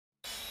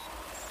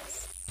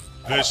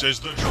This is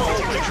the Troll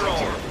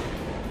Patrol,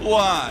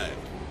 live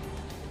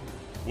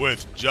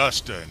with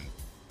Justin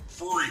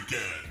Freakin'.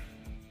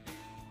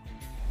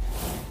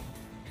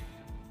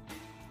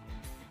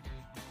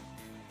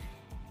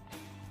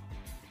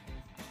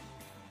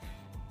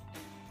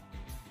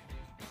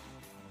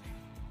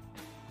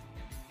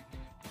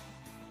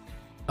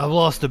 I've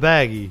lost a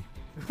baggie.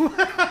 Where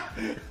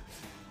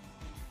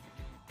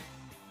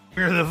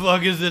the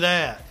fuck is it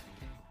at?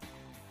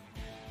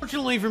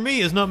 Fortunately for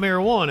me, it's not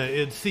marijuana,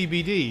 it's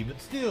CBD,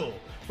 but still,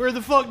 where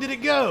the fuck did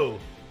it go?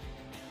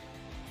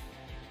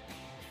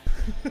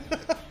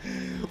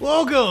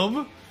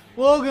 Welcome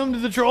to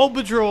the Troll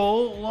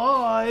Patrol,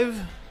 live.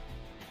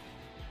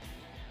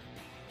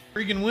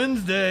 Freaking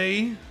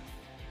Wednesday.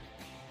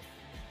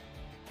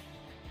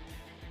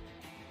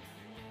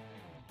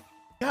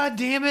 God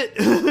damn it.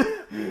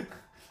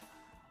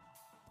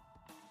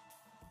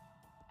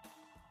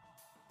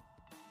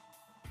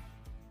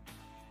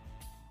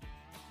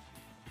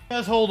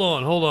 Guys, hold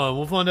on.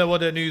 We'll find out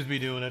what that news be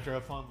doing after I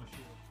find my shit.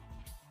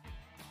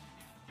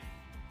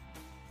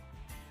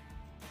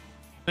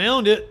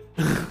 Found it.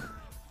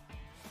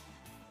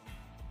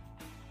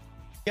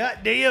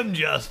 Goddamn,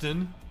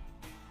 Justin.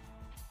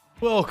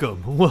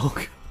 Welcome.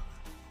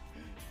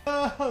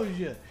 Oh,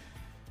 shit.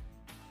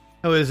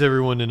 How is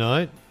everyone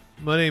tonight?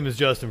 My name is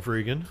Justin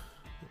Freakin'.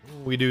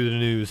 We do the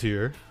news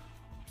here.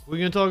 We're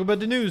going to talk about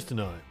the news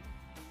tonight.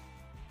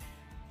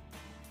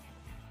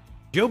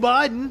 Joe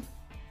Biden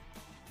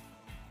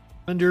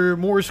under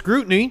more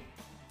scrutiny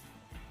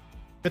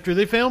after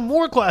they found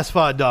more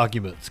classified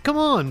documents. Come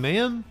on,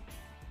 man.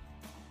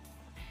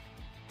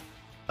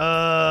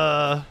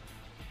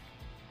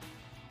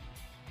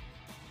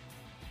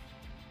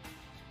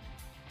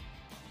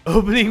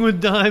 Opening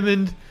with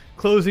diamond,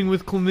 closing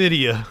with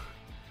chlamydia.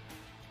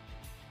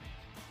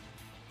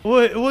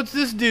 What's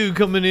this dude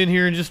coming in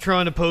here and just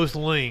trying to post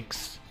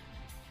links?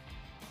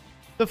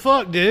 The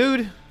fuck,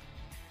 dude?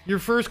 Your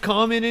first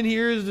comment in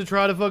here is to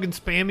try to fucking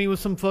spam me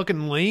with some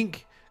fucking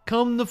link?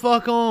 Come the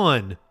fuck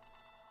on.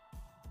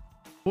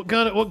 What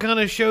kind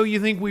of show you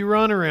think we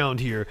run around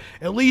here?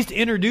 At least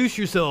introduce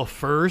yourself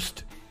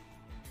first.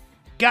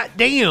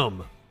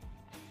 Goddamn.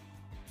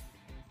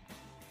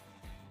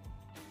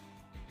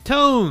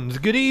 Tones,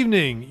 good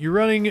evening. You're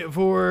running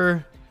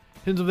for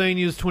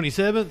Pennsylvania's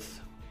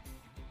 27th?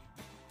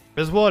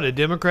 As what, a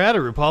Democrat,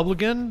 a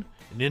Republican,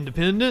 an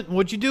independent?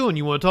 What you doing?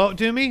 You want to talk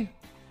to me?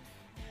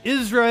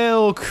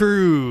 Israel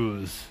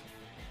Cruz.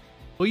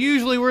 Well,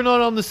 usually we're not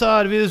on the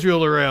side of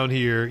Israel around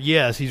here.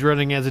 Yes, he's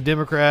running as a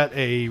Democrat,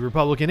 a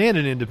Republican, and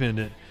an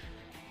independent.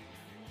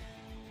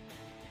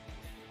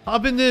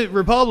 Hop in the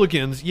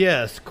Republicans.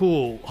 Yes,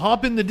 cool.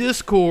 Hop in the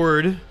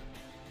Discord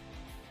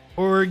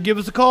or give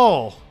us a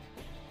call.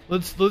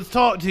 Let's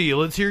talk to you.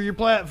 Let's hear your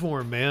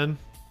platform, man.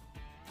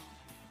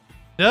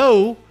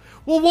 No?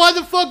 Well, why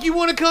the fuck you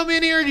want to come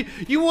in here and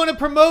you want to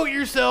promote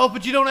yourself,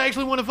 but you don't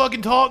actually want to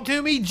fucking talk to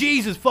me?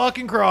 Jesus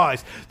fucking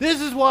Christ. This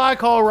is why I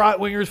call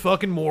right-wingers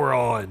fucking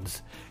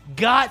morons.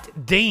 God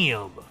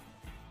damn.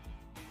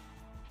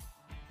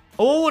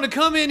 I want to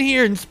come in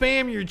here and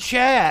spam your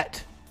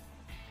chat.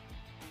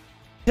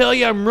 Tell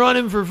you I'm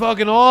running for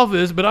fucking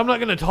office, but I'm not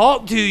going to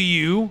talk to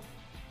you.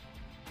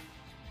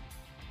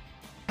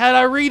 How'd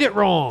I read it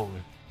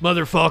wrong?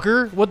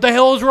 Motherfucker, what the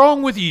hell is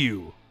wrong with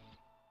you?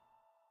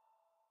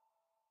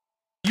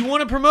 You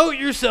want to promote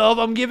yourself,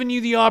 I'm giving you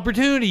the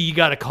opportunity. You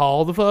got to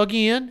call the fuck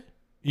in.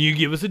 You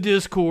give us a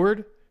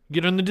Discord.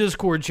 Get on the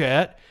Discord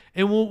chat.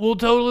 And we'll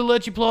totally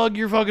let you plug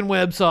your fucking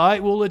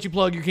website. We'll let you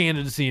plug your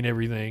candidacy and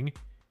everything.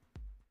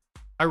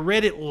 I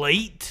read it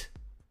late.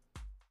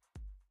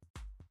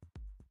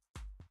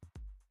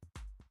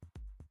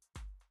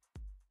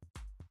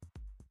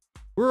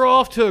 We're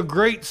off to a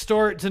great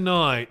start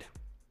tonight.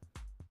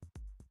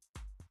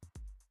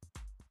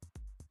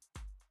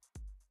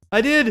 I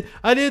did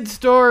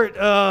start,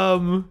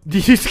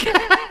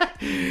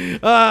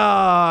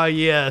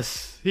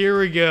 yes. Here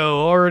we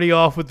go. Already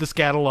off with the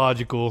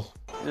scatological.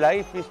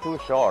 Life is too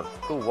short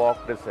to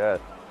walk this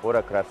earth for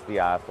a crusty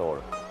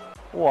asshole.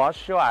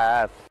 Wash your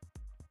ass.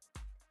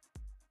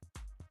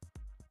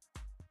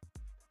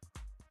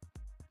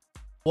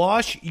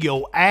 Wash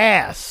your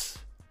ass.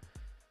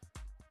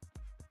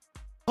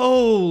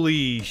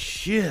 Holy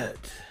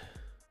shit.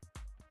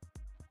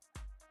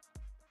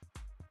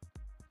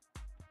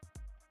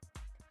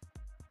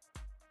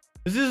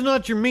 This is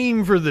not your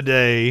meme for the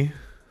day,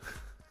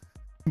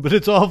 but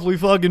it's awfully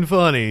fucking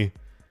funny.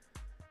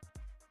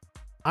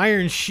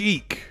 Iron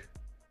Sheik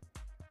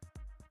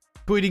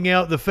tweeting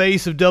out the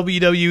face of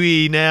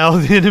WWE now,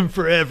 then, and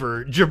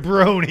forever.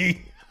 Jabroni.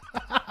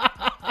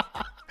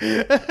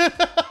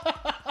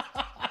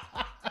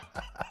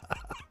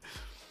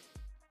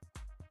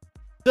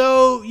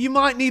 So, you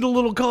might need a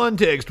little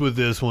context with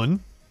this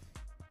one.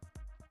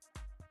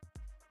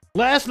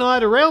 Last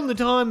night, around the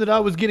time that I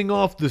was getting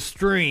off the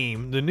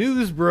stream, the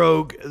news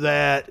broke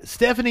that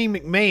Stephanie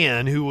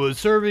McMahon, who was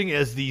serving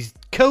as the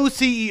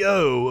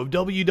co-CEO of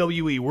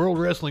WWE World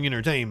Wrestling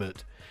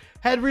Entertainment,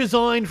 had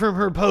resigned from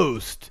her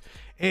post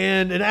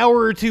And an hour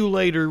or two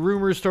later,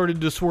 rumors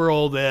started to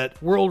swirl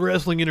that World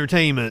Wrestling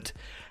Entertainment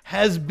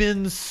has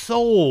been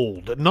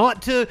sold,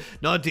 not to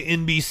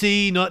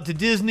NBC, not to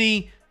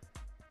Disney,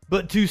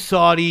 but to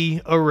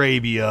Saudi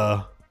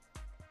Arabia.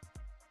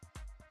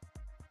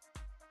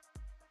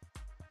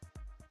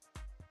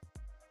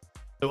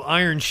 So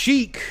Iron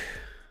Sheik,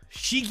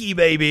 Sheiky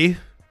baby,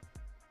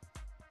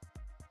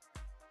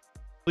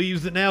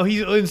 believes that now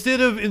he's instead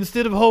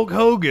of Hulk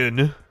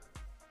Hogan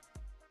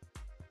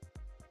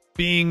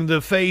being the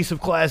face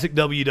of classic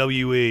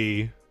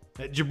WWE,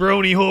 that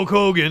jabroni Hulk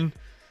Hogan,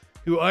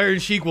 who Iron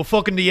Sheik will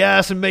fuck in the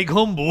ass and make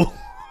humble.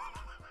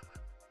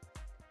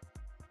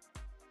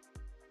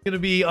 Gonna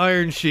be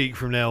Iron Sheik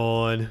from now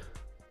on.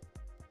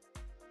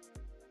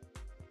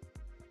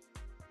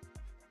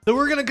 So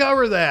we're gonna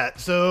cover that.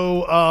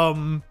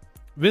 So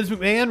Vince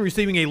McMahon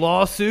receiving a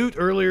lawsuit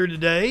earlier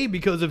today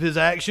because of his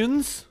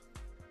actions.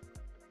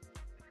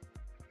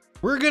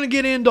 We're going to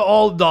get into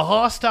all the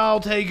hostile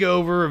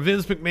takeover of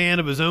Vince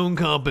McMahon of his own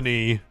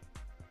company.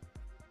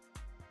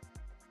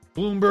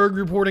 Bloomberg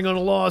reporting on a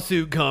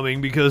lawsuit coming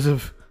because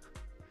of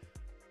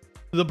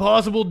the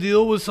possible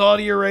deal with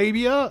Saudi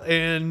Arabia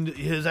and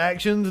his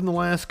actions in the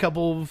last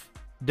couple of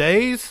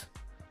days.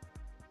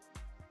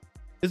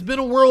 It's been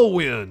a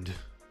whirlwind,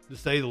 to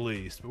say the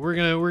least. But we're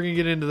gonna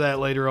get into that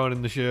later on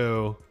in the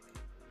show.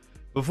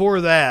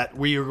 Before that,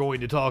 we are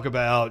going to talk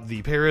about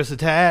the Paris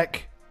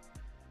attack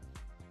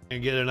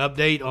and get an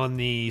update on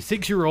the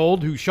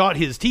 6-year-old who shot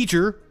his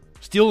teacher,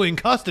 still in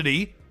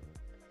custody.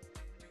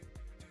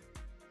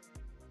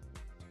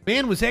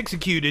 Man was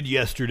executed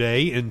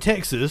yesterday in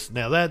Texas.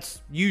 Now,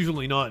 that's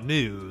usually not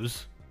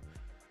news.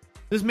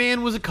 This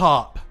man was a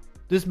cop.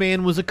 I'm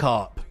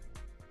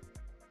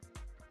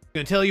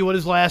going to tell you what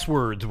his last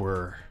words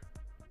were.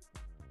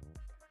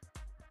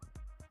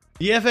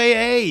 The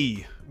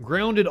FAA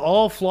grounded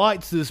all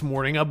flights this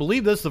morning. I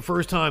believe that's the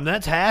first time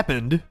that's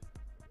happened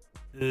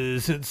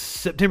since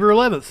September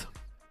 11th.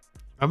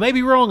 I may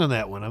be wrong on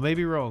that one. I may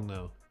be wrong,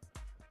 though.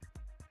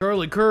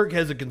 Charlie Kirk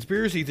has a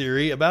conspiracy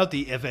theory about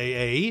the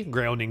FAA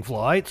grounding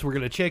flights. We're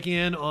going to check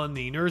in on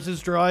the nurses'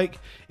 strike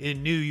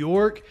in New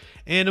York,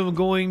 and I'm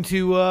going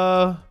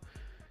to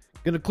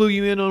clue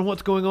you in on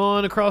what's going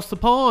on across the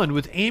pond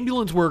with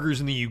ambulance workers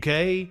in the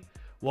UK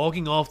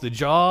walking off the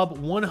job.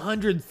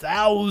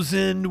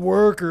 100,000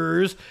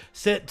 workers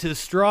set to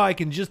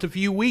strike in just a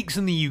few weeks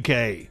in the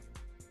UK.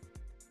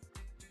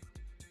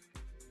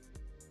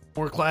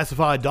 More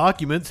classified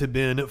documents have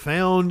been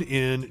found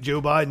in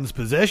Joe Biden's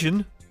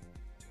possession.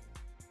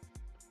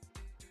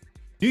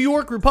 New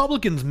York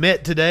Republicans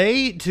met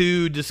today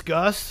to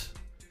discuss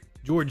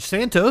George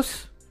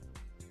Santos.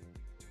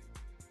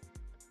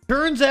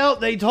 Turns out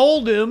they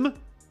told him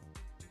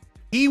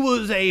he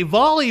was a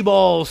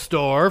volleyball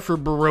star for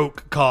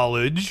Baroque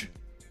College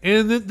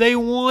and that they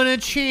won a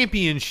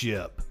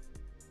championship.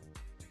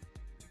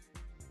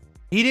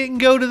 He didn't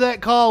go to that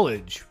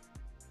college.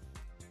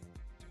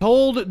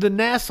 Told the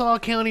Nassau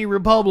County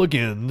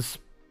Republicans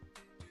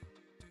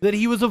that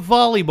he was a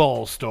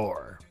volleyball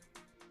star.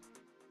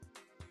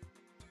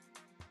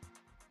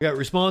 We got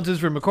responses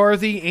from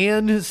McCarthy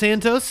and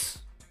Santos.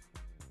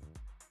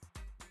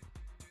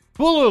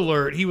 Spoiler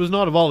alert, he was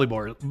not a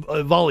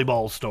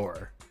volleyball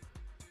star.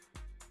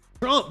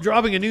 Trump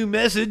dropping a new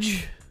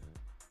message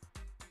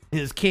in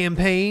his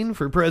campaign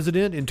for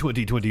president in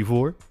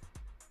 2024.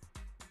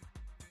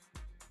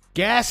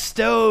 Gas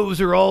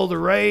stoves are all the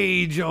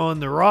rage on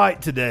the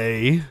right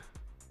today.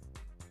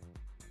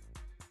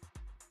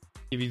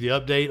 Give you the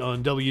update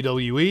on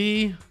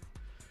WWE.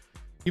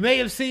 You may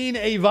have seen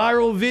a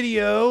viral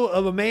video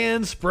of a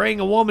man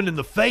spraying a woman in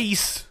the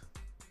face.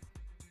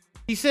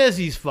 He says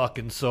he's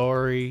fucking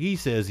sorry. He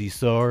says he's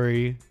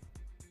sorry.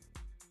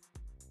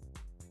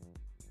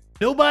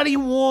 Nobody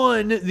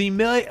won the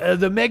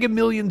Mega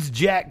Millions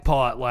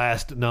jackpot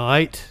last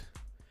night.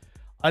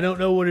 I don't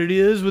know what it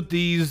is with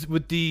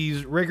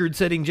these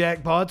record-setting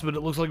jackpots, but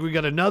it looks like we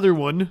got another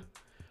one.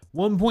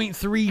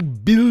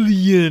 1.3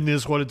 billion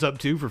is what it's up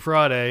to for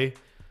Friday.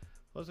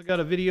 Plus, I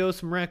got a video of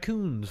some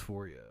raccoons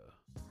for you.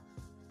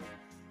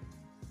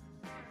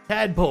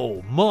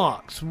 Tadpole,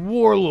 Mox,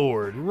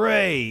 Warlord,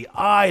 Ray,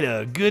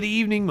 Ida, good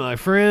evening, my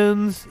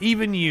friends.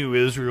 Even you,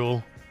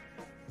 Israel.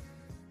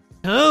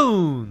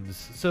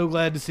 Tones, so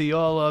glad to see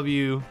all of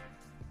you.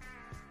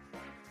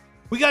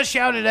 We got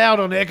shouted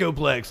out on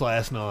Echoplex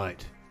last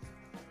night.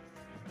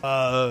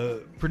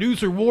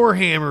 Producer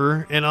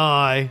Warhammer and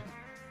I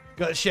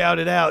got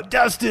shouted out.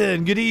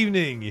 Dustin, good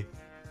evening.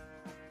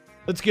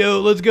 Let's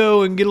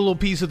go and get a little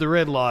piece of the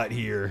red light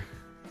here.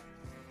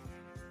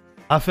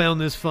 I found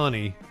this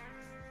funny.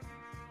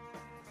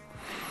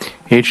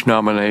 Each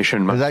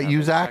nomination is that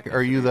you, Zach? Or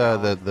are you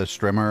the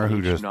strimmer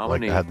who just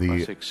like had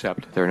the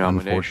accept their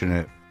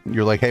unfortunate?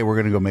 You're like, hey, we're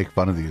gonna go make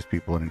fun of these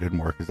people, and it didn't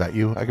work. Is that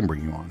you? I can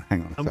bring you on.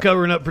 Hang on. I'm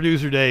covering up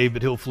producer Dave,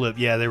 but he'll flip.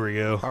 Yeah, there we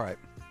go. All right.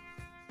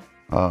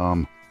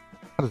 How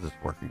does this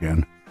work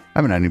again? I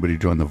haven't had anybody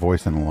join The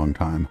Voice in a long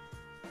time.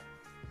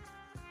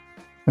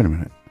 Wait a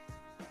minute.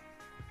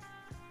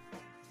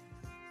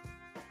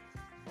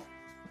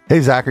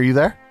 Hey, Zach, are you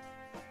there?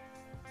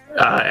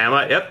 Am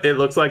I? Yep, it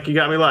looks like you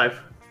got me live.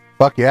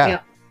 Fuck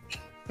yeah.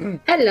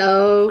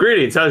 Hello.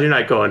 Greetings, how's your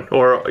night going?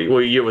 Or, well,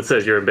 it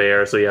says you're in Bay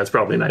Area, so yeah, it's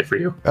probably night for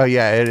you. Oh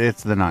yeah,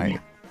 it's the night.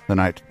 The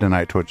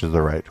night Twitch is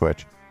the right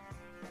Twitch.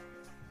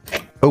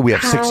 Oh, we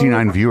have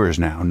 69 viewers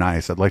now.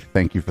 Nice. I'd like to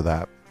thank you for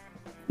that.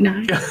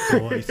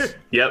 Nice.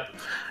 Yep,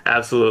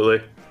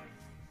 absolutely.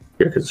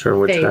 You're concerned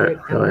with Favorite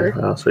that. color.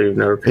 Really? So you've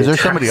never paid Is there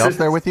somebody else taxes.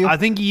 there with you? I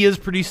think he is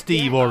pretty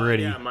Steve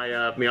already.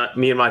 Yeah,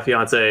 me and my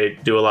fiance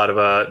do a lot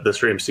of the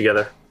streams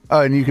together.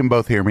 Oh, and you can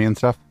both hear me and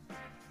stuff?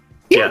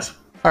 Yes.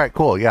 All right,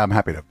 cool. Yeah, I'm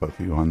happy to have both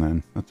of you on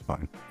then. That's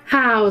fine.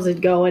 How's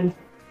it going?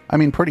 I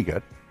mean, pretty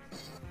good.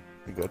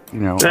 Pretty good. You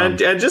know. And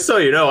just so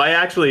you know,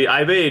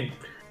 I made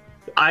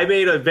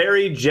a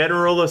very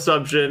general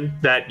assumption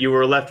that you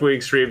were a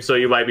left-wing stream, so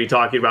you might be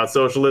talking about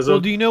socialism.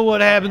 Well, do you know what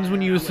happens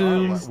when you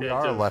assume? We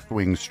are a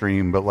left-wing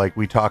stream, but like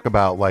we talk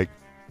about we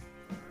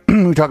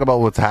talk about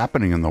what's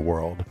happening in the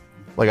world.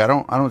 Like I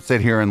don't sit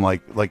here and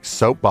like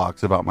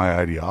soapbox about my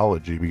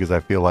ideology because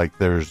I feel like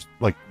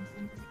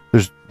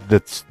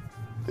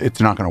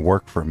it's not going to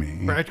work for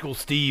me. Practical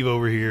Steve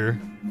over here.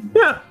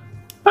 Yeah,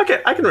 okay,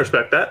 I can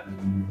respect that.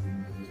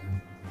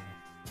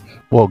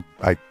 Well,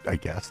 I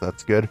guess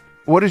that's good.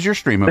 What is your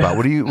stream about?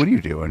 What do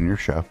you do on your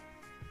show?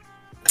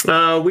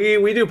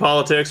 We do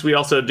politics. We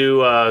also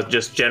do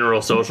just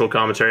general social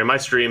commentary. My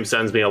stream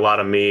sends me a lot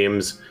of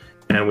memes,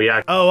 and we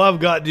act. Oh, I've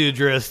got to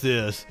address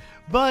this.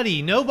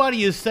 Buddy,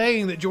 nobody is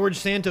saying that George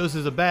Santos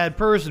is a bad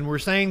person. We're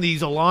saying that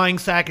he's a lying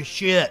sack of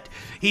shit.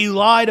 He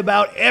lied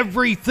about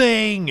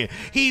everything.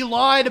 He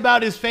lied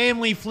about his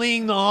family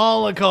fleeing the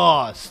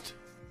Holocaust.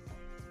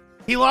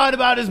 He lied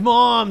about his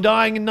mom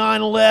dying in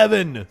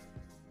 9/11.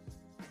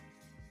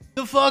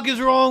 The fuck is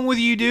wrong with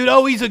you, dude?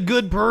 Oh, he's a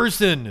good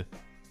person.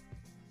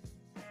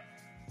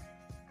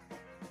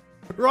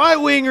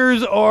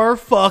 Right-wingers are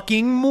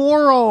fucking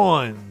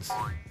morons.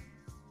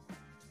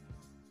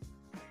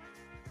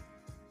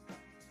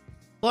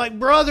 Like,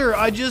 brother,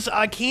 I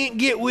can't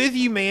get with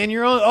you, man.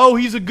 You're on. Oh,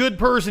 he's a good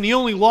person. He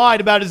only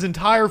lied about his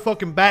entire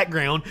fucking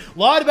background.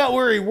 Lied about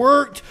where he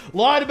worked.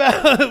 Lied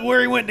about where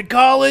he went to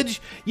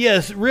college.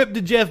 Yes, rip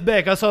to Jeff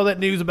Beck. I saw that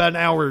news about an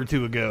hour or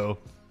two ago.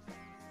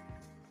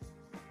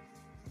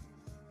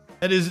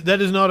 That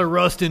is not a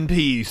rust in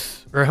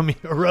peace. Or, I mean,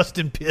 a rust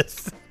in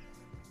piss.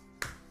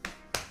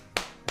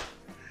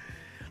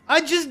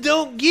 I just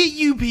don't get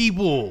you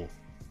people.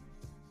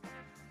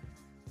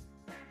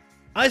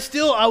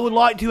 I would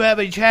like to have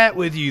a chat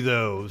with you,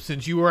 though.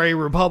 Since you are a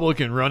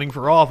Republican running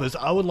for office,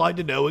 I would like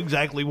to know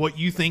exactly what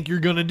you think you're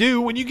going to do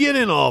when you get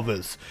in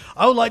office.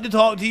 I would like to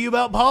talk to you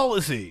about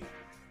policy.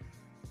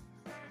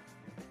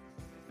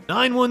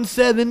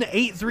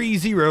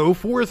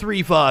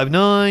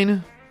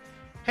 917-830-4359.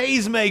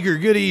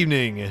 Hazemaker, good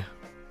evening.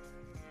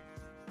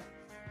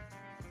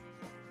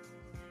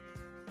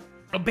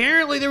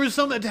 Apparently there was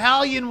some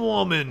Italian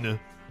woman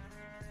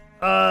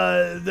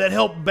that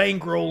helped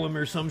bankroll him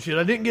or some shit.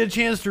 I didn't get a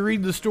chance to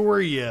read the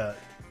story yet.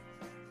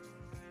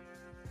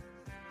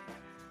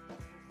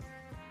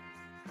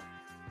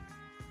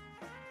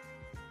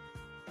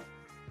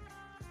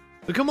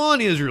 But come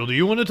on, Israel, do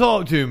you want to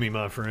talk to me,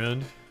 my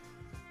friend?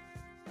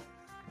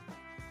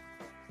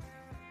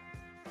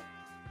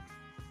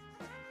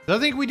 I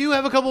think we do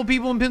have a couple of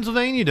people in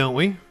Pennsylvania, don't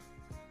we?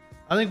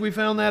 I think we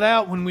found that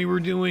out when we were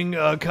doing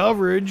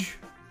coverage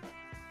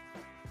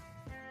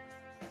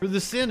for the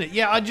Senate.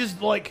 Yeah,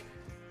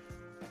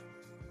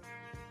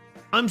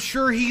 I'm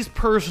sure he's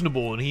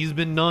personable and he's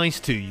been nice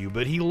to you,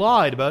 but he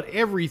lied about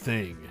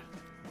everything.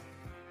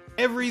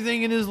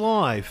 Everything in his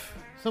life.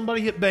 Somebody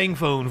hit bang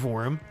phone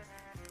for him.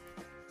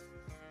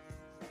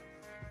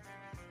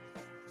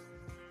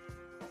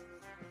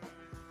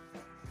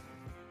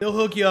 They'll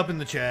hook you up in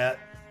the chat.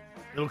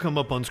 It'll come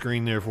up on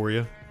screen there for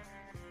you.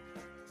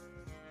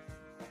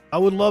 I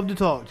would love to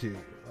talk to you.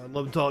 I'd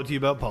love to talk to you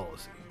about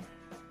policy.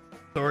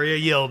 Sorry I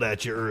yelled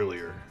at you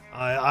earlier.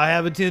 I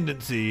have a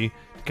tendency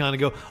to kind of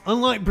go,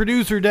 unlike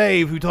producer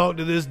Dave, who talked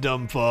to this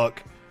dumb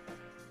fuck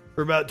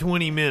for about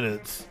 20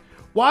 minutes.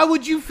 Why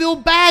would you feel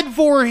bad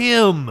for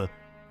him?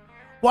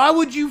 Why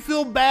would you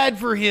feel bad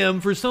for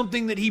him for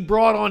something that he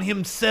brought on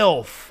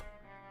himself?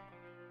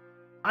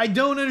 I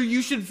don't know.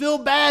 You should feel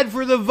bad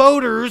for the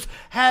voters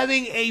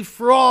having a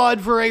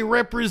fraud for a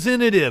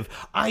representative.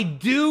 I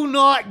do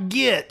not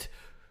get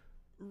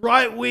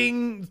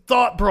right-wing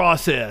thought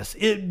process.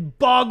 It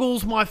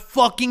boggles my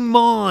fucking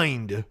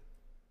mind.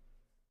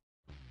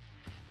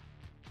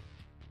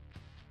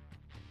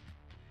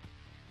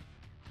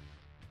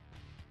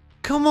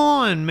 Come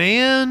on,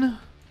 man.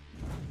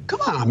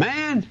 Come on,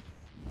 man.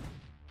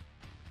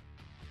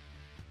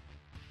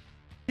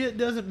 It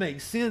doesn't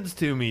make sense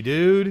to me,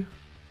 dude.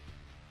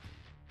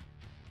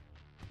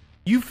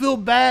 You feel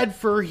bad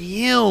for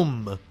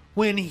him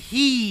when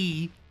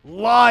he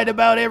lied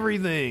about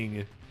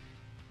everything.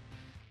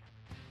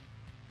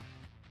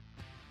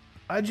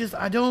 I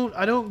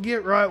don't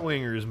get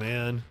right-wingers,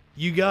 man.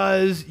 You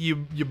guys, you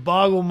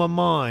boggle my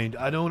mind.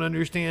 I don't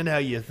understand how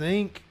you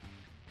think.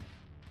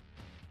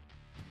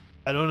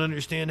 I don't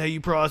understand how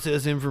you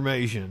process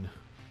information.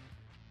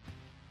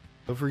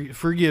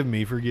 Forgive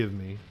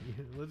me.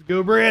 Let's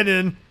go,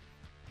 Brandon.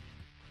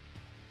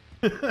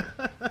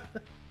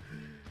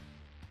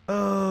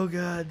 Oh,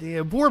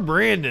 goddamn. Poor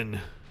Brandon.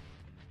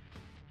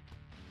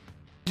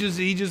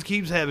 He just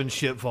keeps having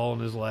shit fall in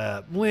his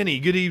lap. Lenny,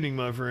 good evening,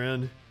 my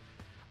friend.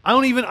 I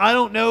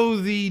don't know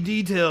the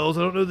details.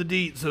 I don't know the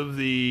deets of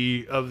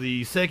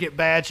the second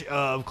batch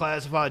of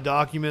classified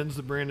documents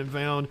that Brandon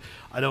found.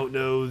 I don't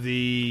know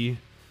the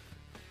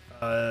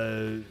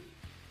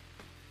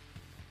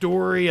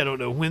story. I don't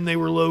know when they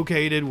were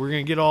located. We're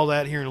going to get all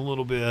that here in a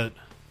little bit.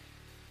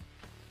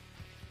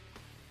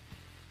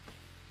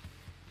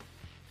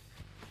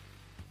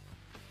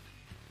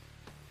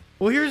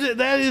 Well, here's it.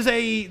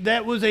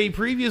 That was a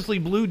previously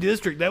blue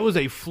district. That was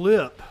a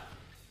flip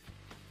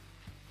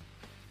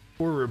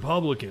for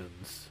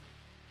Republicans.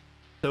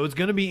 So it's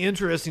going to be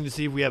interesting to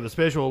see if we have a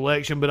special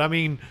election. But I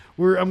mean,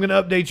 I'm going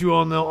to update you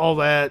on all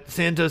that.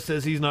 Santos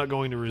says he's not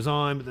going to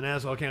resign, but the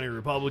Nassau County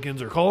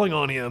Republicans are calling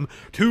on him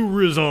to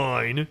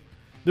resign.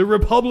 The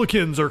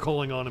Republicans are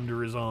calling on him to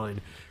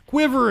resign.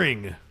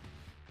 Quivering.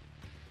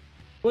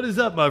 What is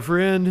up, my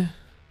friend?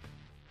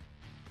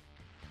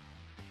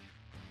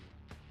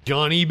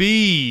 Johnny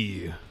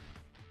B.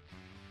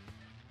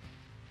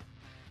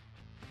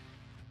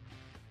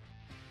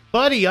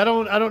 Buddy, I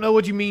don't know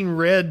what you mean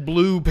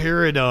red-blue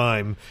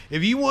paradigm.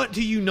 If you want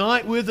to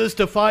unite with us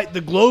to fight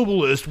the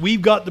globalists,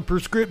 we've got the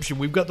prescription.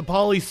 We've got the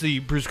policy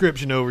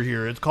prescription over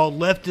here. It's called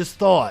leftist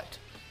thought.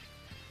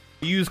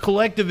 We use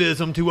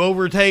collectivism to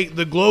overtake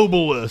the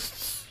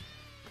globalists.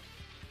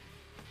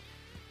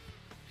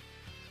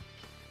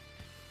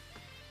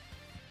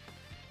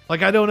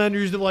 Like, I don't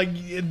understand, like,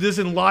 this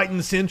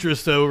enlightened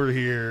centrist over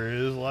here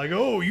is like,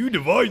 oh, you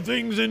divide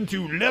things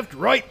into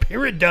left-right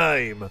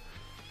paradigm.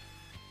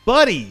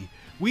 Buddy,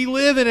 we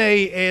live in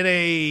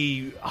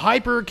a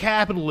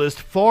hyper-capitalist,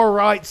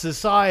 far-right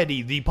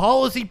society. The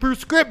policy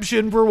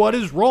prescription for what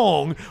is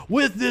wrong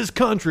with this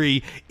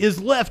country is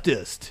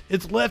leftist.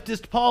 It's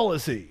leftist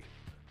policy.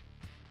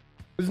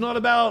 It's not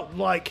about,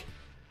 like,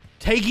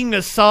 taking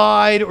a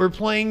side or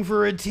playing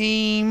for a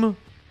team.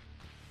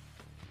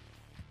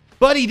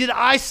 Buddy, did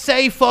I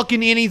say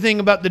fucking anything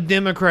about the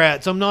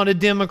Democrats? I'm not a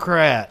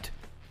Democrat.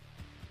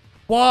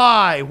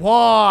 Why?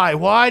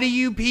 Why do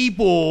you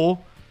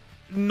people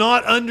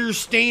not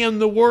understand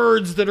the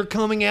words that are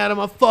coming out of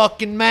my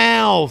fucking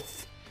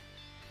mouth?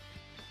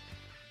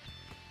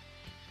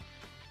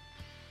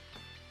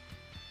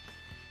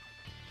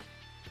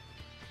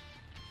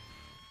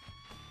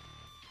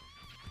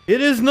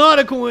 It is not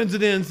a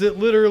coincidence that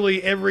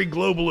literally every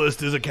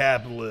globalist is a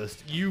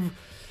capitalist.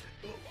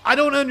 I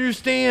don't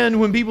understand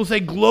when people say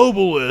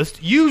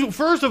globalist.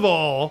 First of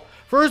all,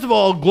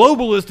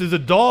 globalist is a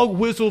dog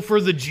whistle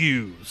for the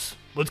Jews.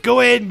 Let's go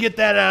ahead and get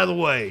that out of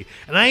the way.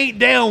 And I ain't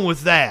down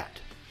with that.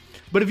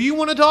 But if you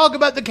want to talk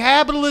about the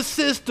capitalist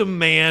system,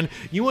 man,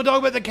 you want to talk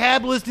about the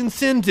capitalist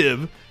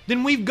incentive,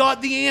 then we've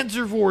got the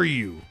answer for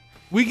you.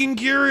 We can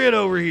cure it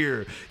over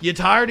here. You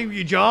tired of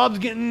your jobs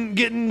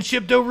getting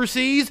shipped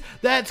overseas?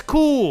 That's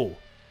cool.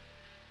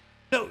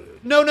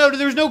 No,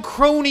 there's no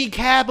crony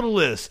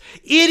capitalists.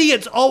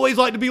 Idiots always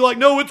like to be like,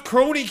 no, it's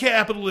crony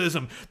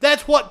capitalism.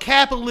 That's what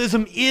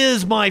capitalism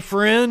is, my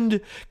friend.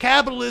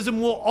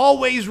 Capitalism will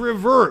always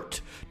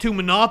revert to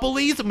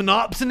monopolies,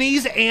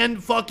 monopsonies,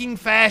 and fucking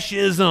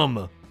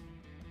fascism.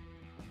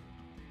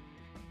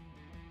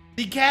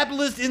 The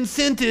capitalist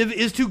incentive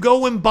is to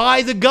go and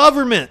buy the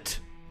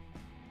government.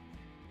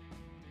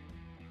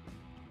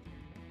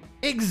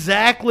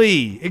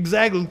 Exactly.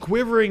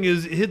 Quivering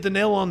is hit the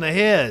nail on the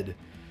head.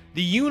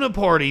 The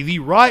Uniparty, the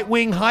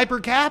right-wing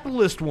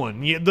hyper-capitalist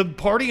one, the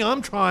party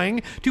I'm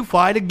trying to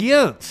fight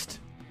against.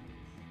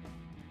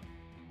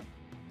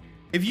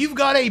 If you've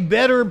got a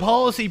better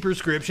policy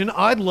prescription,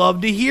 I'd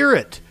love to hear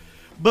it.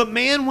 But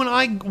man, when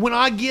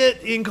I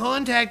get in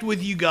contact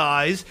with you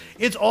guys,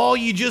 it's all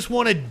you just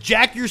want to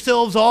jack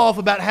yourselves off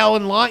about how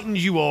enlightened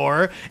you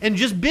are and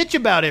just bitch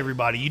about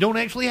everybody. You don't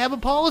actually have a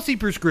policy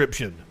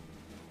prescription.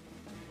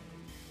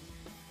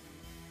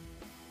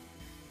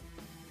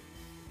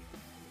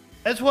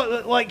 That's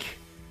what, like,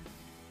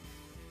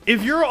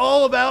 if you're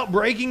all about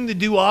breaking the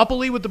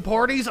duopoly with the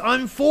parties,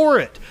 I'm for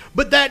it.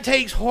 But that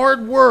takes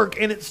hard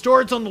work, and it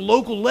starts on the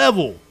local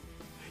level.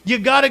 You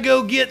gotta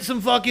go get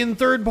some fucking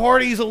third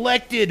parties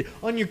elected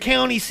on your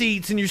county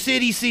seats and your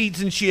city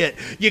seats and shit.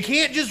 You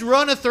can't just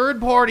run a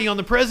third party on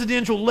the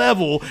presidential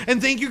level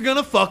and think you're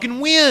gonna fucking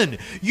win.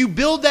 You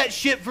build that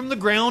shit from the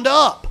ground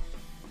up.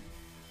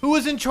 Who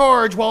is in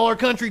charge while our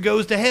country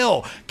goes to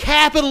hell?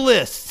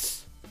 Capitalists.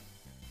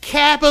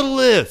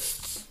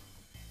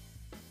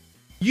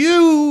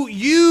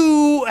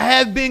 You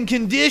have been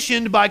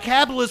conditioned by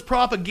capitalist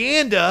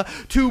propaganda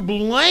to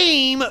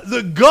blame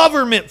the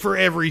government for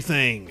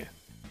everything.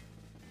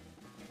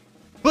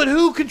 But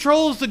who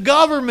controls the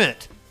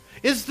government?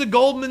 It's the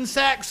Goldman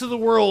Sachs of the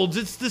world.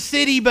 It's the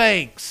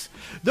Citibanks.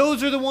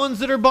 Those are the ones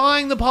that are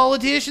buying the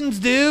politicians,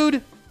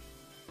 dude.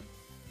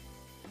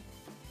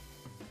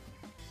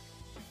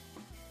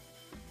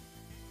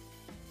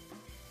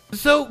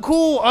 So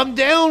cool. I'm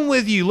down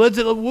with you.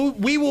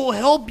 We will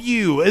help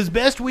you as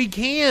best we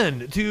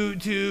can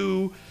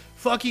to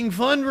fucking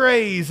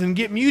fundraise and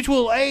get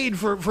mutual aid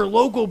for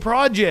local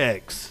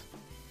projects.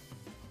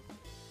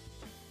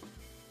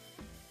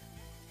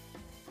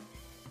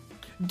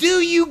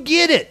 Do you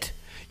get it?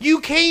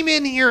 You came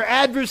in here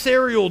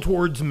adversarial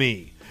towards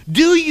me.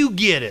 Do you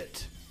get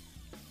it?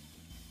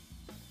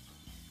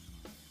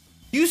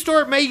 You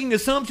start making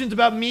assumptions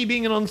about me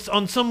being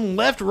on some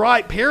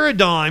left-right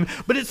paradigm,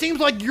 but it seems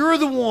like you're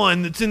the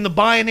one that's in the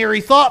binary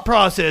thought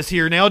process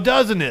here now,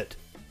 doesn't it?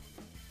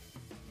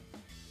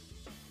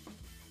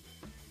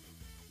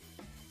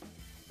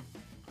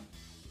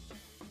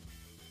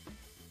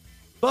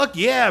 Fuck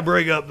yeah,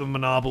 break up the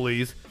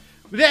monopolies.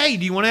 But hey,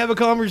 do you want to have a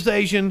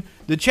conversation?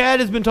 The chat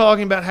has been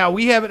talking about how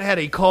we haven't had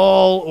a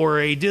call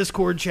or a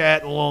Discord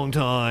chat in a long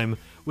time.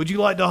 Would you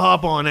like to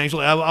hop on,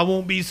 actually? I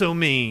won't be so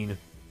mean.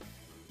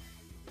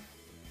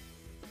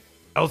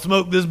 I'll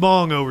smoke this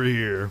bong over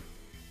here.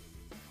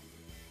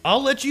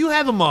 I'll let you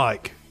have a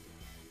mic.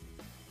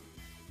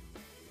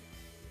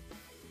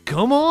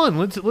 Come on,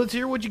 let's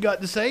hear what you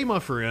got to say, my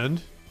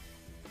friend.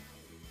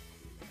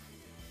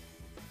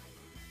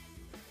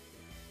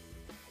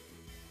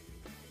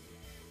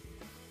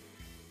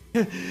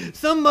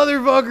 Some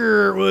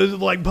motherfucker was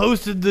like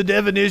posted the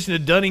definition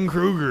of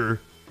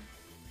Dunning-Kruger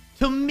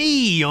to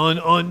me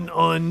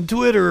on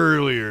Twitter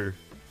earlier.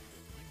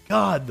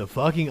 God, the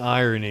fucking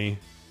irony.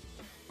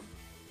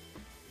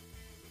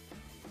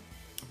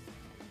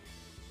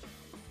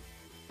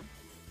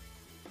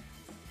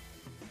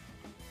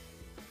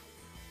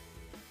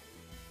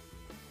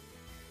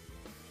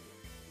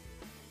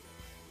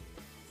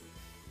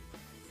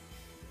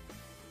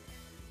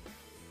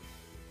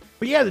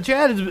 But yeah, the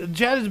chat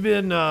has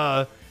been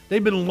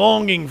they've been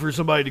longing for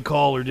somebody to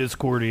call or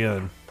Discord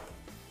in.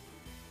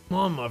 Come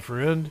on, my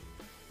friend.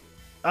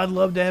 I'd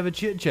love to have a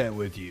chit chat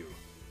with you.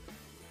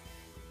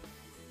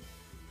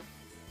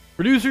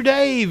 Producer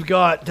Dave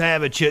got to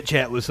have a chit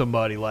chat with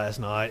somebody last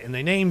night, and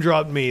they name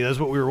dropped me. That's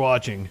what we were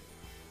watching.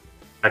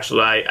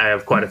 Actually, I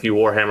have quite a few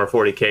Warhammer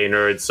 40k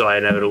nerds, so I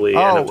inevitably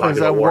end up talking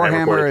about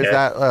Warhammer 40k. Is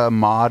that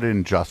Mod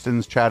in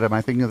Justin's chat? Am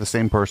I thinking of the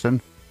same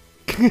person?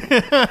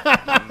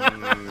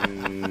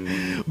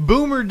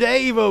 Boomer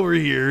Dave over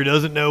here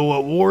doesn't know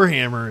what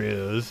Warhammer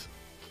is.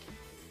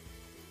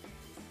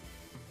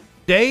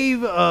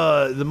 Dave,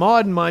 the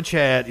mod in my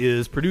chat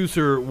is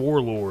Producer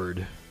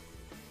Warlord.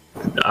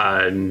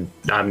 I'm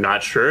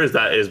not sure.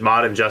 Is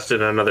Mod and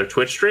Justin another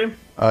Twitch stream?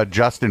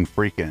 Justin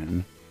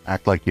Freakin'.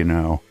 Act like you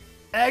know.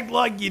 Act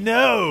like you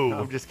know. No,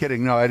 I'm just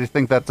kidding. No, I just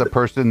think that's a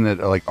person that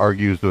like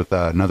argues with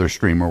another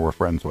streamer we're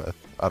friends with.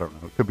 I don't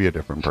know. It could be a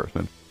different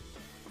person.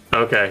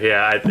 Okay,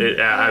 yeah,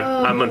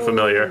 I'm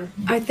unfamiliar.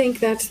 I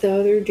think that's the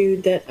other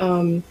dude that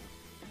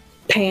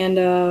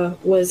Panda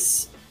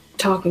was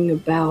talking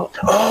about.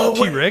 Oh,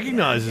 she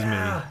recognizes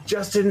me.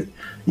 Justin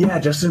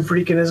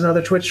Freakin' is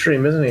another Twitch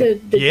stream, isn't he?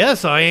 The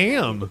yes, I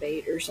am.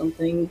 Debate or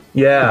something.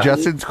 Yeah.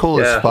 Justin's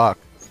cool as fuck.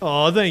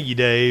 Oh, thank you,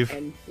 Dave.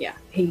 And yeah,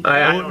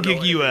 I won't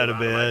kick you out of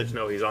bed. I just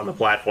know he's on the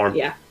platform.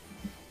 Yeah.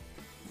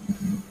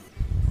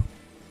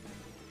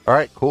 All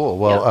right, cool.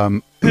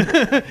 Well,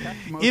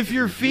 if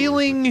you're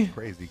feeling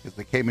crazy because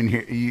they came in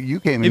here, you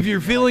came in. If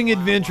you're feeling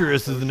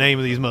adventurous is the name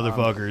of these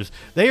motherfuckers.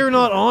 They are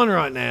not on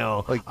right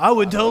now. Like, I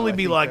would totally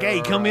be like,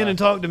 hey, come in and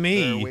talk to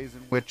me.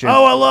 Which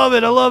oh, I love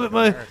it.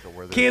 My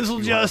cancel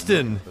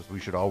Justin. We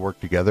should all work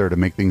together to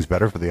make things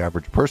better for the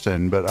average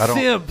person. But I don't.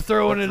 Simp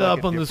throwing it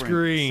up on the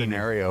screen.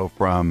 Scenario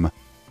from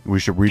we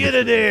should get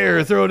it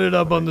there, throwing it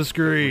up on the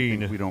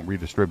screen. We don't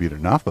redistribute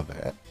enough of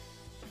it.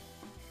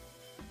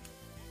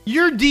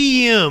 Your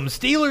DM.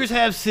 Steelers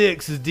have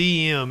 6 is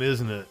DM,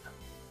 isn't it?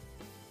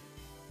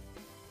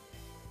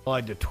 I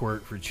like to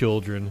twerk for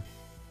children.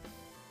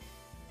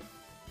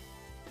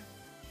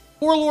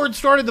 Warlord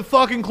started the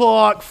fucking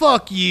clock.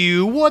 Fuck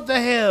you. What the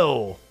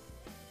hell?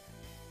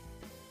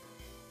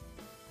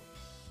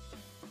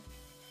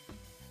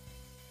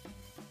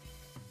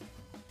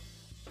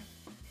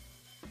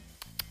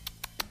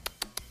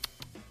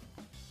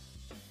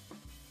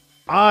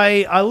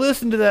 I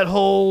listened to that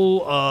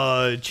whole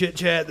chit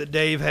chat that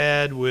Dave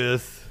had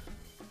with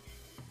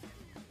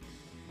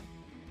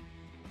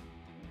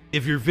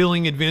If You're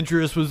Feeling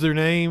Adventurous was their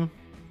name.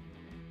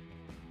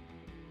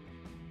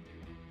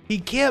 He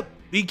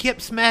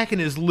kept smacking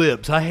his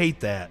lips. I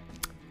hate that.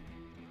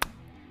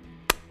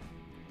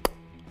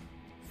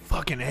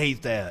 Fucking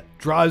hate that.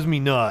 Drives me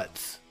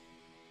nuts.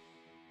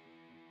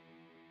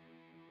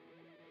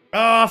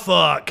 Ah,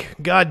 fuck.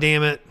 God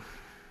damn it.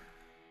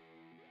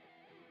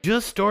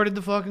 Just started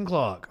the fucking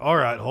clock. All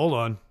right, hold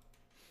on.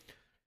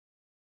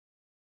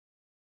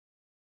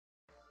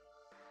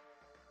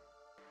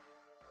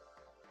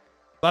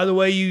 By the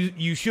way,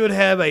 you should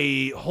have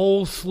a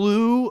whole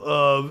slew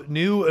of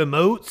new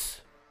emotes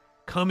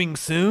coming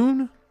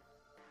soon.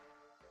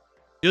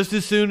 Just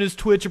as soon as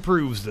Twitch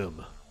approves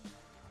them.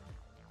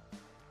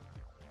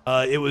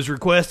 It was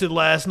requested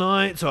last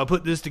night, so I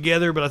put this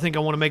together, but I think I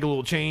want to make a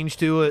little change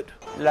to it.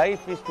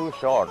 Life is too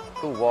short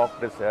to walk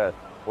this earth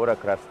for a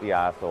crusty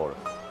asshole.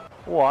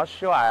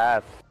 Wash your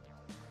ass.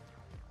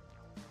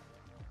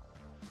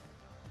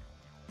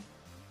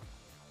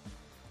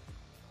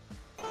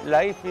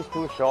 Life is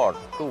too short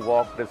to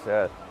walk this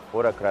earth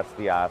for a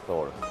crusty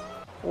asshole.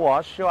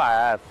 Wash your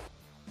ass.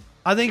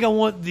 I think I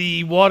want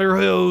the water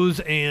hose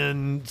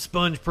and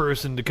sponge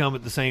person to come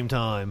at the same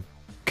time.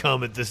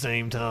 Come at the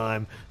same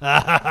time.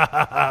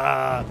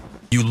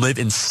 You live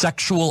in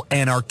sexual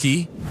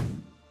anarchy?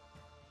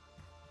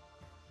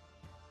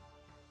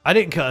 I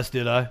didn't cuss,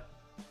 did I?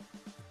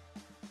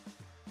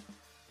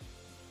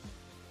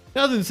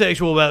 Nothing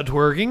sexual about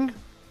twerking.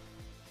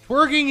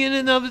 Twerking in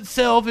and of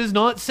itself is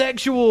not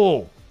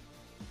sexual.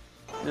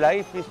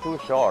 Life is too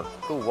short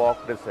to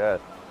walk this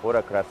earth for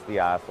a crusty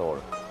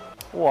asshole.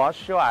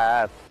 Wash your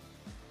ass.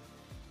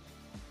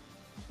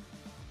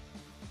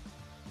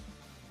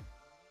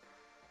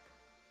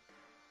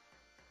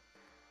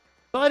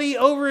 Buddy,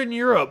 over in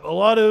Europe, a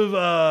lot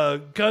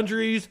of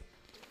countries,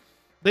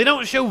 they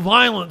don't show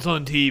violence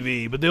on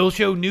TV, but they'll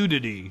show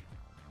nudity.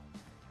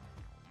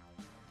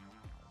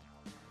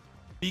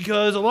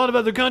 Because a lot of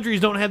other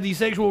countries don't have the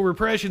sexual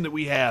repression that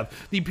we have,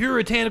 the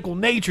puritanical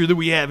nature that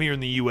we have here in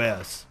the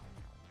U.S.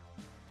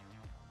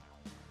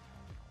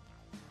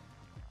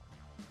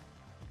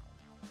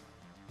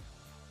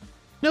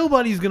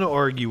 Nobody's going to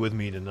argue with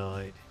me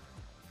tonight.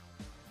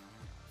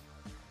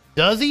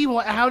 Does he?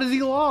 How does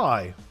he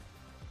lie?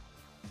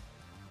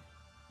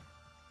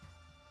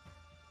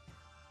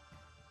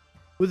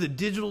 With a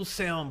digital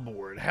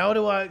soundboard. How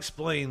do I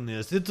explain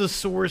this? It's a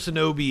source in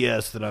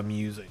OBS that I'm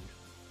using.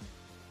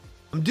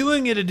 I'm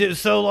doing it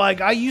so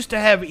like I used to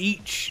have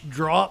each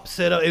drop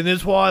set up, and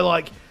that's why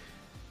like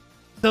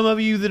some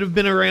of you that have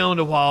been around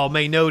a while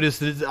may notice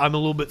that I'm a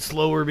little bit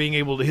slower being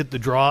able to hit the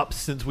drops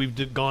since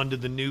we've gone to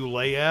the new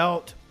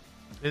layout.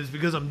 And it's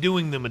because I'm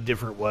doing them a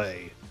different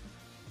way.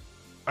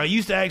 I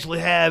used to actually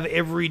have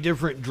every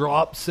different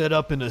drop set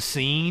up in a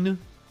scene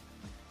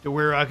to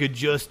where I could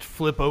just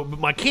flip over, but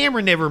my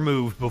camera never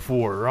moved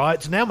before,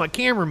 right? So now my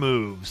camera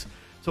moves,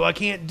 so I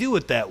can't do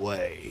it that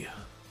way.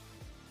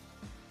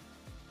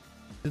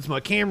 Since my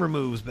camera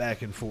moves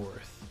back and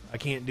forth, I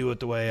can't do it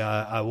the way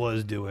I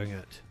was doing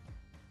it.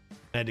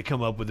 I had to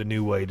come up with a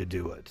new way to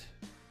do it.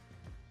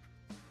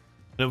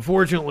 And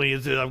unfortunately,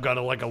 I've got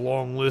a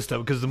long list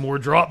of it, because the more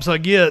drops I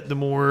get, the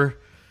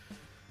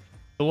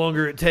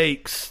longer it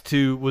takes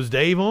to... Was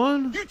Dave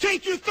on? You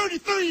take your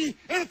 33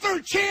 and a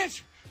third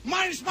chance,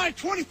 minus my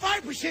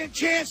 25%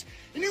 chance,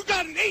 and you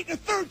got an 8 and a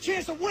third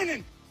chance of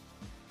winning.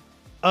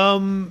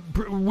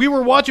 We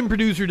were watching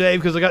Producer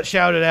Dave because I got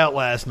shouted out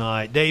last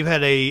night. Dave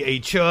had a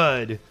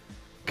chud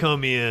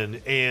come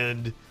in,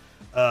 and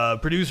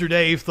Producer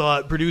Dave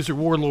thought Producer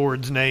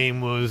Warlord's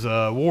name was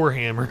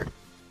Warhammer.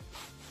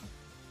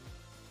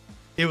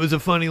 It was a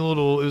funny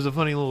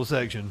little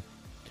section.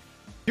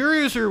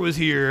 Curiouser was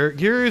here.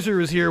 Curiouser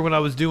was here when I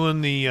was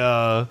doing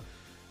the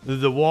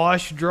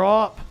wash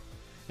drop,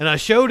 and I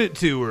showed it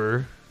to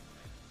her.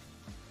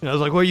 And I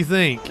was like, "What do you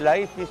think?"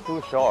 Life is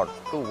too short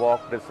to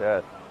walk this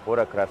earth for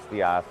a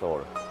crusty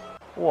asshole.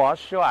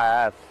 Wash your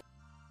ass.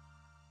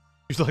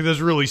 He's like, "That's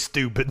really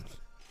stupid."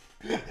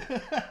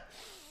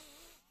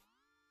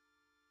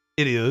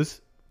 It is.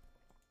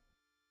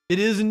 It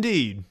is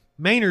indeed.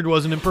 Maynard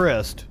wasn't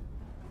impressed.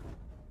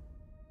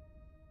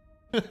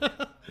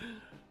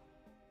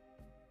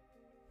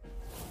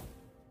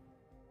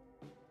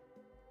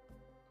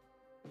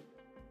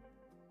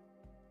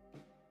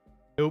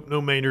 Nope,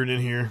 no Maynard in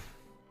here.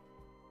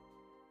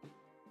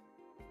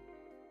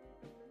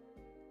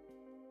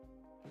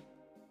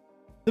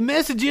 The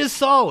message is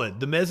solid.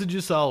 The message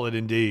is solid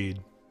indeed.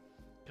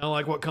 Kind of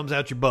like what comes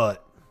out your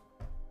butt.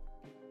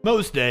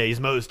 Most days.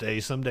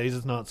 Some days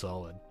it's not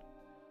solid.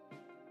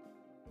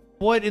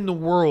 What in the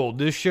world?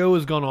 This show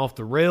has gone off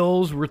the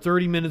rails. We're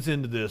 30 minutes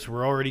into this.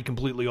 We're already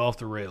completely off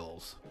the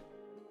rails.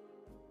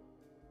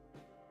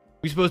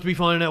 We supposed to be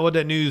finding out what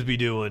that news be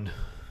doing.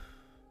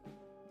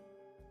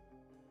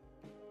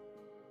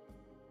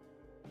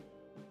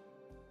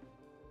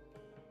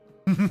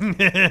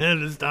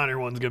 The Steiner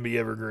one's gonna be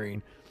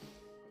evergreen.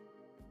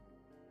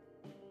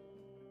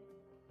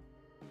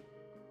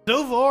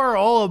 So far,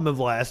 all of them have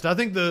lasted. I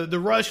think the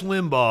Rush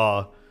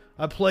Limbaugh,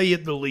 I play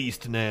it the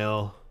least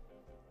now.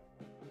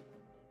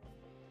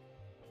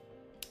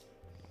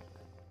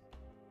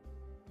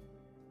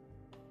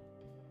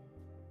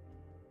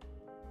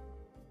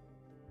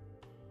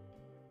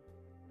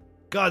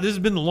 God, this has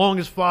been the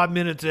longest 5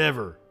 minutes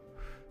ever.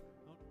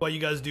 Why you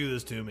guys do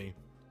this to me?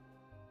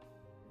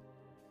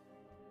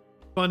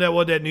 Find out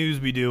what that news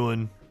be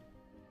doing.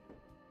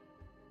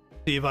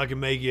 See if I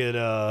can make it,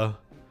 I'll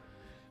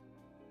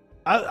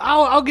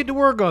get to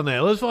work on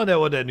that. Let's find out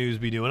what that news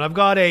be doing. I've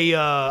got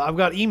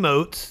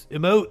emotes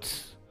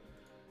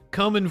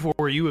coming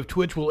for you if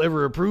Twitch will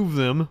ever approve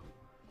them.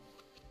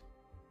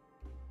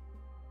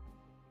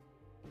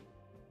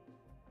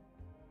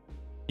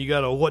 You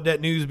got a what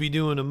that news be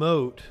doing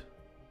emote.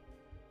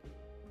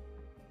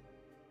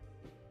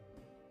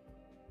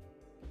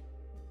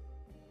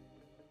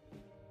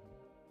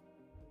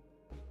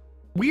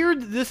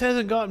 Weird that this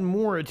hasn't gotten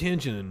more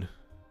attention.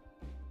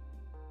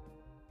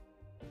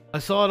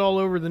 saw it all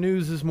over the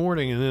news this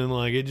morning, and then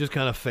like it just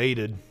kind of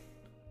faded.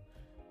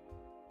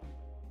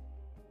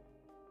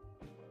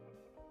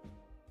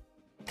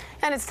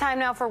 And it's time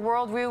now for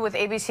World View with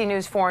ABC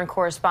News foreign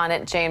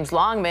correspondent James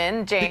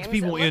Longman. James, 6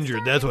 people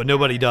injured. That's what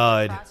nobody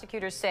died.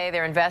 Prosecutors say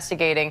they're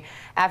investigating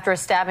after a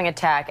stabbing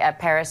attack at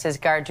Paris's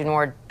Gare du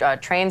Nord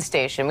train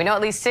station. We know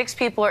at least 6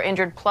 people are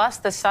injured, plus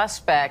the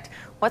suspect.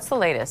 What's the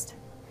latest?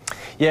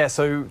 Yeah,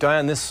 so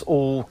Diane, this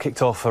all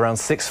kicked off around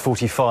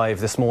 6:45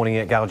 this morning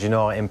at Gare du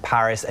Nord in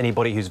Paris.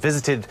 Anybody who's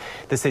visited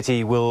the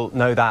city will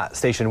know that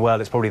station well.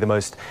 It's probably the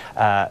most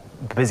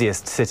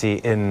busiest city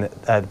in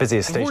the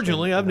busiest station.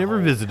 Unfortunately, I've never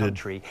visited.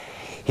 Country.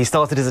 He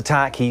started his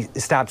attack. He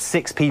stabbed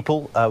 6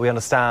 people, we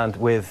understand,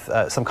 with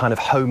some kind of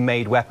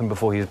homemade weapon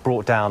before he was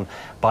brought down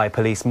by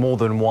police. More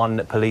than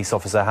one police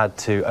officer had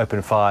to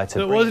open fire to.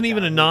 So it wasn't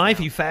even a knife.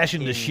 He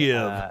fashioned a shiv.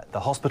 The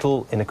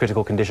hospital in a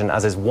critical condition,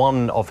 as is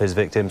one of his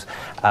victims.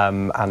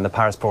 And the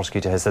Paris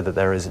prosecutor has said that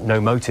there is no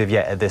motive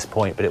yet at this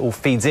point, but it all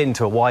feeds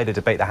into a wider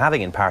debate they're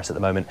having in Paris at the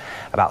moment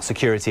about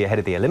security ahead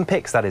of the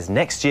Olympics. That is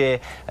next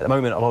year. At the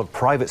moment, a lot of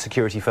private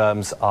security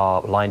firms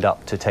are lined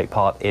up to take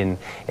part in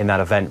that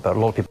event, but a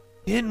lot of people.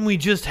 Didn't we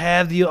just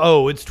have the...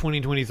 Oh, it's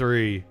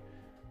 2023.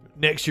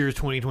 Next year is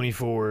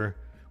 2024.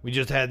 We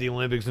just had the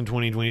Olympics in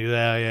 2020.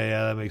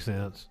 Yeah, that makes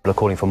sense. We're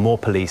calling for more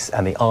police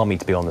and the army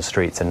to be on the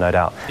streets, and no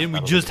doubt. Didn't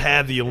we just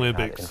have the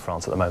Olympics? In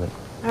France at the moment.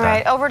 All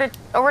right,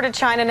 over to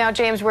China now,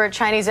 James, where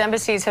Chinese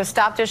embassies have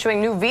stopped issuing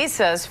new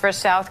visas for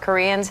South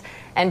Koreans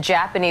and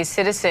Japanese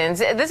citizens.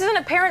 This is an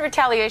apparent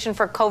retaliation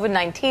for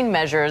COVID-19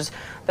 measures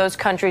those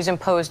countries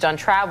imposed on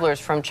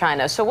travelers from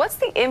China. So what's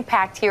the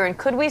impact here, and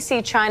could we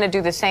see China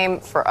do the same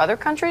for other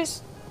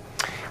countries?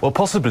 Well,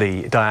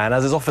 possibly, Diane.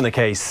 As is often the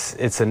case,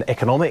 it's an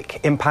economic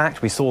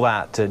impact. We saw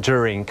that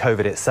during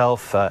COVID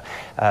itself.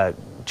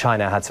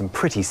 China had some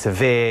pretty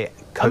severe...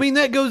 I mean,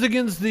 that goes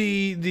against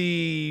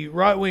the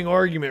right-wing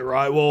argument,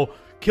 right? Well,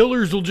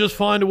 killers will just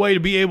find a way to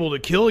be able to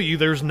kill you.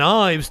 There's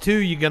knives, too.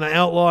 You gonna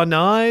outlaw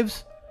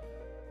knives?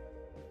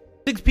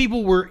 6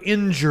 people were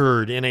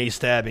injured in a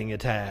stabbing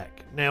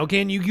attack. Now,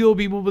 can you kill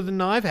people with a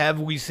knife? Have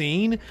we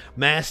seen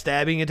mass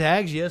stabbing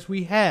attacks? Yes,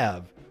 we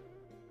have.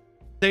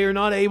 They are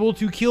not able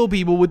to kill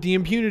people with the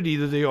impunity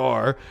that they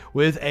are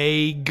with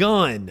a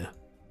gun.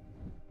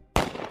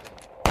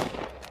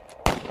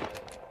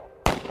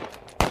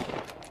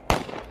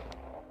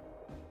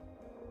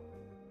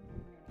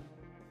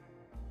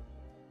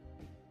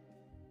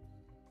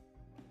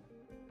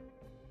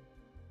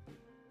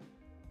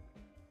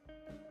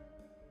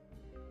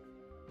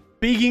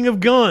 Speaking of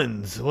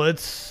guns,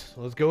 let's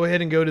go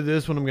ahead and go to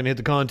this one. I'm going to hit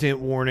the content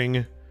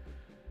warning.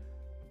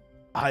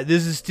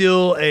 This is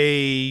still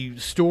a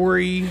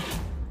story.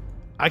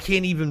 I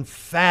can't even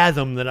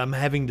fathom that I'm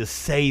having to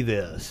say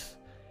this.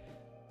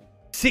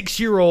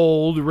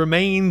 6-year-old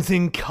remains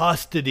in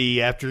custody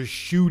after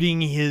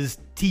shooting his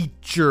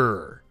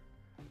teacher.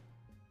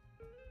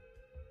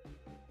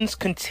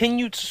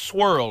 Continue to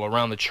swirl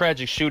around the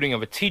tragic shooting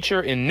of a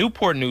teacher in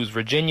Newport News,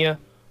 Virginia,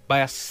 by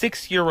a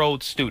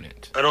 6-year-old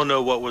student. I don't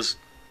know what was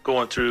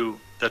going through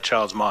that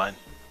child's mind.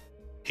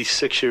 He's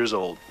 6 years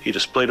old. He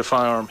displayed a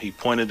firearm, he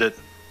pointed it,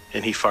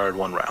 and he fired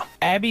 1 round.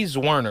 Abby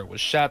Zwerner was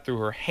shot through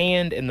her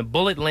hand and the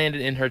bullet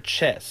landed in her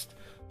chest.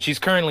 She's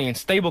currently in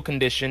stable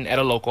condition at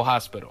a local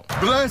hospital.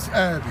 Bless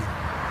Abby.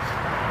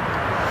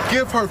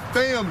 Give her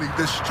family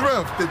the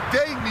strength that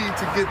they need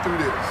to get through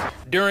this.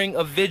 During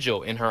a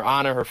vigil in her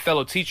honor, her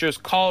fellow teachers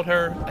called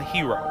her a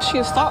hero. She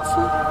is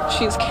thoughtful,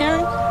 she is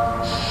caring,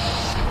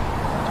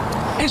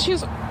 and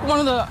she's one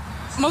of the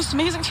most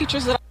amazing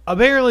teachers that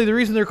Apparently, the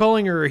reason they're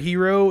calling her a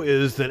hero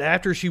is that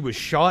after she was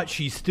shot,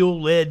 she still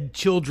led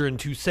children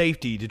to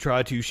safety to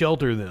try to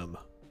shelter them.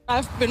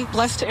 I've been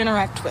blessed to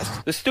interact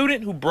with. The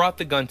student who brought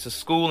the gun to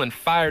school and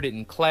fired it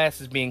in class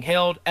is being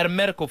held at a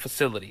medical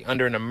facility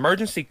under an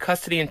emergency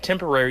custody and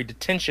temporary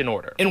detention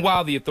order. And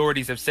while the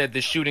authorities have said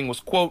this shooting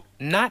was, quote,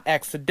 not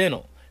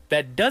accidental,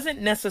 that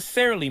doesn't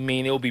necessarily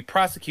mean it will be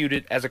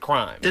prosecuted as a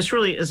crime. This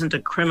really isn't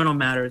a criminal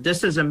matter.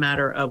 This is a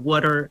matter of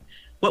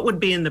what would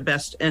be in the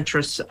best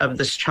interests of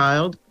this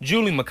child.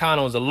 Julie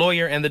McConnell is a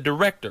lawyer and the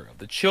director of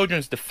the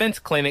Children's Defense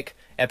Clinic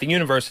at the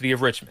University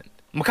of Richmond.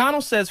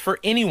 McConnell says for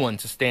anyone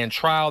to stand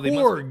trial, they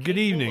must be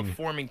capable of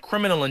forming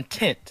criminal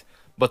intent,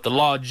 but the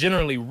law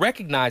generally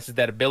recognizes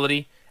that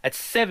ability at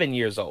 7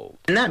 years old.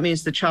 And that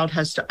means the child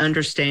has to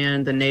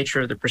understand the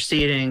nature of the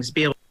proceedings,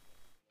 be able.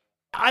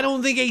 I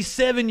don't think a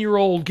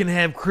 7-year-old can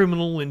have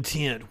criminal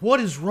intent. What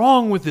is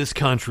wrong with this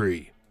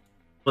country?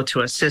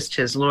 To assist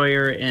his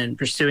lawyer in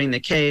pursuing the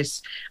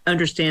case,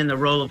 understand the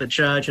role of a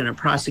judge and a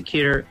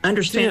prosecutor,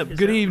 understand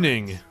good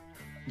evening,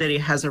 that he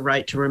has a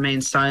right to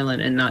remain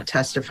silent and not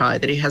testify,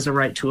 that he has a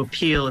right to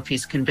appeal if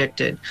he's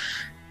convicted.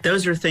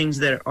 Those are things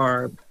that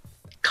are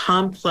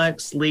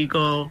complex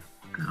legal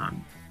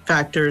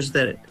factors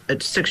that a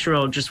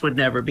 6-year-old just would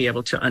never be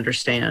able to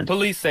understand.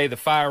 Police say the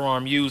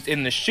firearm used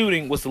in the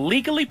shooting was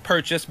legally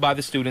purchased by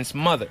the student's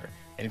mother,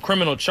 and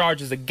criminal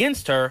charges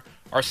against her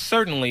are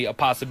certainly a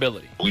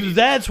possibility.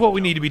 That's what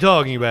we need to be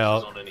talking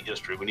about. On any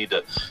history, we need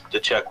to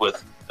check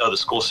with the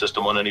school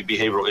system on any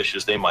behavioral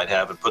issues they might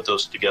have and put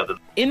those together.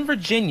 In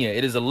Virginia,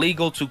 it is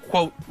illegal to,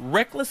 quote,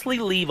 recklessly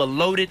leave a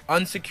loaded,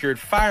 unsecured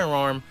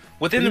firearm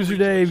within Producer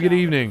Dave, good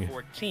evening.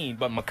 14,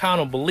 but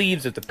McConnell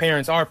believes if the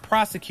parents are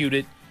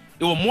prosecuted,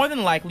 it will more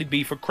than likely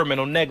be for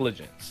criminal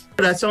negligence.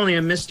 That's only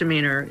a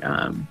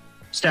misdemeanor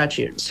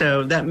statute,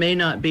 so that may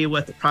not be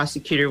what the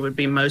prosecutor would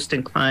be most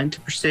inclined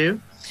to pursue.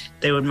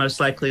 They would most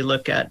likely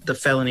look at the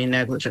felony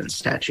negligence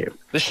statute.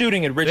 The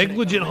shooting at Richmond.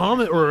 Negligent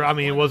homicide, or I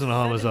mean, it wasn't a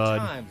homicide.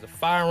 Times a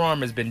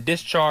firearm has been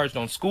discharged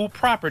on school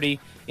property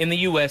in the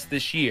U.S.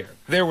 this year.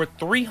 There were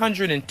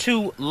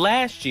 302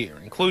 last year,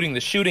 including the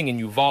shooting in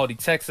Uvalde,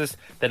 Texas,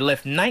 that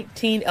left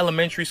 19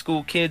 elementary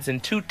school kids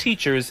and 2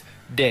 teachers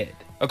dead.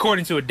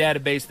 According to a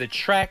database that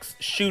tracks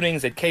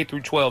shootings at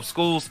K-12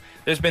 schools,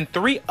 there's been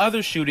 3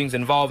 other shootings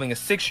involving a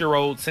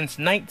 6-year-old since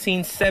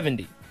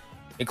 1970.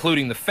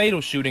 Including the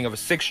fatal shooting of a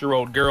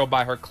 6-year-old girl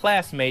by her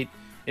classmate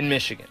in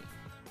Michigan.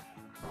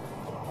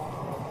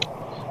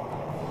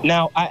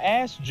 Now, I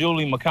asked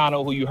Julie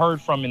McConnell, who you heard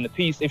from in the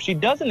piece, if she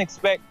doesn't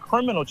expect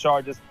criminal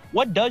charges,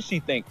 what does she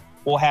think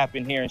will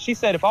happen here? And she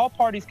said if all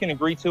parties can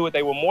agree to it,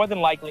 they will more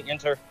than likely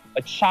enter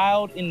a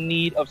child in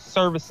need of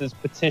services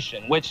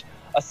petition, which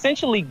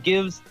essentially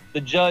gives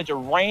the judge a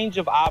range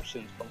of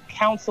options from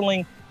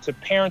counseling to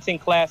parenting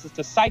classes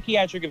to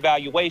psychiatric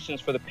evaluations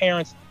for the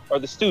parents or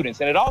the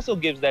students. And it also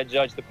gives that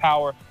judge the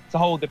power to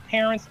hold the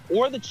parents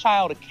or the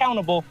child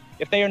accountable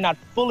if they are not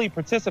fully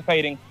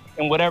participating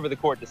in whatever the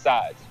court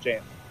decides,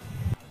 Jan.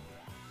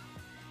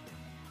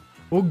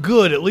 Well,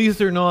 good. At least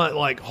they're not,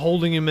 like,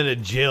 holding him in a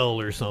jail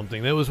or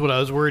something. That was what I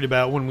was worried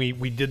about when we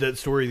did that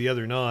story the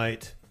other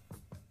night.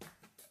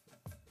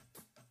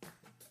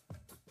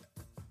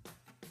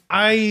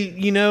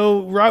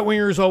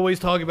 Right-wingers always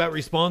talk about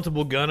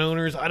responsible gun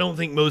owners. I don't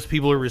think most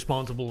people are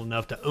responsible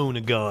enough to own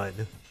a gun.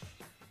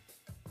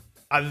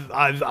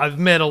 I've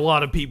met a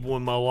lot of people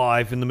in my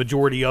life, and the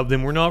majority of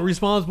them were not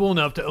responsible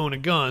enough to own a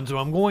gun, so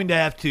I'm going to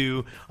have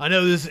to, I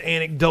know this is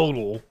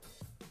anecdotal,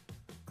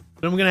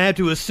 but I'm going to have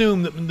to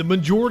assume that the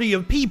majority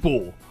of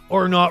people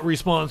are not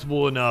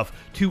responsible enough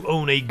to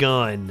own a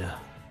gun.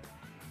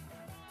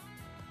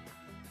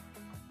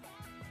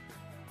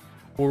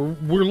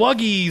 We're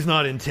lucky he's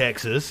not in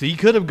Texas. He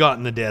could have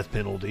gotten the death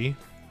penalty.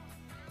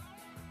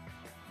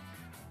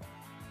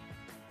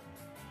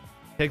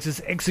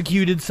 Texas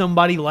executed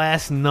somebody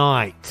last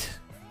night.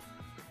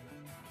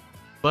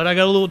 But I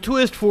got a little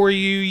twist for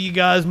you. You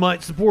guys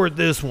might support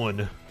this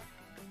one.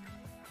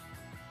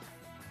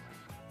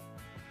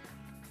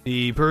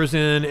 The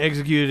person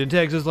executed in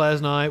Texas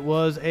last night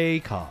was a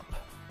cop.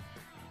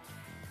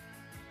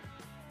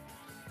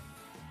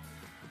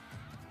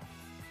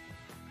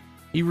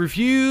 He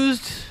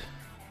refused to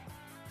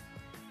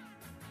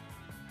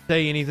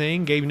say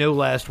anything, gave no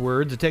last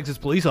words. A Texas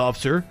police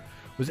officer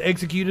was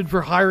executed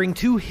for hiring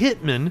 2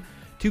 hitmen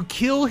to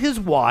kill his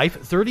wife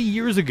 30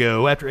 years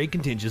ago after a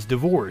contentious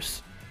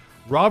divorce.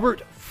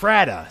 Robert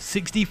Fratta,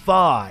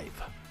 65,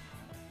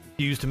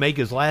 refused to make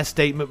his last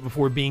statement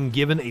before being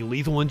given a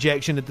lethal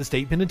injection at the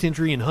state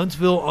penitentiary in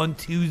Huntsville on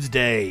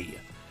Tuesday.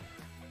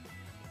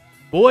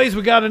 Boys,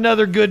 we got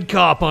another good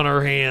cop on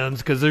our hands,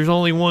 because there's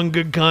only one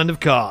good kind of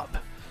cop.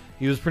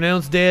 He was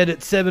pronounced dead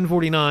at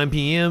 7:49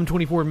 p.m.,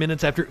 24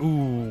 minutes after...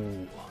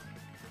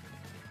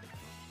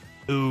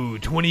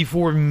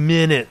 24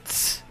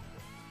 minutes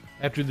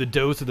after the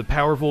dose of the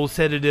powerful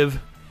sedative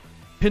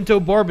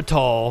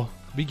pentobarbital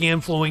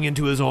began flowing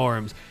into his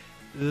arms.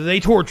 They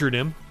tortured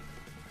him.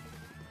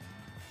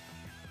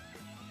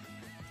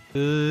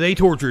 The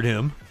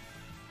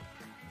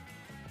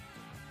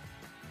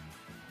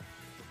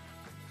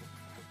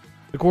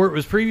court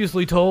was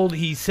previously told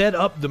he set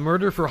up the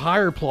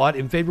murder-for-hire plot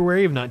in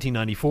February of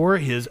 1994.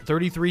 His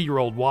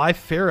 33-year-old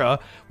wife, Farah,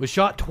 was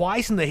shot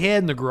twice in the head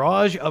in the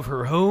garage of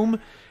her home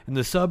in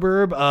the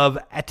suburb of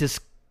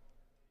Atascocita?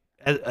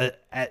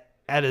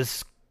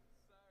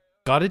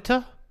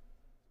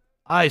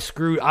 I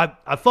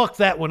fucked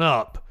that one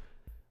up.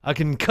 I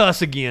can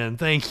cuss again,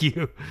 thank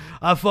you.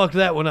 I fucked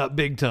that one up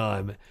big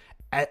time.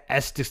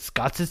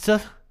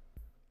 Atascocita?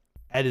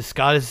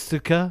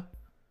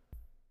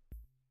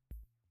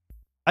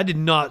 I did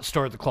not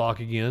start the clock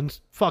again.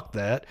 Fuck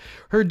that.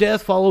 Her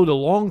death followed a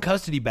long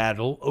custody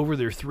battle over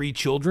their 3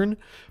 children.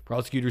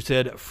 Prosecutors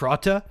said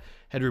Fratta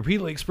had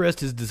repeatedly expressed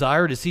his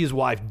desire to see his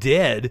wife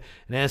dead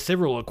and asked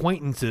several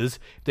acquaintances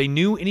if they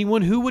knew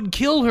anyone who would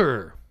kill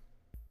her.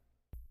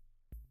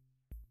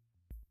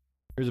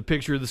 Here's a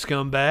picture of the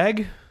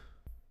scumbag.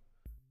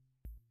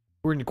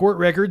 According to court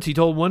records, he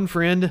told one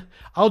friend,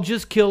 "I'll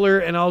just kill her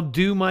and I'll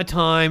do my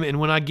time, and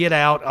when I get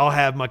out, I'll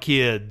have my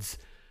kids."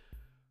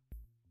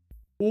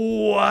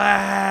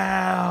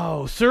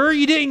 Wow. Sir,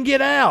 you didn't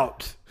get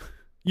out.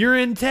 You're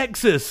in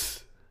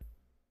Texas.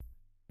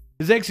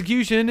 His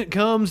execution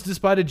comes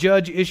despite a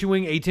judge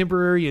issuing a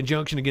temporary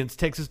injunction against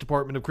Texas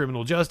Department of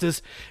Criminal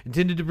Justice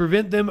intended to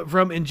prevent them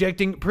from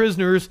injecting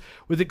prisoners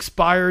with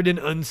expired and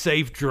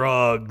unsafe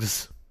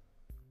drugs.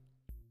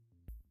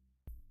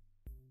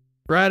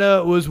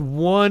 Brada was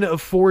one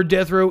of 4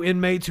 death row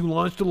inmates who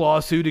launched a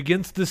lawsuit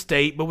against the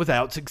state, but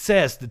without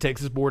success. The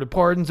Texas Board of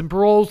Pardons and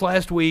Paroles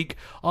last week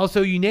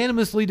also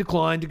unanimously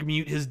declined to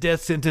commute his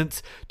death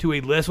sentence to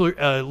a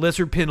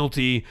lesser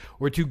penalty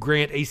or to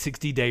grant a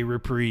 60-day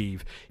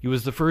reprieve. He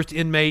was the first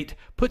inmate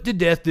put to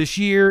death this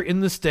year in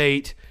the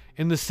state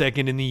and the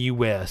second in the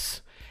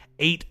U.S.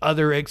 8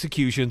 other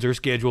executions are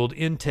scheduled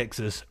in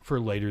Texas for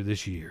later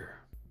this year.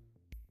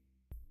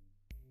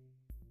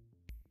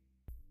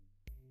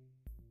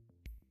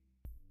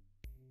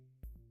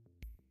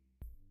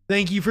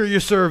 Thank you for your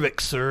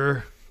cervix,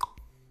 sir.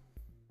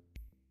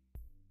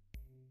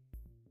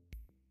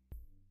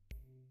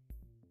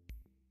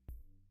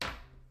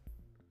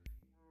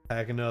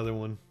 Pack another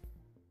one.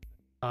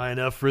 High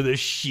enough for this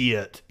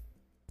shit.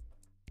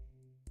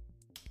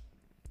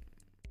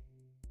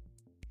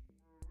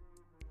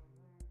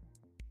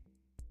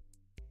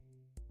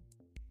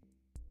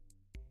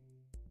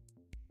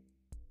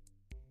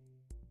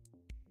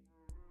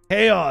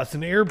 Chaos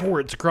in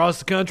airports across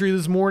the country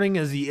this morning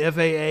as the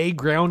FAA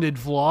grounded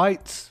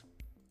flights.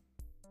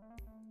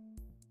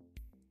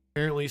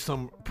 Apparently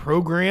some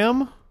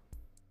program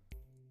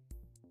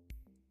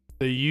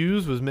they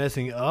used was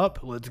messing up.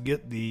 Let's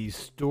get the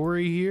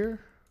story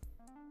here.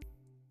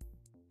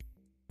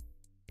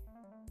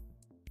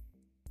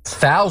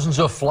 Thousands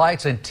of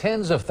flights and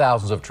tens of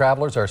thousands of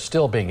travelers are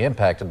still being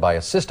impacted by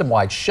a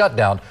system-wide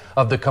shutdown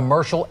of the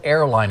commercial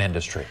airline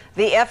industry.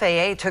 The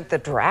FAA took the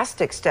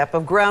drastic step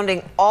of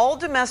grounding all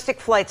domestic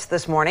flights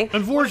this morning.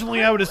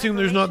 Unfortunately, I would assume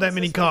there's not that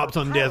many cops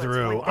on death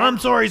row. I'm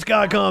sorry,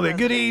 Scott Comic.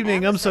 Good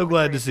evening. I'm so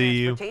glad to see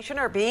you.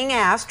 Are being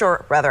asked,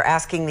 or rather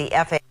asking the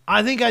FAA.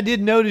 I think I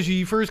did notice you.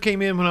 You first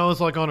came in when I was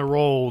like on a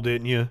roll,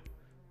 didn't you?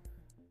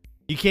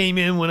 You came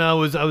in when I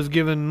was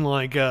giving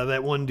like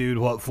that one dude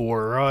what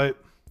for, right?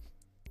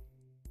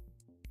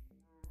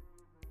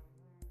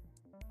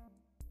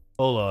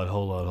 Hold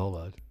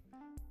on.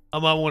 I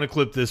might want to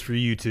clip this for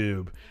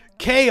YouTube.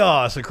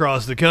 Chaos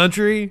across the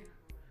country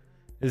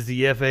as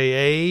the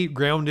FAA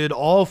grounded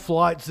all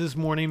flights this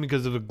morning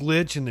because of a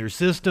glitch in their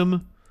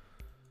system.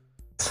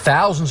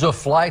 Thousands of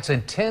flights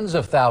and tens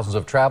of thousands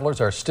of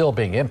travelers are still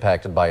being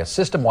impacted by a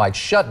system-wide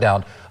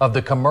shutdown of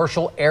the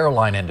commercial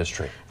airline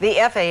industry. The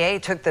FAA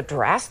took the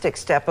drastic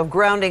step of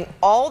grounding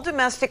all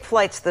domestic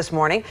flights this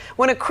morning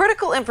when a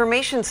critical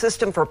information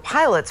system for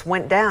pilots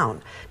went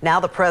down. Now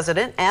the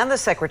president and the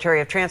Secretary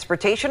of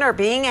Transportation are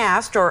being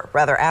asked, or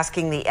rather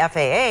asking the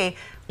FAA.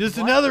 Just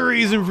another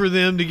reason for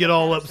them to get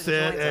all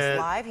upset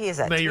at He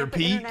is at Mayor Tampa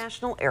Pete.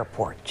 International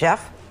Airport.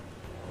 Jeff?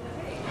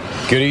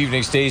 Good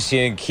evening,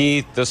 Stacy and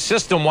Keith. The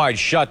system-wide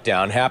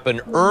shutdown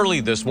happened early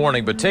this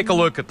morning, but take a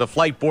look at the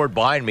flight board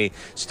behind me.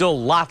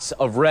 Still lots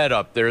of red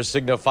up there,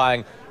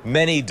 signifying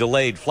many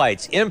delayed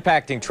flights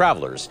impacting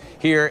travelers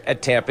here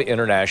at Tampa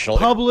International.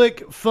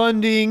 Public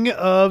funding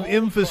of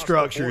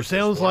infrastructure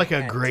sounds like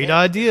a great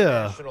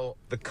idea.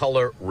 The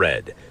color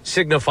red,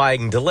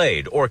 signifying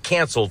delayed or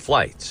canceled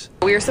flights.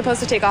 We were supposed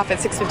to take off at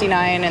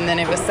 6:59, and then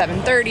it was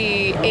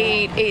 7:30,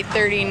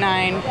 8:30,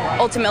 9.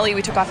 Ultimately,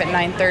 we took off at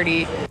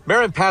 9:30.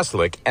 Marin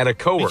Paslick and a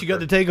coworker she got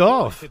to take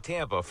off to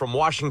Tampa from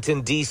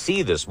Washington,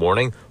 D.C. this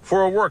morning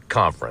for a work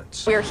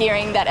conference. We're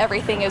hearing that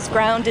everything is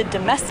grounded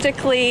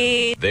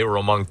domestically. They were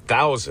among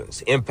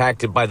thousands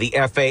impacted by the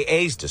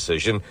FAA's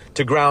decision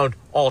to ground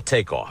all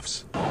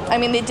takeoffs. I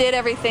mean, they did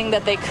everything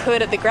that they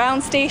could at the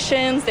ground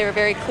stations. They were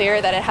very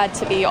clear that it had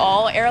to be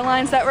all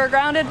airlines that were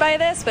grounded by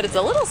this, but it's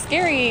a little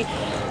scary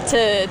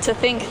to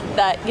think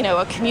that, you know,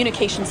 a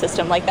communication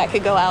system like that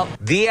could go out.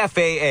 The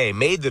FAA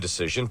made the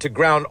decision to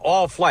ground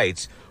all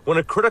flights when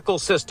a critical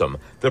system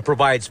that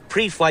provides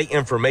pre-flight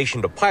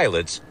information to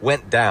pilots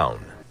went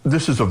down.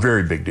 This is a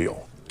very big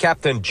deal.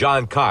 Captain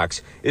John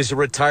Cox is a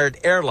retired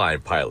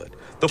airline pilot.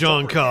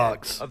 John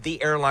Cox of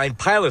the Airline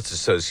Pilots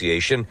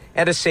Association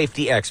and a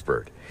safety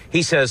expert.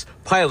 He says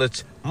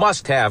pilots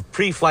must have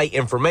pre-flight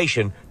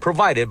information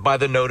provided by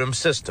the NOTAM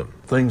system.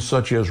 Things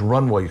such as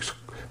runways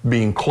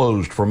being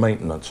closed for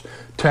maintenance,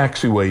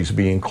 taxiways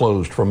being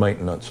closed for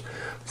maintenance,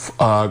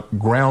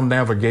 ground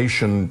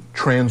navigation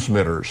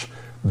transmitters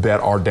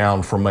that are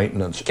down for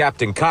maintenance.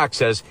 Captain Cox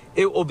says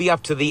it will be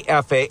up to the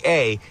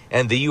FAA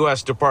and the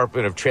U.S.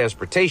 Department of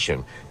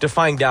Transportation to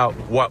find out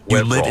what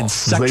went wrong.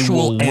 They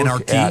will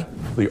look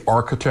at the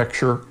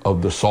architecture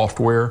of the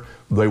software.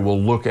 They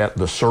will look at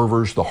the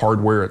servers, the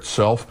hardware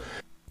itself.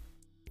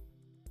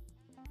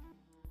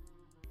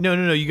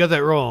 No, you got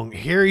that wrong.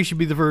 Harry should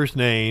be the first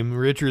name,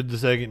 Richard the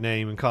second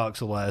name, and Cox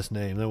the last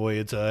name. That way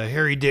it's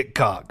Harry Dick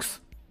Cox.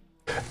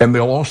 And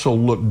they'll also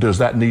look, does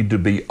that need to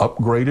be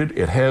upgraded?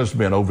 It has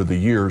been over the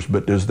years,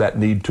 but does that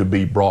need to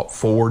be brought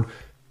forward?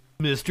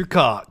 Mr.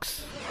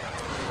 Cox.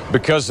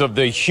 Because of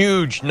the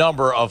huge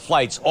number of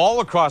flights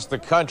all across the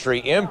country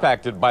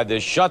impacted by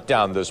this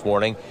shutdown this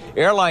morning,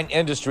 airline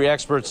industry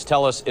experts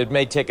tell us it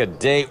may take a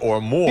day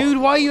or more. Dude,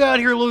 why are you out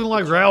here looking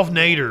like Ralph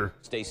Nader?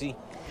 Stacy?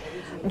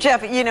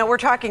 Jeff, you know, we're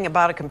talking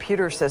about a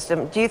computer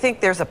system. Do you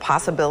think there's a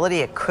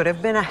possibility it could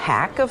have been a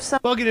hack of some?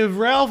 Fucking if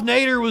Ralph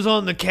Nader was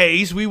on the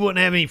case, we wouldn't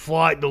have any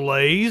flight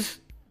delays.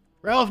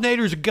 Ralph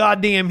Nader's a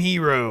goddamn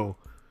hero.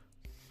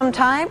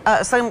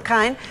 Some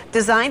kind,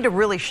 designed to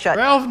really shut.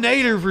 Ralph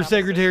Nader for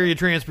Secretary of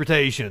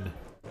Transportation.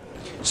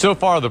 So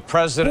far, the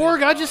president,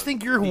 Borg, I just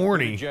think you're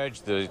horny.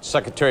 Judge, the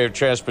Secretary of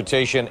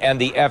Transportation,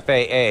 and the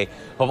FAA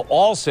have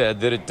all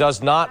said that it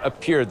does not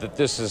appear that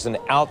this is an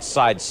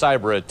outside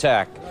cyber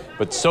attack.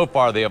 But so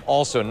far, they have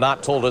also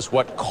not told us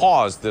what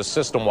caused this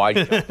system-wide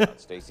shutdown.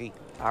 Stacey.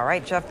 All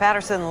right, Jeff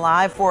Patterson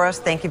live for us.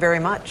 Thank you very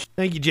much.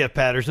 Thank you, Jeff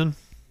Patterson.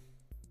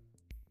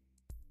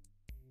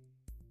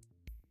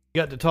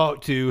 Got to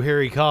talk to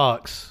Harry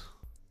Cox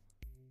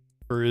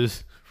for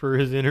his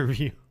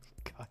interview.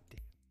 God damn.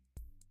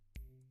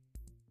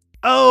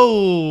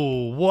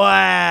 Oh,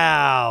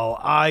 wow.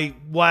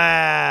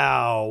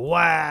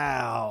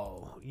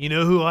 Wow. You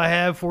know who I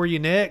have for you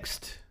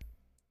next?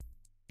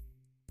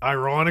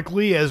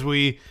 Ironically, as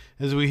we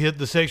hit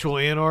the sexual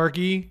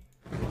anarchy.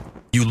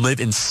 You live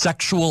in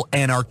sexual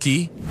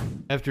anarchy?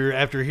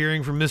 After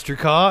hearing from Mr.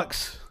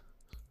 Cox.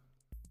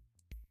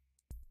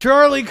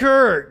 Charlie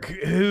Kirk,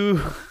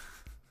 who...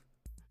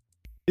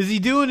 Is he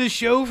doing his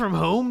show from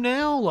home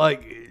now?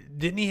 Like,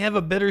 didn't he have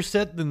a better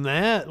set than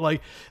that?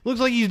 Like, looks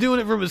like he's doing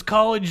it from his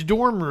college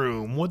dorm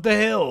room. What the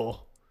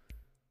hell?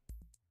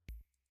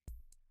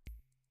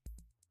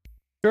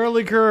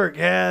 Charlie Kirk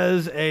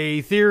has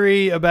a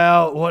theory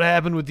about what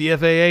happened with the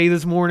FAA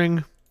this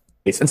morning.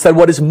 Instead,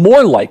 what is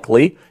more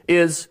likely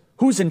is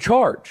who's in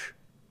charge.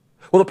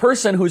 Well, the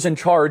person who's in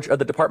charge of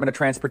the Department of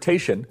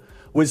Transportation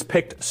was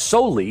picked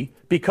solely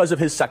because of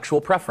his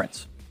sexual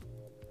preference.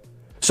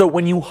 So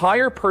when you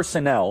hire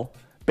personnel...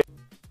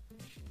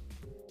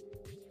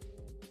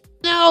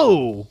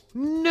 No,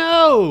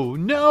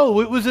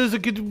 it was as a...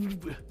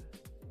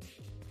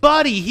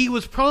 Buddy, he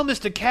was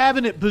promised a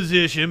cabinet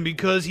position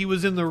because he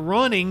was in the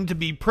running to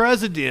be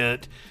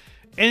president.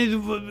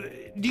 And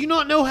do you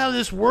not know how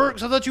this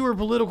works? I thought you were a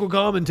political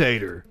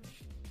commentator.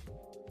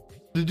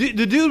 The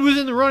dude was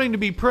in the running to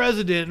be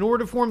president. In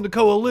order to form the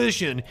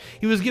coalition,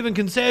 he was given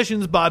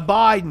concessions by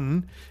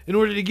Biden in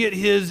order to get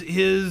his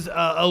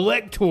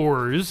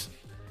electors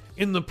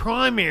in the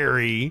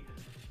primary.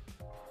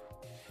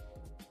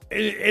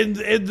 And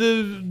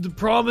the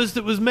promise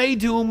that was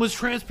made to him was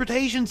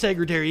transportation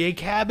secretary, a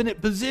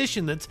cabinet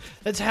position.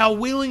 That's how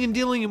wheeling and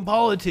dealing in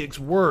politics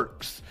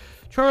works.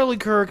 Charlie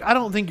Kirk, I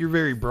don't think you're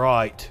very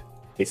bright.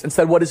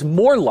 Instead, what is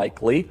more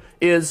likely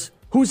is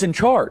who's in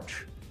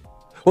charge.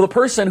 Well, the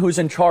person who's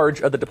in charge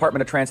of the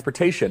Department of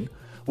Transportation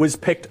was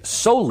picked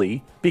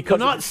solely because...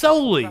 But not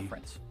solely.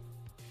 Preference.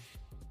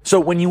 So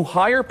when you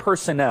hire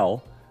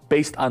personnel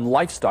based on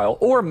lifestyle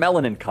or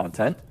melanin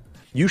content,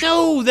 you...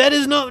 No, that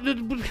is not...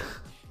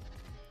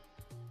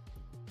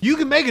 You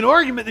can make an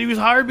argument that he was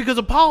hired because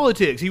of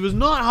politics. He was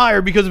not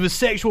hired because of his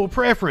sexual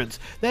preference.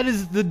 That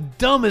is the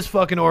dumbest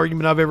fucking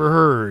argument I've ever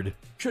heard.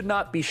 Should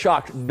not be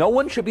shocked. No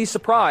one should be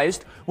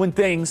surprised when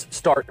things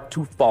start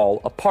to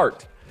fall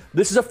apart.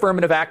 This is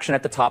affirmative action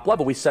at the top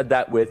level. We said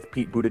that with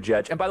Pete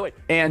Buttigieg. And by the way,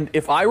 and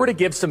if I were to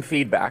give some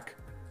feedback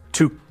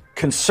to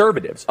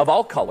conservatives of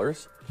all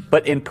colors,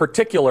 but in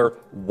particular,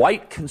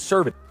 white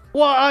conservatives.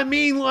 Well, I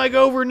mean, like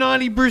over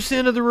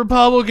 90% of the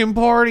Republican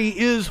Party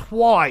is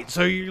white.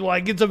 So you're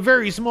like, it's a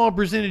very small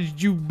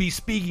percentage you'd be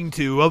speaking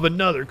to of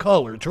another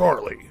color,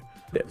 Charlie.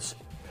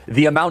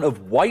 The amount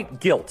of white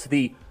guilt,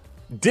 the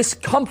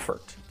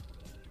discomfort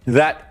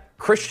that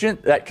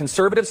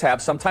conservatives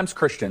have, sometimes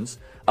Christians,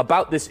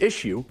 about this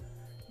issue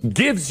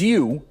gives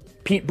you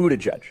Pete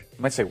Buttigieg. You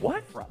might say,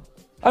 what?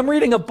 I'm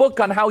reading a book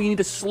on how you need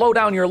to slow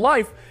down your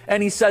life,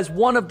 and he says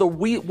one of the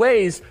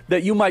ways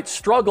that you might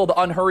struggle to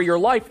unhurry your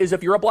life is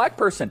if you're a black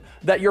person,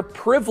 that you're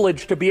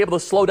privileged to be able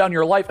to slow down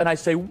your life. And I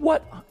say,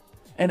 what?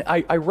 And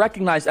I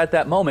recognize at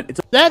that moment...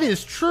 That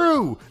is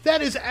true.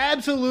 That is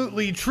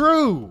absolutely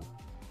true.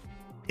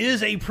 It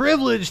is a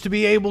privilege to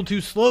be able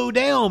to slow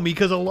down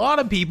because a lot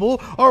of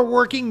people are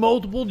working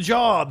multiple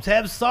jobs,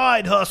 have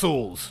side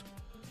hustles.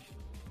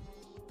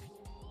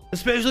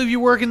 Especially if you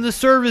work in the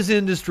service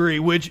industry,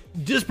 which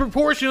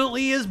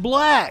disproportionately is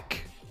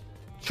black.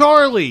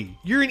 Charlie,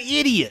 you're an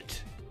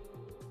idiot.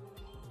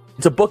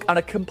 It's a book on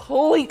a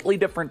completely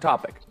different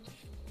topic.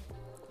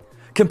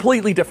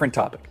 Completely different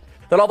topic.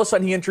 That all of a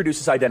sudden he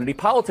introduces identity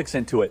politics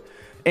into it.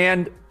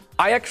 And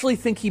I actually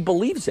think he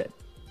believes it.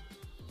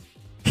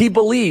 He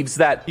believes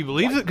that... He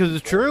believes it because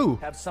it's true.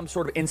 ...have some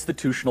sort of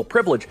institutional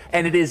privilege.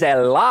 And it is a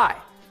lie.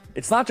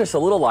 It's not just a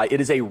little lie. It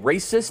is a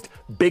racist,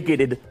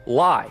 bigoted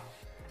lie.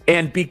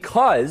 And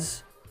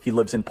because he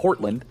lives in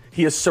Portland,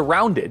 he is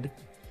surrounded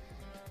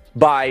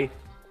by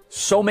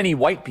so many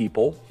white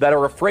people that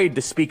are afraid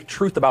to speak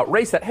truth about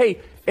race that, hey,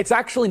 it's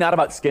actually not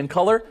about skin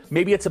color.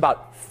 Maybe it's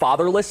about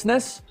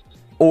fatherlessness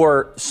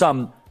or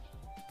some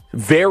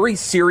very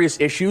serious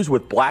issues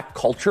with black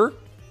culture.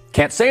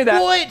 Can't say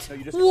that.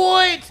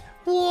 What?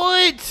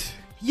 What?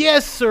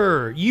 Yes,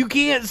 sir. You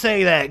can't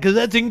say that because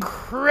that's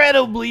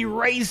incredibly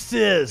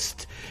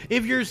racist.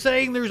 If you're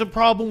saying there's a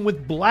problem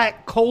with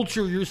black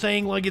culture, you're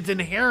saying like it's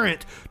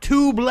inherent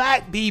to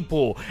black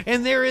people.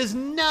 And there is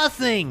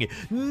nothing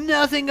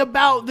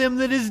about them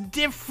that is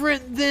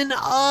different than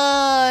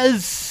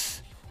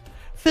us.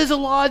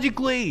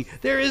 Physiologically,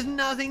 there is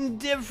nothing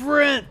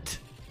different.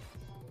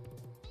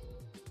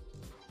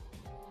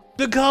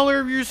 The color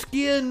of your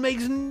skin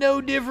makes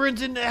no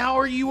difference in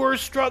how you are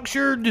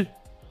structured.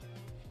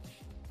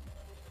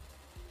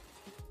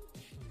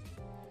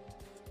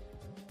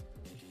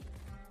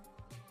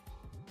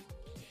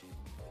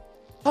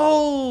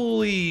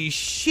 Holy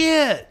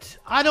shit.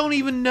 I don't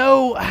even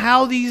know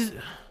how these...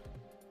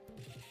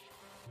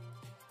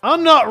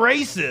 I'm not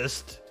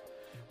racist,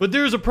 but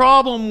there's a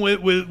problem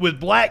with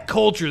black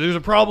culture. There's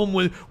a problem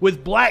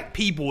with black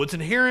people. It's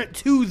inherent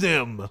to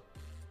them.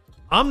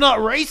 I'm not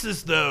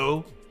racist,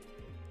 though.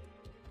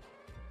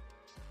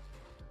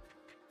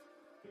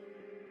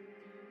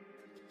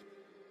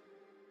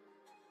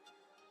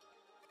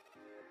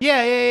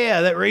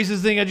 Yeah, that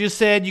racist thing I just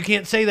said. You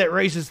can't say that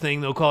racist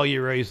thing. They'll call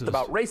you racist.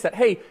 About race that,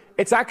 hey,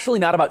 it's actually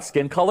not about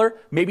skin color.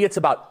 Maybe it's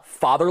about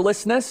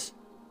fatherlessness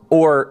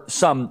or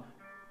some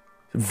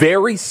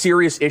very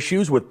serious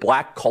issues with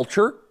black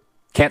culture.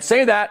 Can't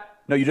say that.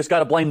 No, you just got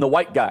to blame the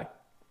white guy.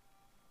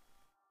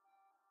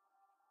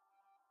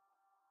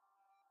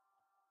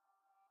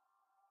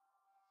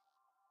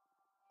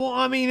 Well,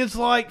 I mean, it's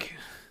like,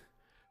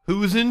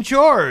 who's in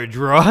charge,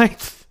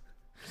 right?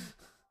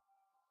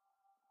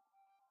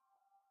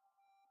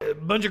 A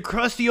bunch of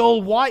crusty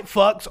old white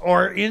fucks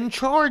are in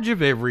charge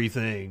of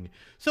everything.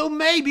 So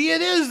maybe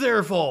it is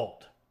their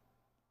fault.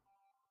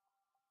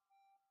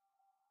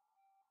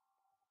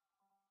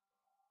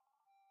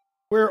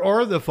 Where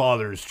are the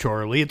fathers,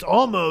 Charlie? It's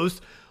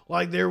almost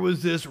like there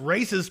was this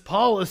racist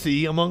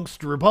policy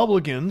amongst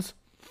Republicans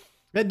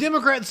that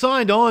Democrats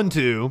signed on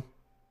to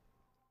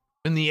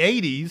in the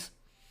 80s.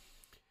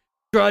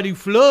 Try to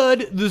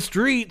flood the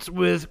streets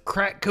with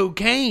crack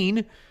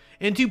cocaine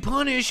and to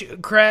punish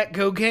crack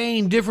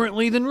cocaine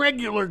differently than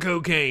regular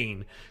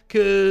cocaine,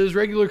 because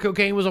regular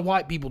cocaine was a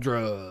white people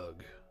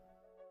drug.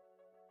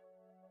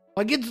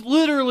 Like, it's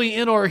literally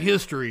in our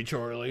history,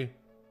 Charlie.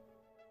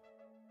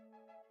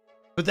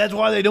 But that's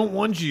why they don't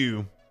want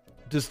you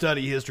to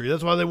study history.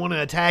 That's why they want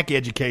to attack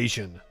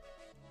education.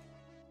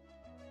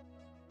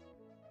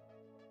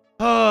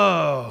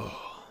 Oh.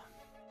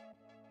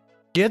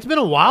 Yeah, it's been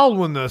a wild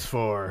one thus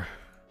far.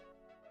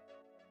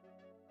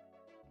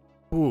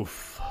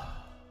 Oof.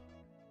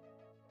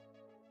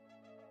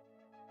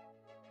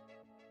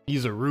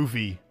 He's a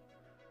roofie.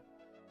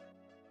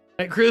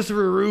 That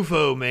Christopher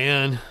Rufo,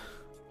 man.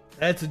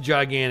 That's a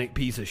gigantic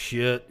piece of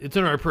shit. It's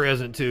in our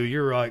present, too.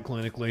 You're right,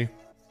 clinically.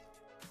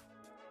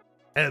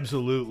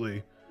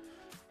 Absolutely.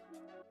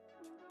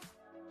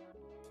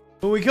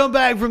 When we come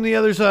back from the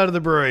other side of the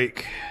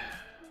break,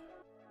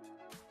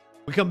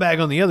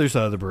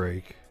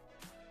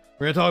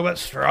 we're going to talk about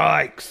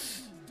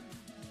strikes.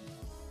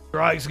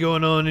 Strikes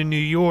going on in New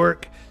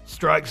York.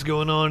 Strikes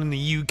going on in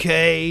the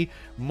UK.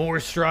 More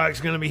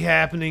strikes going to be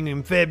happening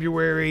in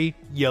February.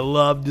 You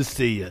love to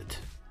see it.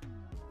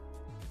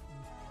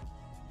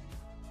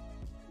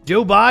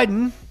 Joe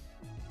Biden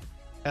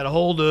had a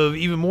hold of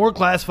even more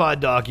classified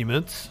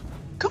documents.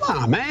 Come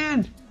on,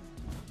 man.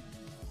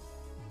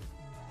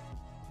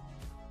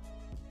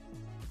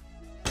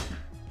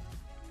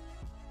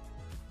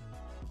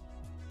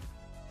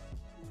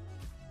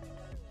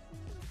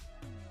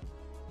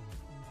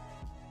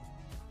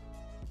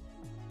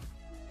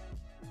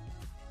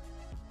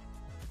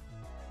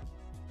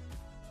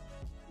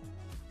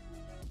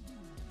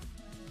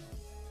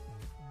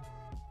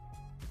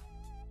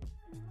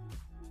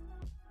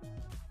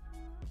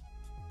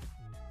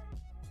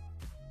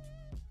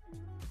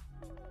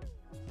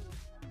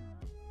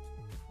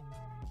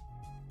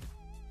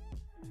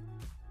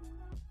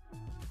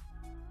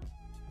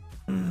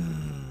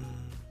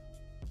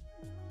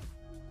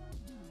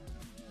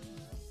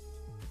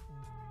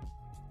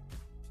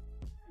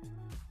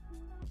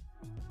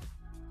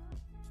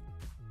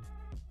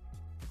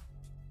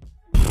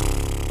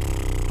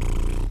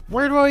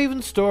 Where do I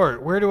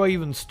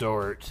even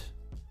start?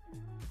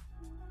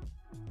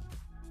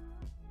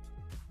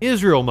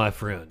 Israel, my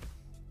friend.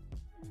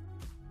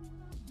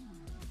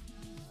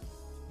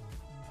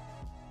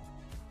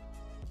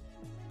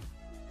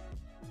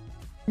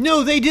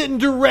 No, they didn't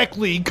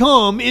directly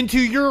come into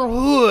your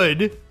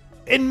hood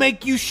and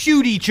make you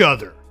shoot each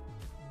other.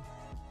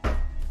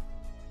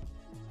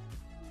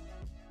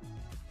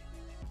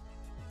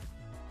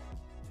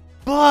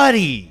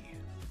 Buddy,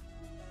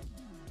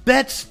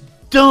 that's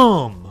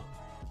dumb.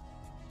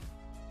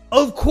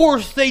 Of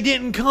course they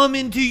didn't come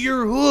into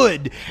your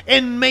hood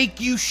and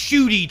make you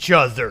shoot each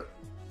other.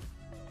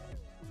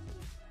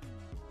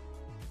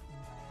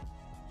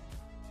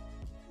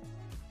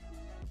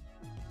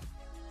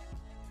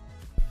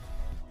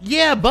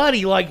 Yeah,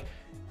 buddy, like,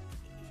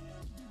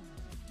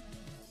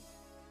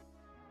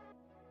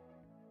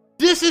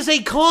 this is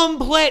a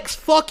complex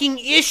fucking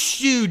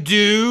issue,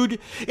 dude.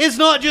 It's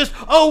not just,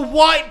 oh,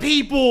 white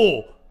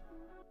people.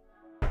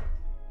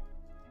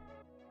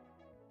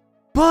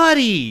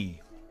 Buddy.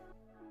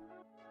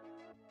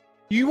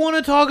 You want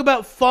to talk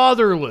about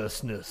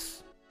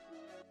fatherlessness?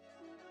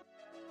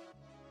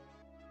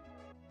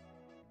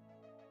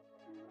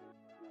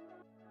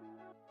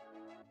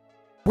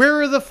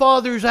 Where are the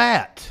fathers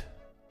at?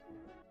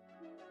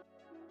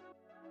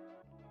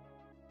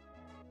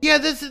 Yeah,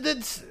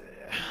 that's...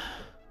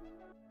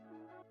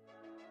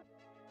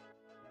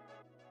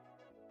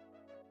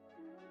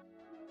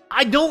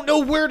 I don't know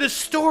where to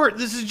start.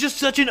 This is just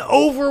such an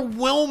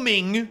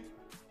overwhelming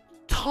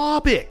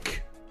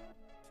topic.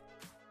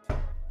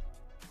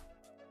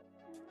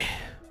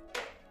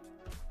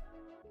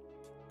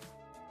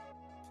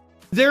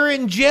 They're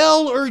in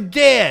jail or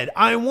dead.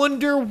 I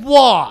wonder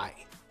why.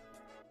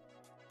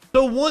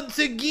 So once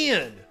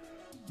again,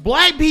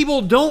 black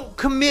people don't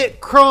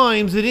commit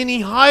crimes at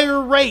any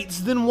higher rates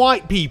than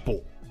white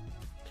people.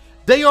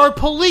 They are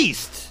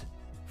policed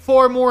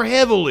far more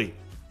heavily.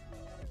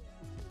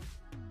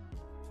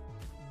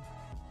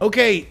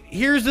 Okay,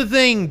 here's the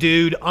thing,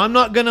 dude. I'm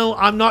not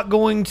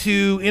going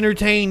to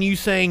entertain you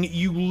saying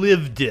you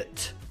lived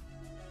it.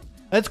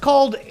 That's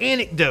called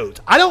anecdotes.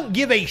 I don't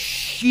give a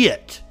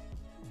shit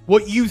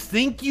what you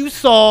think you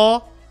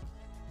saw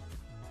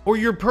or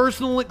your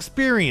personal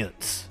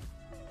experience.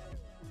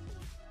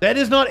 That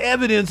is not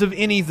evidence of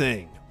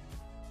anything.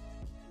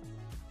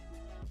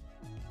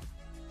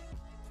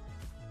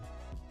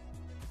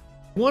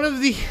 One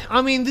of the,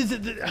 I mean,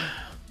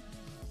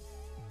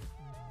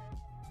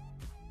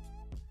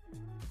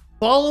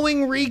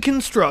 following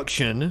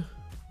Reconstruction,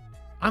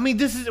 I mean,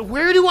 this is,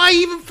 where do I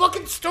even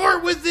fucking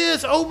start with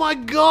this? Oh my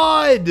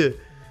God.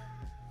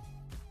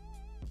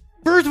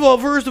 First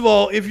of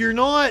all, if you're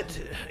not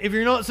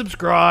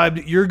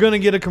subscribed, you're going to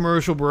get a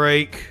commercial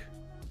break.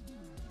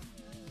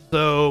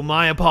 So,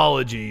 my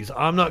apologies.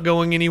 I'm not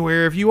going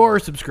anywhere if you are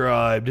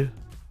subscribed.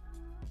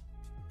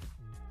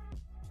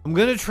 I'm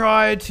going to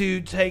try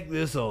to take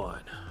this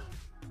on.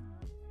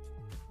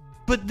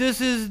 But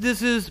this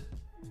is...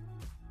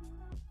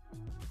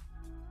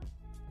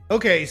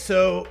 Okay,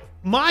 so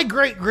my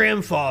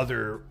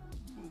great-grandfather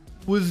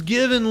was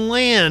given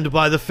land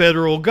by the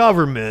federal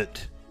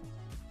government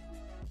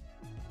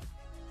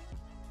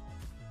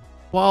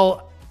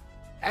while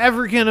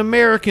African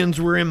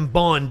Americans were in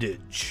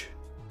bondage.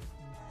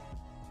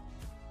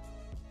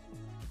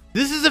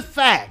 This is a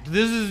fact.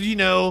 This is, you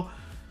know,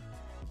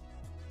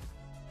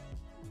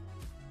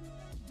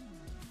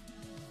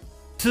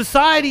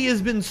 society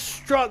has been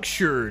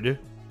structured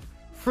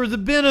for the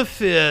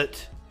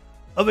benefit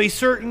of a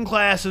certain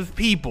class of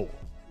people.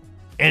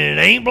 And it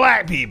ain't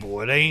black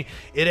people. It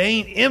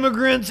ain't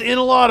immigrants in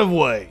a lot of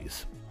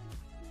ways.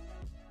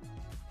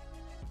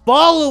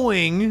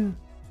 Following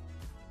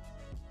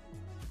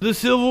the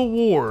Civil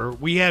War,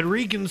 we had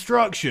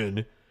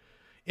Reconstruction,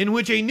 in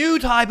which a new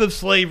type of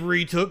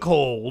slavery took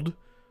hold,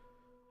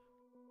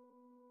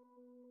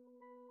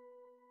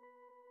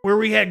 where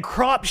we had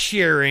crop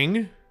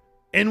sharing,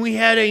 and we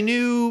had a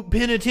new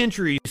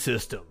penitentiary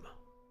system.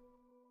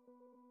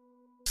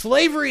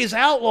 Slavery is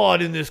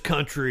outlawed in this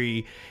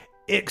country,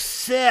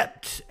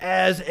 except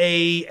as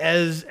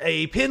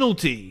a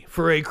penalty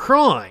for a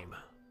crime.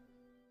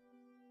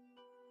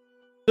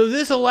 So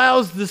this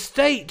allows the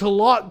state to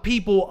lock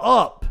people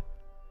up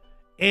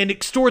and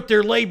extort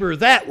their labor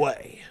that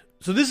way.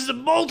 So this is a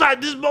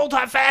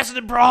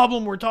multifaceted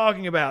problem we're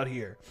talking about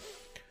here.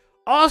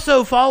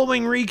 Also,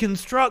 following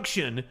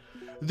Reconstruction,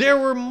 there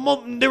were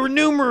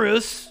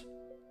numerous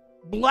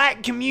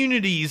black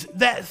communities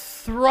that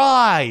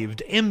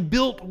thrived and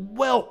built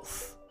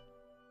wealth.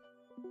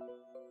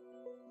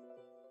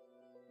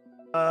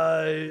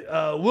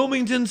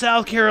 Wilmington,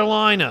 South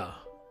Carolina.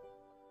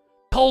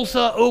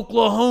 Tulsa,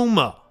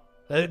 Oklahoma.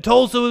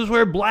 Tulsa was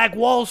where Black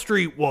Wall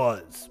Street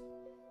was.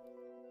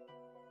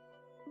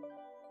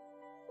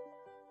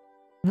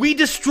 We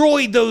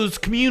destroyed those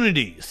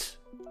communities.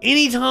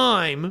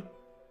 Anytime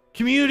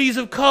communities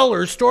of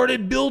color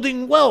started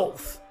building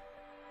wealth,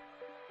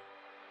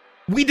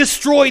 we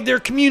destroyed their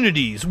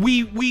communities.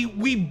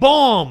 We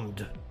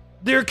bombed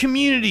their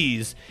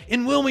communities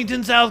in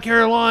Wilmington, South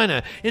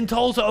Carolina, in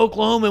Tulsa,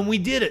 Oklahoma, and we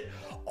did it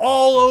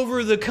all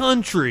over the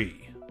country.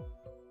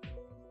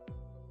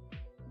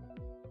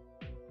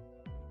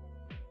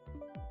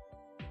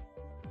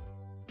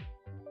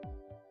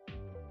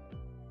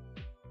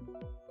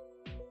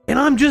 And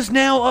I'm just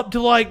now up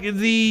to like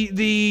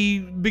the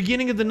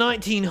beginning of the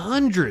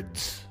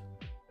 1900s.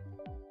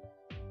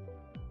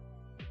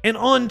 And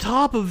on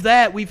top of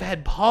that, we've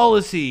had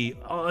policy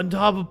on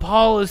top of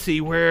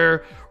policy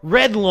where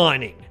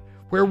redlining,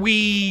 where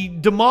we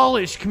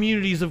demolished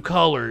communities of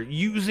color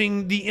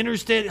using the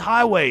interstate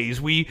highways.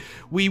 We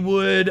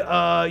would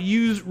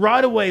use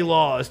right-of-way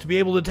laws to be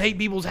able to take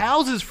people's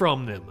houses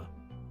from them.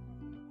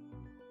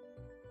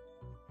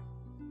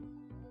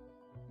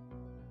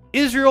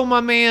 Israel,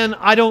 my man,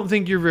 I don't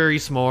think you're very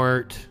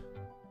smart.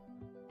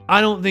 I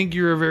don't think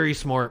you're a very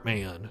smart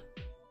man.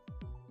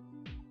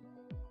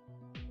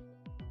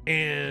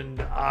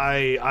 And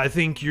I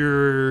think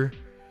you're...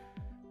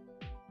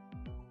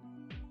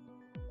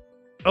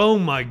 Oh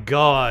my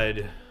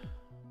God.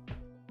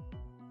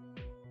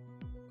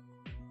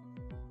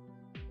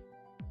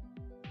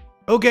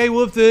 Okay,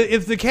 well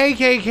if the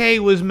KKK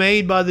was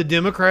made by the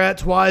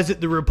Democrats, why is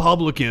it the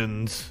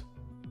Republicans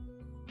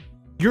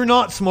You're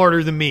not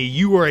smarter than me.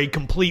 You are a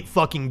complete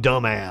fucking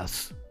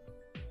dumbass.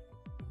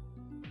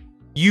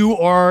 You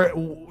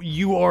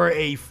are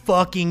a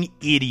fucking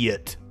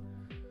idiot.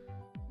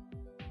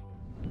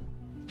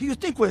 Do you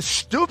think we're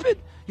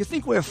stupid? You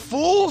think we're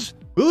fools?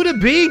 Buddha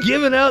B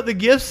giving out the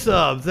gift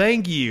sub.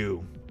 Thank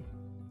you.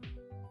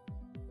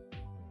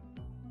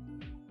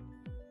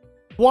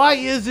 Why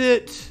is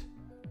it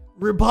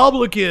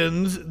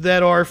Republicans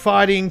that are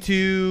fighting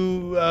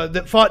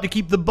that fought to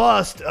keep the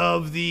bust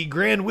of the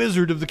Grand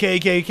Wizard of the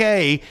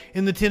KKK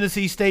in the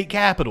Tennessee state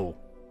capitol?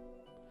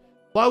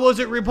 Why was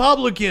it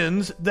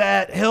Republicans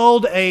that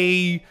held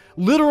a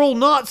literal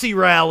Nazi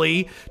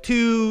rally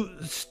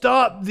to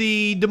stop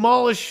the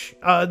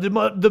demolishment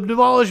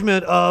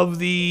of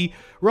the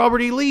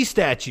Robert E. Lee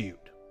statue?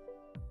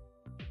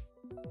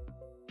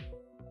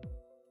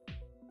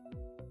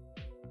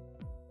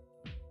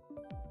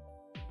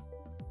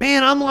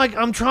 Man,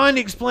 I'm trying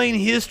to explain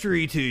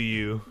history to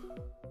you.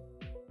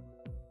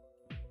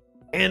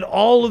 And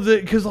all of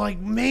it, because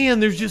man,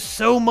 there's just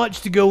so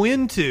much to go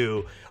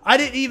into. I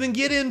didn't even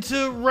get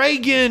into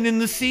Reagan and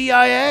the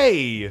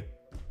CIA.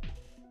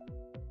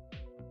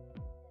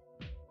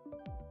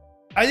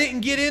 I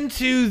didn't get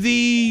into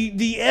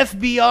the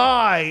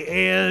FBI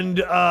and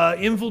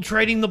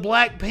infiltrating the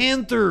Black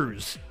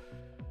Panthers,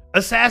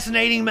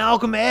 assassinating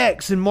Malcolm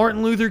X and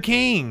Martin Luther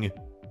King.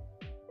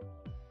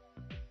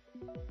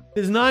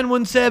 It's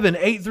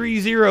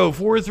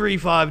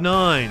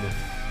 917-830-4359.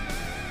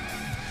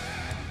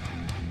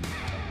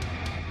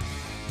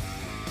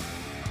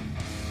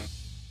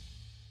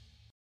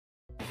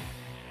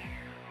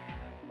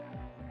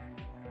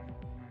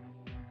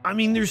 I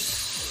mean, there's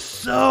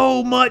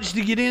so much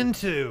to get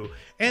into.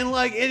 And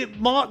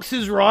Mox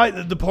is right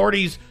that the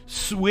parties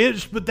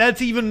switched, but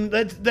that's a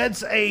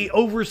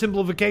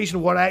oversimplification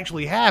of what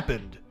actually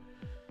happened.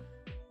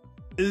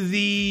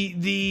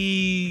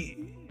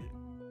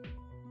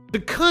 The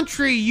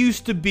country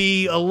used to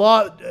be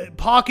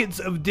pockets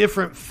of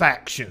different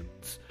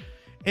factions.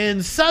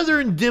 And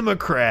Southern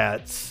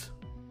Democrats,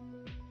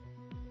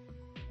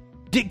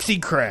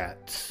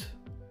 Dixiecrats,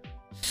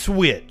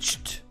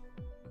 switched.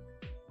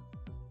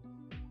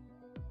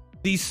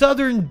 The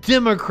Southern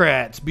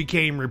Democrats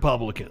became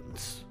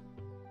Republicans.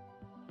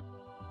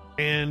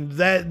 And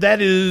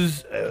that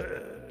is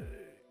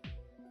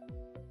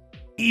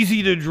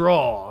easy to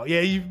draw.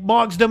 Yeah,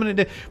 Mock's dumbing it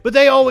down. But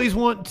they always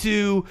want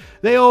to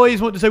say,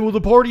 well,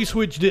 the party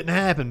switch didn't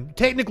happen.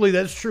 Technically,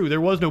 that's true. There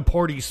was no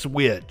party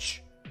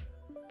switch.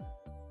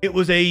 It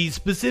was a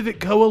specific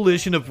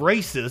coalition of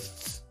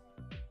racists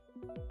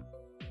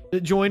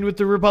that joined with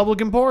the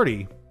Republican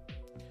Party.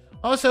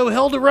 Also,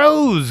 Hilda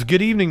Rose,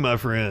 good evening, my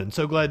friend.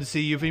 So glad to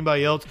see you. If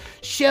anybody else,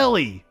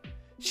 Shelly,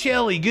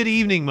 good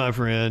evening, my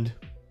friend.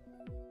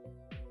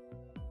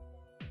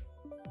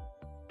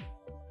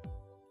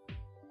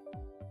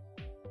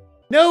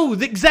 No,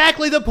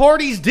 exactly, the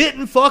parties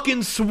didn't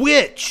fucking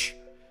switch.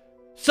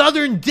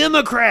 Southern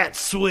Democrats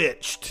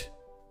switched.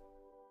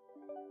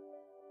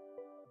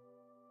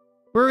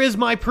 Where is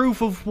my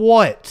proof of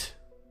what?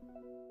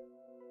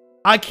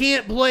 I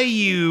can't play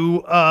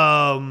you,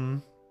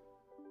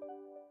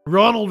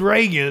 Ronald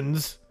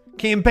Reagan's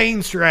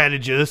campaign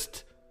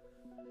strategist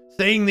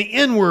saying the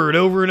N-word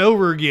over and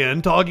over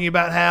again, talking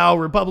about how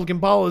Republican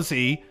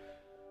policy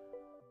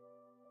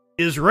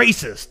is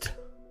racist.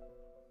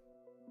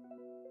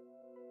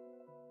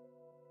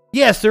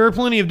 Yes, there are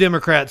plenty of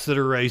Democrats that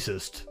are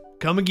racist.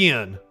 Come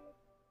again.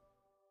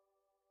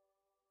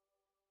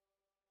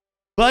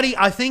 Buddy,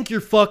 I think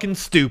you're fucking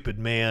stupid,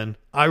 man.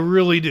 I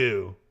really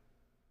do.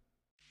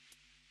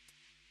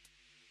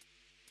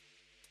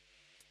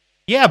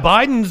 Yeah,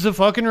 Biden's a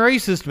fucking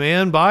racist,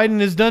 man.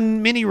 Biden has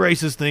done many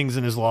racist things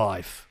in his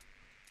life.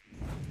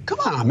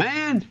 Come on,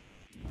 man.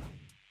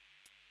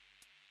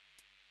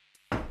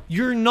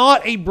 You're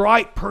not a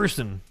bright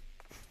person.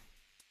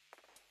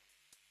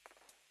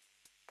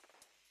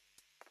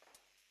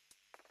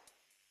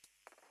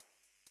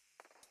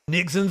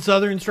 Nixon's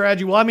Southern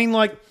strategy. Well, I mean,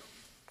 I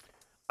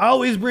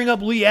always bring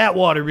up Lee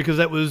Atwater because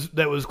that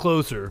was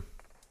closer.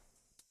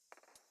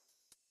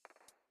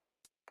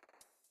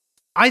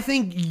 I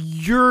think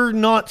you're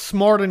not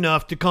smart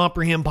enough to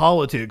comprehend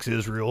politics,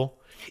 Israel.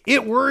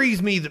 It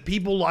worries me that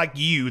people like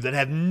you that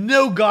have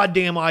no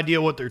goddamn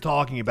idea what they're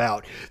talking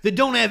about, that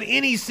don't have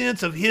any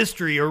sense of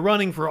history or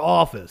running for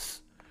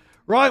office.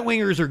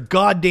 Right-wingers are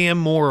goddamn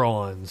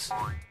morons.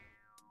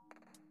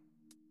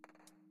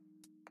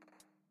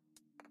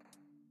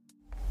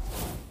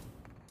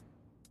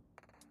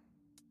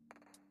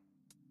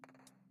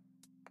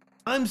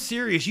 I'm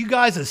serious. You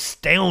guys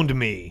astound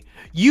me.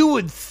 You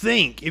would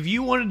think if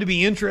you wanted to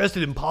be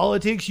interested in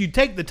politics, you'd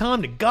take the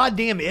time to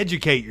goddamn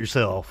educate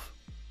yourself.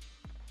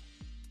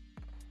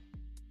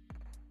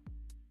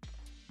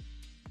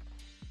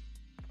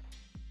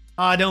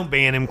 Don't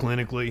ban him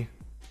clinically.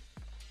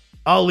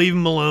 I'll leave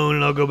him alone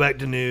and I'll go back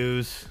to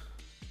news.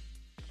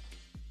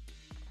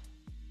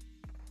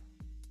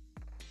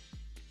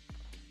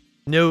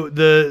 No,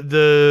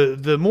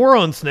 the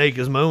moron snake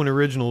is my own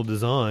original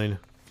design.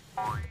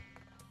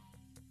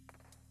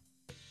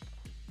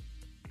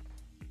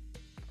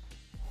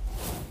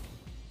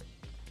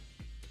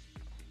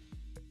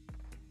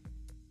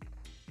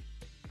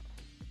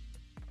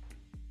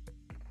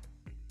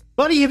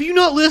 Buddy, have you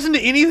not listened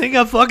to anything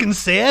I fucking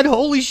said?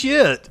 Holy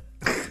shit.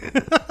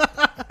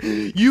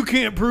 You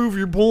can't prove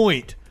your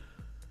point.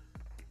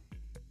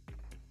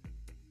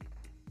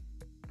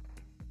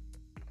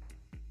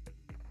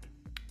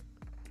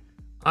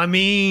 I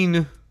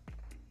mean,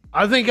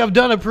 I think I've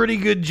done a pretty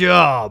good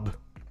job.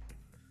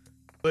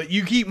 But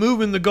you keep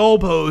moving the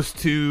goalpost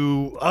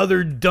to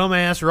other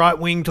dumbass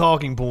right-wing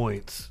talking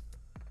points.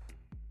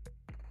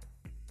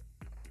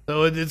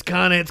 So it's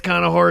kind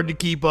of hard to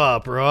keep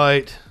up,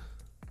 right?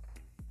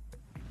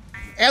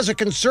 As a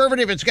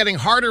conservative, it's getting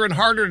harder and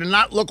harder to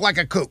not look like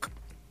a kook.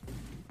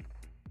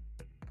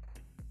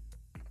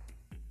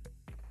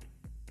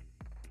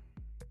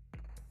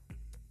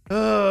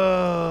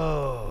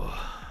 Oh.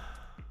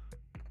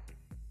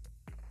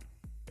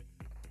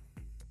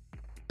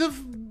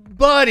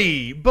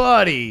 Buddy,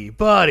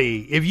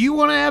 if you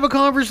want to have a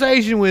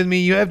conversation with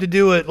me, you have to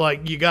do it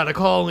like you got to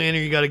call in or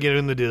you got to get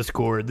in the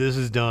Discord. This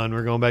is done.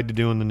 We're going back to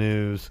doing the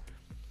news.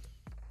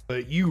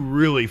 But you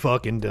really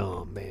fucking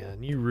dumb,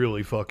 man. You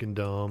really fucking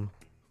dumb.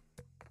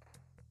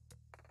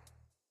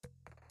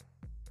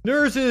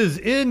 Nurses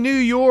in New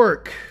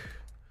York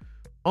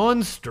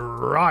on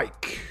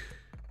strike.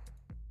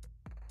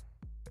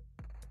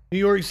 New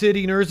York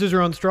City nurses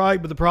are on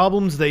strike, but the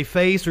problems they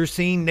face are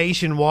seen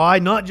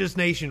nationwide, not just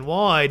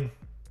nationwide.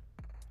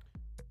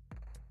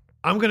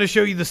 I'm going to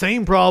show you the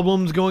same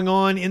problems going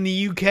on in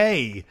the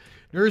UK.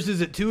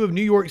 Nurses at two of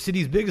New York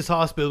City's biggest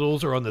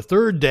hospitals are on the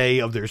third day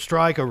of their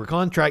strike over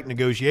contract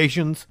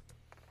negotiations.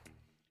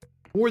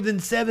 More than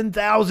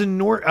 7,000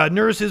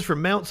 nurses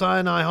from Mount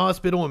Sinai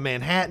Hospital in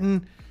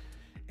Manhattan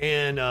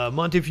and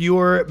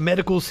Montefiore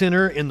Medical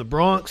Center in the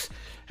Bronx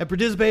have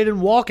participated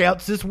in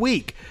walkouts this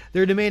week.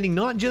 They're demanding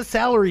not just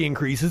salary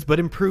increases,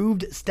 but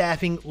improved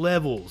staffing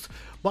levels.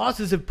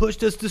 Bosses have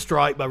pushed us to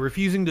strike by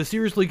refusing to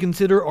seriously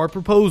consider our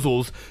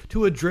proposals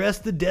to address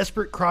the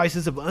desperate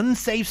crisis of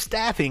unsafe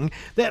staffing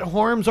that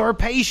harms our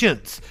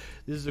patients.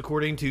 This is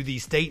according to the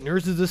State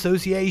Nurses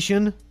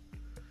Association.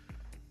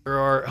 There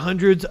are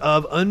hundreds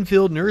of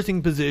unfilled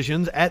nursing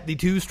positions at the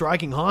two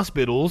striking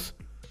hospitals.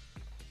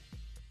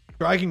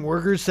 Striking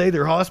workers say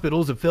their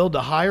hospitals have failed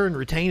to hire and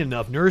retain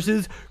enough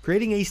nurses,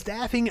 creating a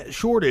staffing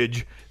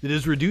shortage that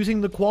is reducing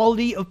the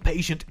quality of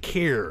patient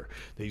care.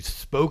 They've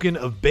spoken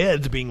of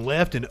beds being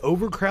left in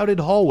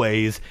overcrowded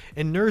hallways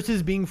and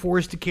nurses being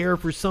forced to care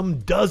for some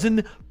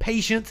dozen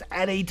patients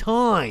at a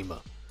time.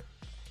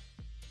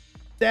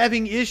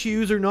 Staffing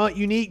issues are not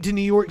unique to New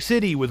York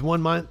City, with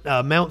one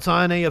Mount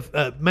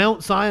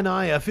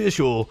Sinai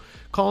official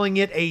calling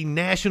it a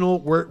national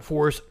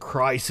workforce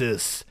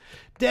crisis.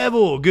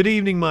 Devil, good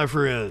evening, my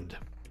friend.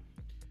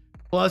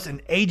 Plus,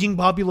 an aging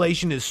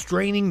population is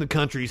straining the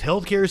country's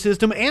healthcare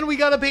system, and we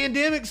got a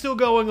pandemic still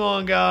going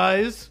on,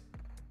 guys.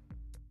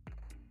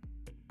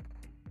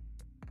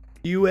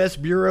 The U.S.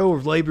 Bureau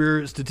of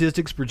Labor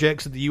Statistics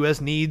projects that the U.S.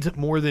 needs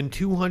more than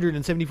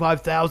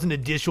 275,000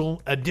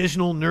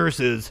 additional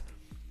nurses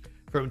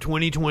from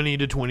 2020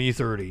 to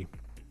 2030.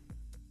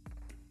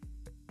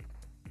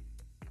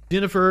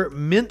 Jennifer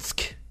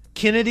Minsk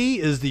Kennedy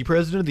is the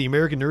president of the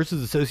American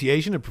Nurses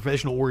Association, a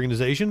professional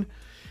organization.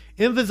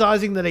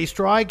 Emphasizing that a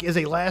strike is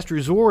a last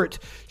resort,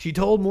 she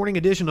told Morning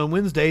Edition on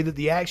Wednesday that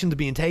the actions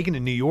being taken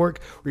in New York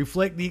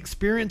reflect the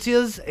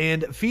experiences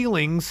and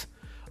feelings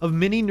of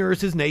many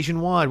nurses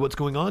nationwide. What's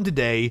going on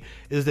today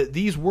is that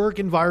these work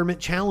environment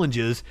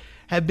challenges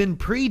have been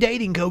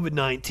predating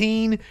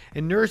COVID-19,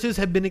 and nurses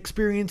have been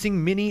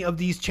experiencing many of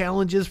these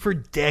challenges for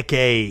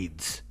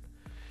decades.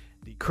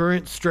 The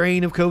current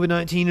strain of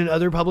COVID-19 and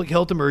other public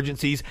health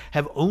emergencies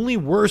have only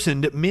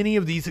worsened many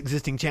of these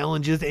existing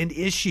challenges and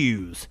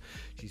issues.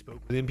 She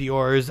spoke with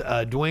NPR's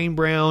Dwayne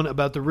Brown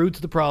about the roots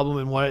of the problem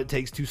and what it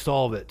takes to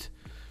solve it.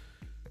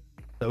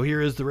 So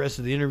here is the rest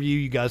of the interview.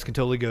 You guys can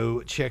totally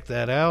go check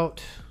that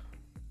out.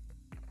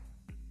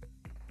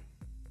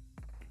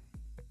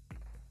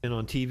 And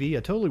on TV,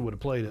 I totally would have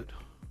played it.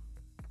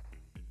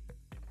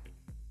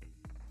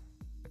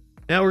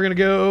 Now we're going to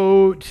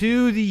go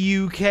to the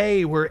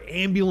UK, where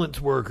ambulance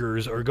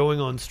workers are going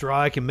on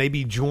strike and may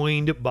be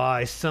joined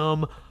by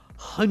some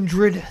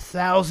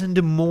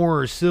 100,000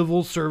 more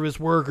civil service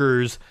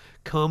workers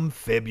come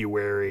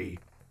February.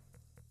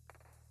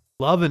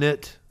 Loving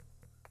it.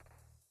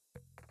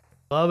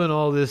 Loving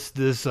all this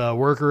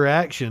worker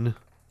action.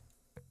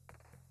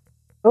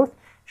 Both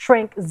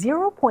shrank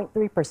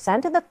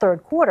 0.3% in the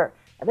third quarter.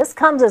 Now, this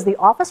comes as the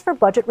Office for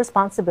Budget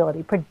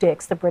Responsibility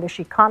predicts the British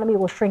economy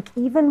will shrink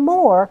even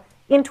more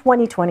in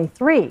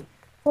 2023.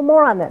 For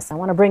more on this, I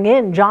want to bring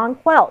in John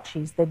Quelch.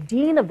 He's the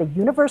Dean of the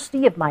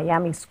University of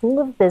Miami School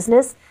of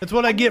Business. That's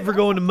what I get for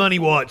going to Money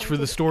Watch for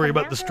the story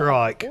about the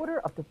strike. Order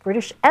of the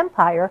British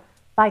Empire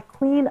by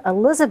Queen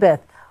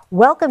Elizabeth.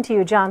 Welcome to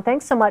you, John.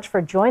 Thanks so much for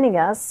joining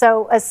us.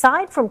 So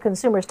aside from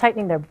consumers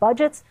tightening their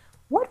budgets,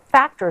 what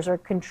factors are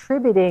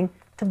contributing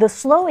to the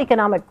slow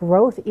economic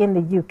growth in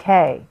the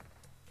UK?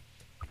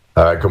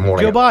 Good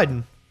morning. Joe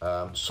Biden.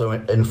 So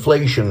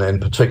inflation in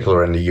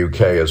particular in the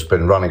UK has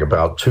been running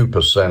about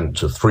 2%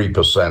 to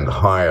 3%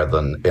 higher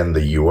than in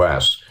the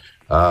US.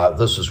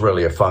 This is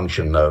really a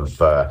function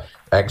of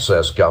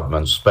excess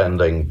government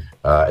spending.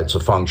 It's a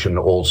function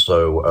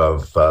also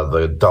of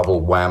the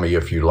double whammy,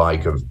 if you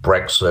like, of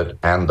Brexit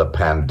and the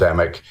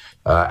pandemic.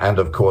 And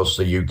of course,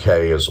 the UK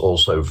is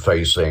also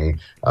facing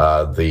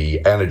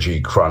the energy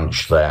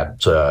crunch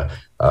that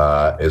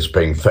is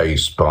being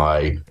faced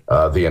by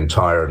the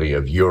entirety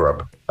of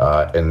Europe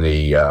in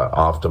the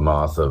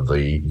aftermath of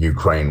the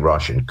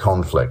Ukraine-Russian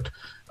conflict.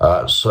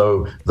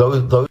 So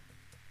those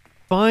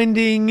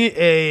Finding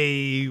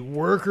a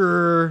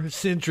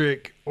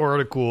worker-centric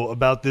article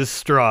about this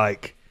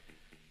strike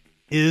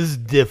is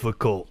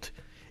difficult.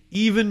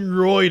 Even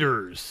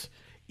Reuters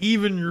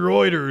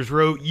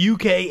wrote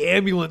UK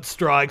ambulance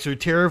strikes are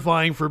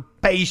terrifying for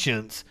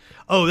patients.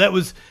 Oh, that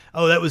was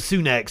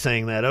Sunak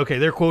saying that. Okay,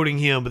 they're quoting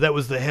him, but that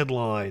was the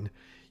headline.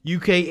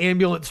 UK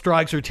ambulance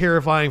strikes are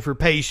terrifying for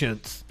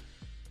patients,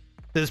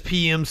 says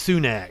PM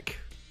Sunak.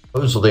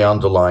 Those are the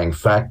underlying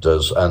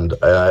factors, and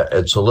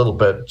it's a little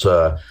bit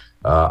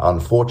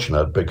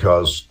unfortunate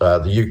because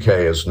the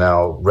UK has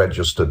now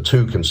registered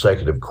 2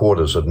 consecutive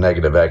quarters of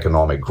negative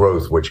economic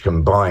growth, which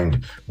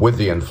combined with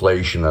the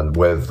inflation and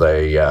with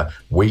a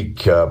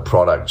weak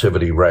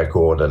productivity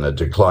record and a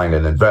decline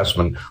in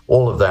investment,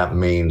 all of that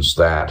means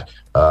that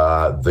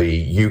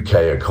the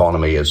UK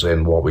economy is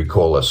in what we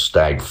call a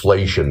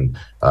stagflation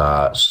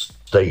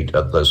state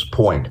at this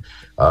point.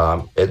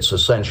 It's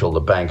essential the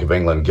Bank of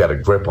England get a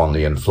grip on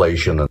the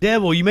inflation.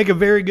 Devil, you make a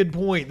very good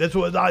point. That's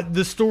what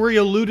the story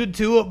alluded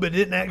to it, but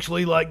didn't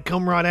actually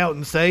come right out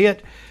and say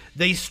it.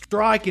 They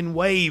strike in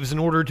waves in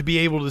order to be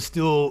able to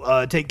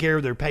still take care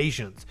of their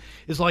patients.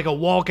 It's like a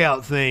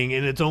walkout thing,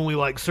 and it's only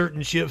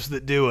certain shifts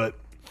that do it,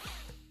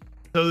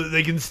 so that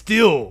they can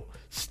still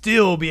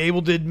be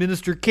able to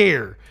administer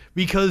care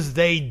because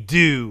they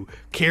do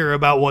care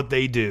about what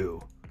they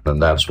do. And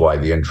that's why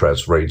the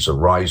interest rates are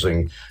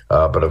rising.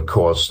 But of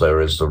course, there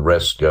is the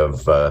risk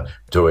of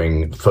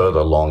doing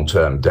further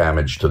long-term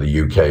damage to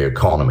the UK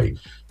economy.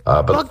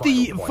 Fuck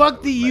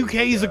the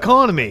UK's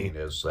economy.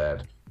 Is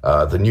that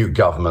the new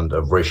government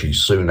of Rishi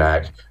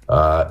Sunak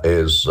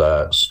is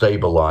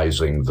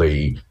stabilizing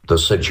the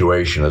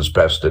situation as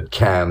best it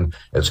can.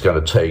 It's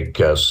going to take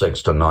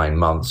 6 to 9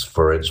 months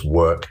for its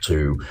work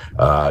to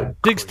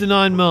 6 to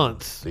 9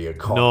 months. The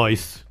economy.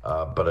 Nice.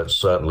 But it's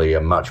certainly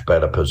a much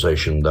better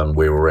position than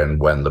we were in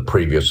when the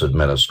previous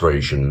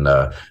administration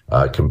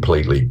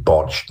completely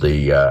botched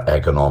the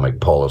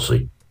economic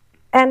policy.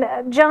 And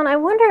John, I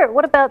wonder,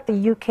 what about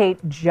the UK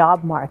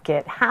job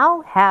market?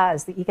 How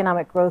has the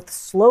economic growth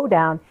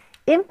slowdown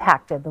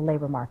impacted the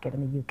labor market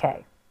in the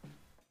UK?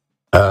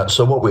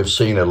 So what we've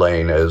seen,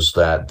 Elaine, is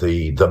that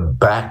the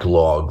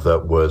backlog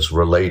that was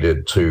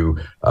related to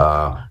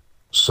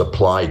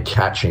supply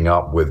catching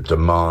up with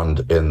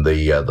demand in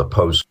the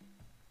post.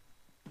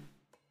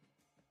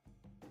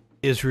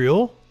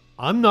 Israel,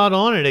 I'm not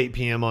on at 8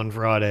 p.m. on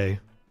Friday.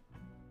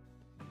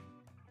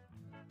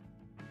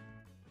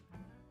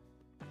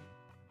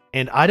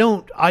 And I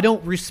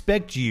don't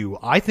respect you.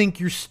 I think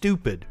you're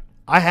stupid.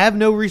 I have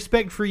no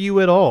respect for you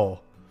at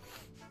all.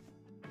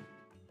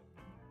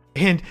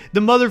 And the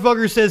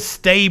motherfucker says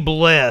stay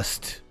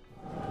blessed.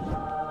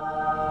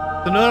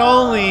 So not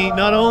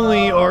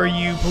only are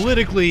you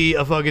politically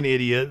a fucking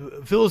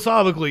idiot,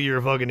 philosophically you're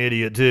a fucking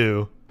idiot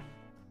too.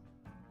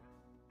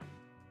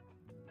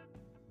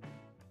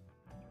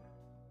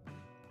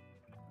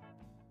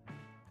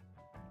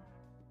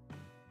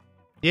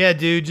 Yeah,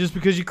 dude, just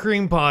because you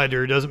cream pied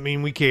her doesn't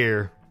mean we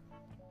care.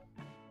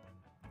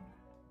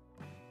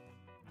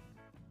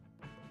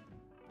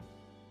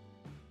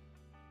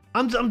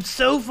 I'm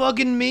so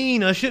fucking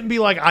mean. I shouldn't be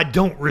like, I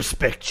don't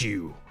respect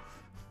you.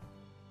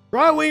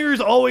 Right-wingers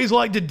always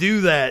like to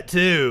do that,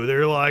 too.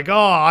 They're like,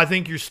 oh, I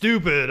think you're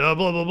stupid, blah,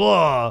 blah,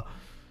 blah.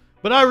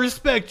 But I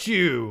respect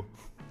you.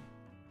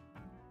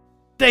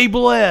 Stay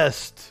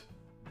blessed.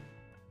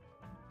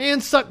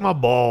 And suck my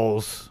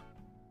balls.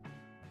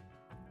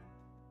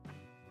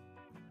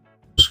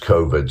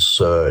 COVID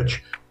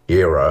surge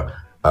era,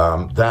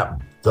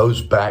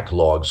 those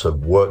backlogs have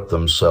worked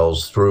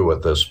themselves through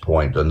at this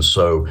point, and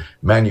so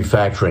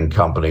manufacturing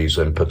companies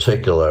in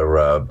particular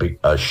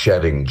are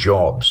shedding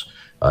jobs.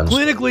 And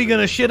clinically going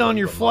to shit on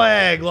your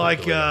flag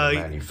like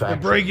you're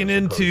breaking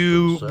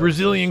into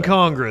Brazilian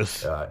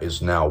Congress.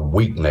 Is now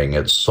weakening,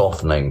 it's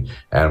softening,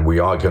 and we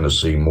are going to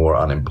see more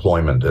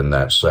unemployment in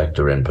that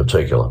sector in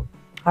particular.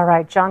 All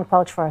right, John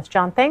Quelch for us.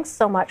 John, thanks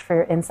so much for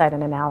your insight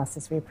and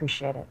analysis. We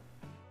appreciate it.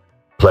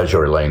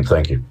 Pleasure, Elaine.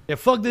 Thank you. Yeah,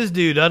 fuck this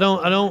dude. I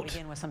don't.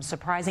 Begin with some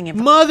surprising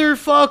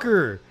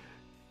motherfucker.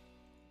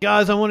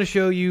 Guys, I want to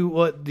show you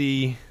what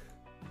the.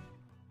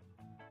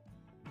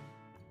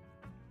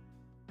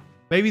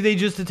 Maybe they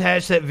just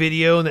attached that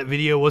video, and that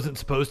video wasn't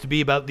supposed to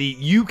be about the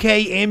UK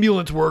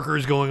ambulance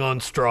workers going on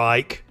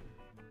strike.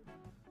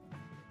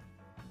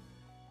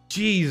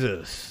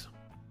 Jesus.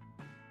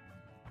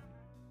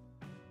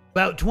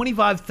 About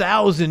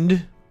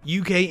 25,000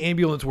 UK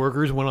ambulance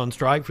workers went on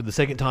strike for the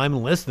second time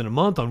in less than a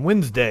month on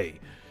Wednesday.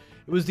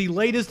 It was the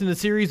latest in a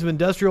series of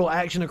industrial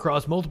action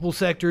across multiple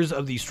sectors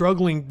of the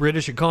struggling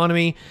British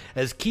economy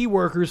as key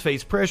workers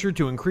face pressure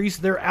to increase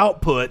their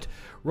output,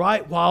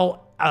 right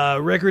while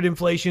record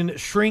inflation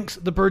shrinks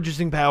the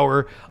purchasing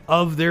power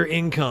of their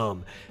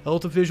income.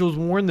 Health officials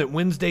warned that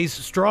Wednesday's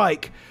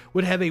strike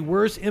would have a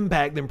worse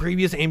impact than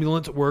previous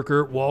ambulance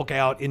worker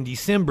walkout in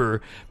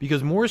December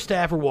because more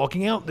staff are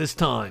walking out this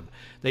time.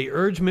 They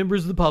urged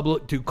members of the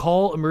public to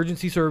call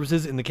emergency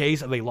services in the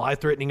case of a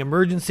life-threatening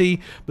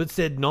emergency, but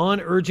said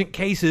non-urgent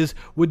cases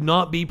would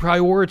not be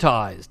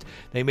prioritized.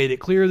 They made it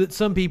clear that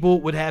some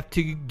people would have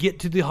to get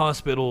to the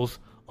hospitals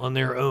on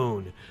their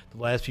own. The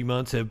last few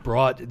months have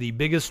brought the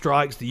biggest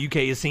strikes the UK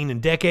has seen in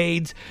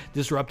decades,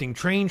 disrupting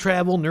train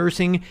travel,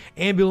 nursing,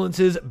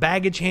 ambulances,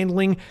 baggage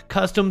handling,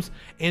 customs,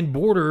 and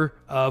border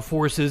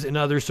forces and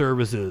other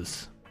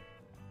services.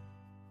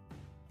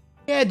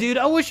 Yeah, dude,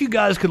 I wish you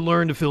guys could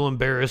learn to feel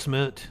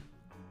embarrassment.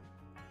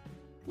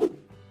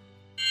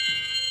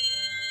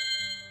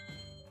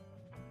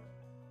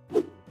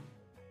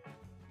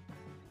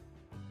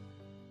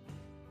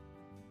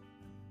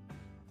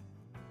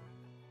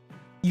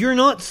 You're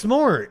not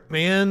smart,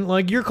 man.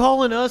 Like, you're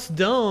calling us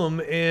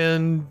dumb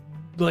and,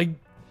 like,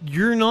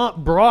 you're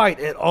not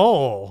bright at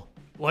all.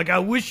 Like, I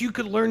wish you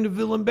could learn to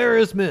feel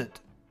embarrassment.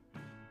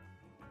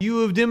 You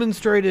have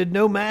demonstrated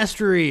no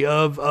mastery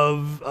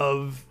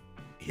of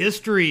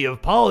history,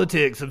 of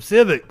politics, of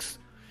civics.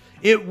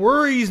 It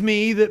worries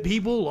me that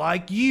people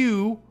like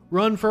you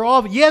run for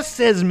office. Yes,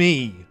 says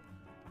me.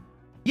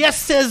 Yes,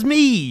 says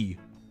me.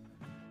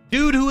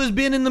 Dude who has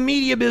been in the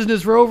media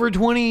business for over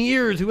 20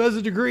 years, who has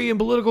a degree in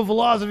political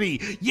philosophy.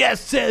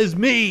 Yes, says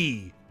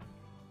me.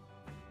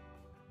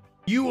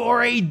 You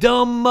are a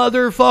dumb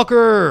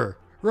motherfucker.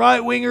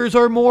 Right-wingers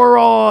are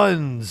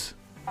morons.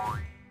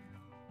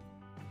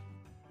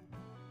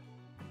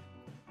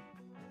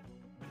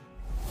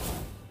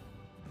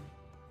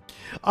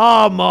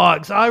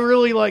 Mox, I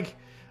really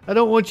I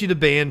don't want you to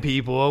ban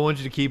people. I want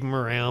you to keep them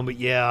around. But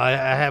yeah, I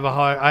have a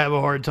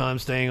hard time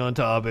staying on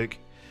topic.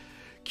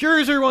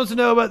 Curiouser wants to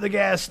know about the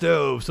gas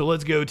stove, so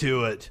let's go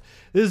to it.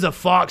 This is a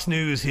Fox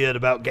News hit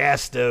about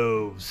gas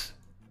stoves.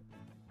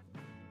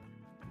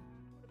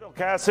 Bill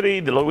Cassidy,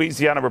 the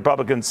Louisiana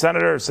Republican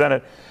senator,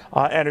 Senate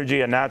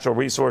Energy and Natural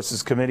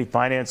Resources Committee,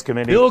 Finance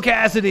Committee. Bill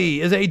Cassidy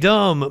is a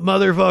dumb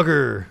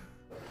motherfucker.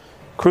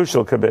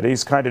 Crucial committee.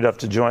 He's kind enough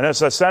to join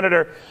us.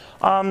 Senator,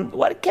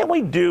 what can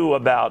we do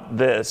about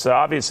this?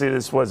 Obviously,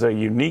 this was a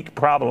unique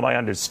problem, I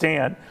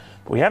understand.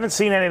 We haven't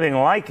seen anything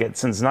like it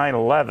since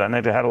 9/11.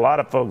 It had a lot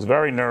of folks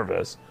very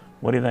nervous.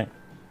 What do you think?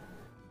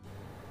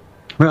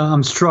 Well,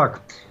 I'm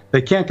struck.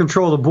 They can't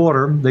control the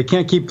border. They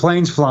can't keep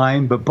planes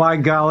flying. But by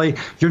golly,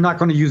 you're not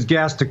going to use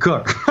gas to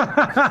cook.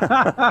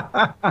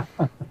 That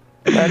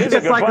is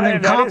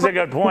a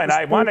good point.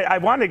 I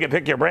wanted to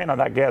pick your brain on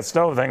that gas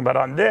stove thing, but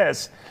on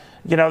this,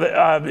 you know,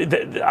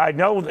 I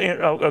know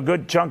a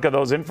good chunk of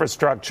those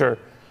infrastructure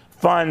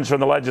funds from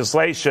the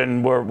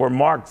legislation were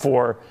marked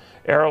for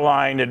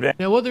airline advance.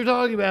 Now, what they're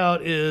talking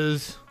about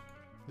is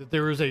that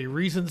there was a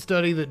recent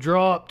study that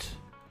dropped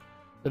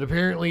that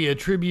apparently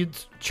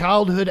attributes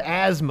childhood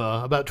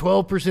asthma, about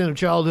 12% of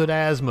childhood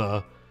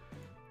asthma,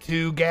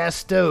 to gas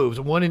stoves.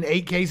 1 in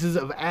 8 cases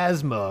of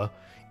asthma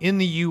in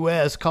the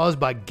U.S. caused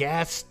by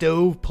gas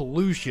stove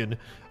pollution,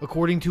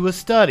 according to a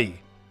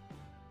study.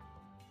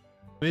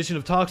 Emission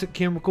of toxic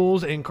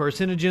chemicals and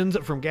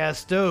carcinogens from gas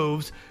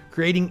stoves,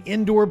 creating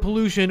indoor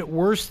pollution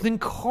worse than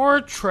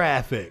car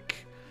traffic.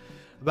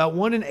 About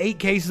 1 in 8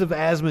 cases of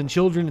asthma in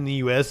children in the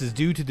U.S. is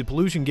due to the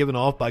pollution given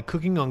off by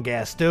cooking on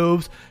gas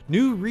stoves.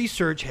 New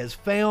research has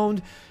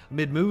found,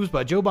 amid moves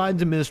by Joe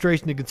Biden's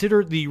administration to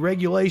consider the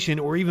regulation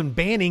or even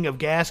banning of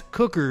gas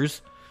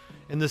cookers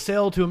and the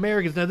sale to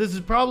Americans. Now, this is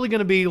probably going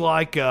to be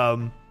like,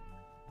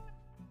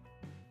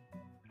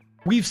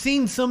 we've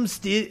seen some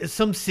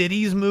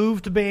cities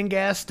move to ban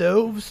gas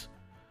stoves,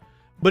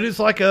 but it's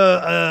like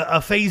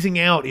a phasing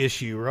out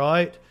issue,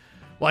 right?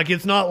 Like,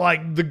 it's not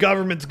like the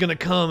government's going to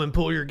come and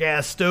pull your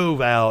gas stove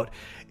out.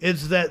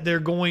 It's that they're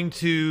going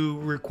to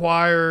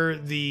require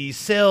the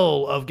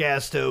sale of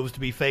gas stoves to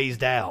be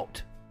phased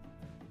out.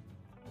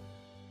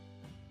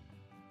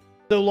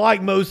 So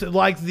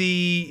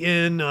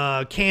in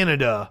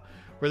Canada,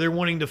 where they're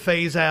wanting to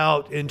phase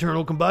out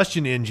internal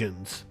combustion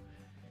engines.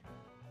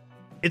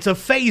 It's a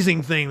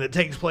phasing thing that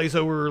takes place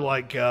over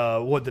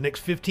the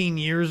next 15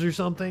 years or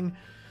something.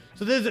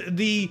 So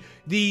the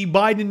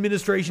Biden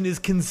administration is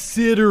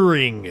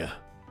considering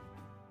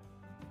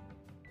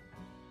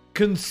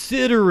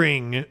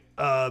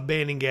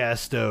banning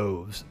gas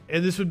stoves,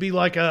 and this would be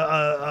like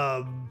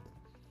a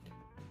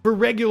for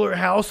regular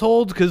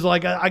households, because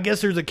I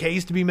guess there's a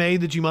case to be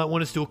made that you might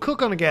want to still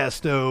cook on a gas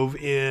stove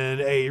in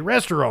a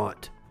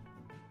restaurant,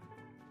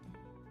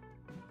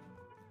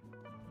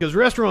 because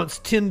restaurants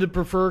tend to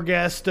prefer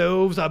gas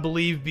stoves, I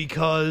believe,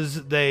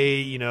 because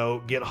they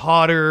get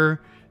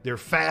hotter. They're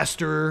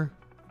faster,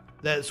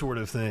 that sort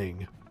of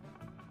thing.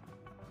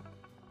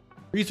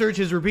 Research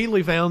has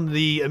repeatedly found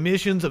the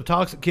emissions of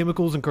toxic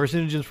chemicals and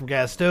carcinogens from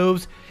gas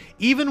stoves,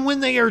 even when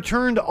they are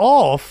turned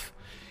off,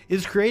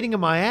 is creating a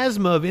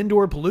miasma of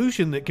indoor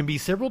pollution that can be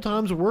several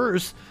times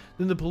worse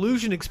than the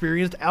pollution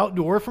experienced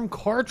outdoor from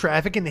car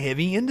traffic and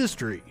heavy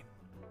industry.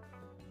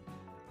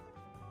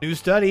 New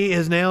study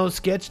has now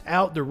sketched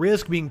out the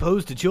risk being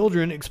posed to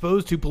children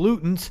exposed to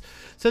pollutants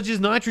such as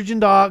nitrogen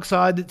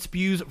dioxide that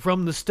spews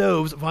from the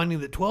stoves, finding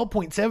that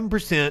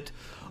 12.7%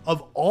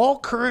 of all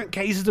current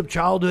cases of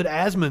childhood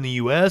asthma in the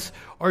U.S.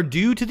 are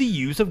due to the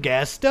use of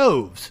gas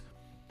stoves.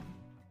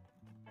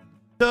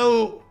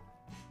 So,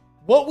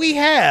 what we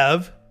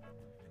have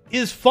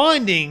is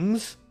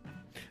findings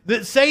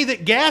that say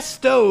that gas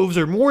stoves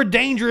are more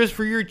dangerous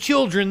for your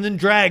children than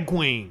drag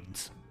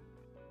queens.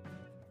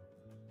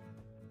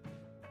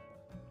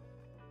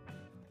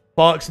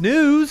 Fox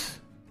News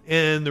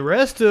and the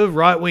rest of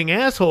right-wing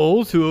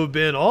assholes who have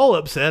been all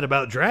upset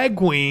about drag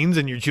queens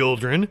and your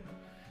children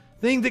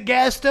think that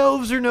gas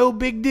stoves are no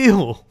big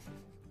deal.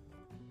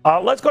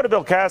 Let's go to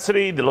Bill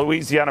Cassidy, the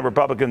Louisiana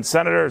Republican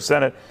senator,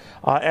 Senate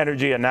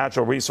Energy and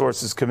Natural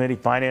Resources Committee,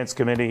 Finance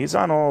Committee. He's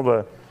on all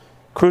the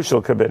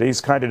crucial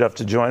committees, kind enough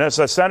to join us.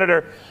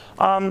 Senator,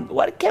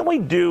 what can we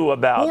do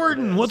about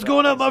Gordon, what's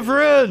going on, my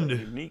friend?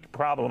 Unique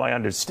problem, I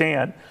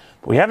understand.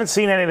 We haven't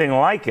seen anything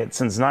like it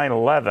since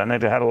 9/11.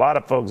 It had a lot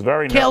of folks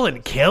very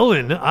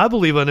Kellen, I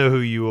believe I know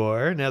who you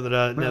are now that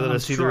I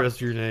see the rest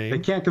of your name. They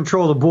can't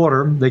control the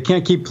border. They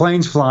can't keep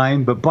planes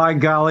flying, but by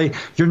golly,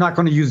 you're not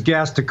going to use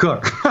gas to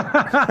cook.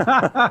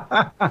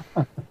 That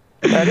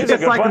is a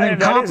good point.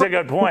 That is a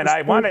good point.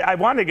 I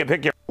wanted to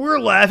pick your We're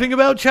laughing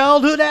about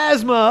childhood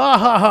asthma. Ah,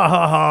 ha, ha,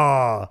 ha,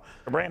 ha.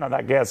 brain on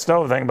that gas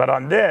stove thing, but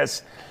on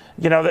this,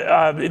 you know,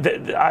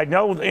 I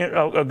know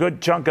a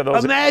good chunk of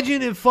those.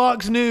 Imagine if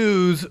Fox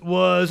News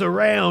was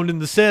around in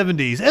the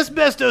 70s.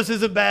 Asbestos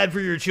isn't bad for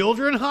your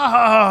children. Ha ha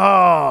ha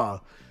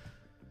ha.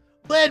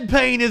 Lead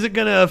paint isn't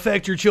going to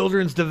affect your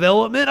children's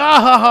development.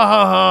 Ah ha ha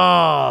ha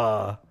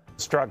ha.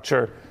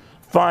 Structure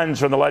funds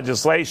from the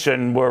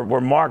legislation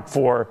were marked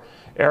for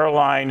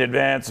airline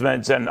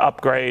advancements and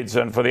upgrades,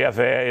 and for the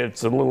FAA,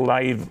 it's a little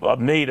naive of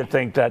me to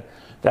think that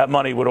that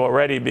money would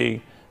already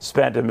be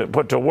spent and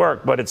put to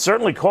work, but it's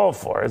certainly called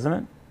for, isn't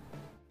it?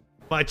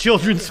 My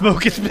children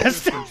smoke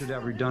asbestos. Should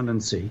have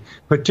redundancy,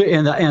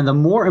 and the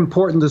more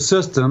important the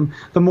system,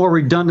 the more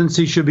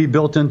redundancy should be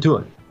built into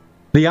it.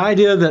 The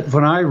idea that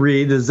when I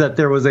read is that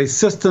there was a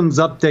systems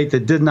update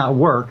that did not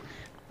work.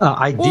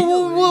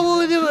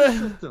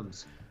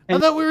 Systems. I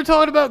thought we were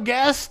talking about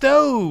gas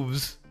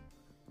stoves.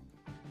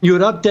 You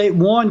would update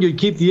one, you'd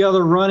keep the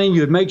other running,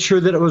 you'd make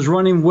sure that it was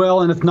running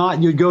well, and if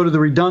not, you'd go to the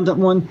redundant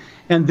one,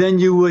 and then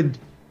you would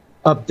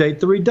update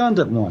the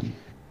redundant one.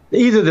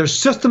 Either their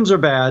systems are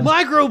bad.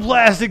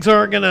 Microplastics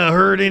aren't going to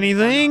hurt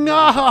anything.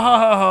 Ah, ha, ha,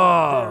 ha,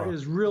 ha. There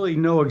is really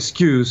no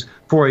excuse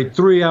for a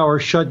 3-hour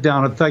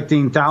shutdown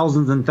affecting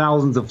thousands and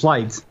thousands of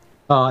flights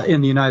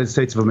in the United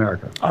States of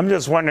America. I'm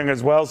just wondering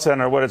as well,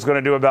 Senator, what it's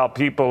going to do about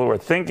people who are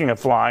thinking of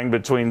flying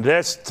between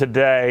this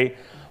today,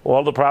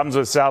 all the problems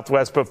with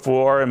Southwest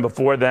before, and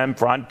before them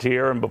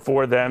Frontier, and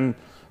before them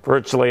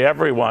virtually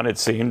everyone, it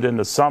seemed, in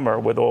the summer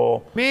with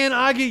all. Man,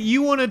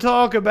 you want to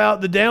talk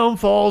about the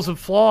downfalls of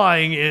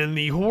flying and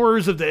the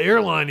horrors of the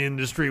airline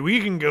industry.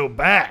 We can go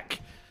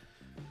back.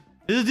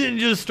 This didn't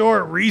just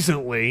start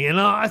recently,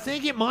 and I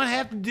think it might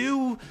have to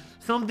do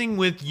something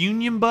with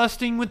union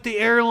busting with the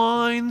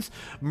airlines,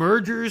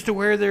 mergers to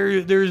where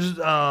there's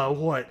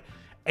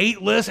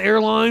 8 less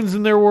airlines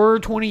than there were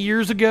 20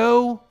 years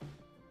ago.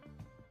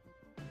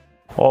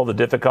 All the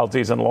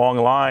difficulties and long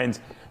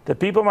lines that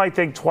people might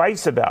think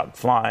twice about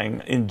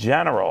flying in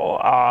general.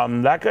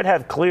 That could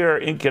have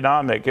clear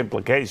economic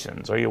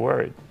implications. Are you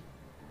worried?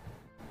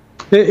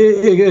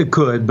 It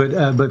could,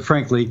 but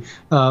frankly,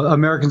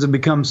 Americans have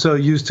become so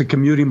used to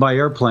commuting by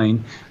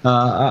airplane.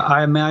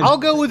 I imagine. I'll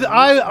go with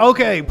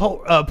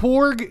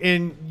Porg,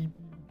 and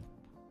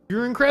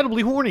you're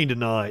incredibly horny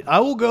tonight. I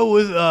will go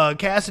with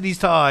Cassidy's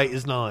tie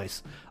is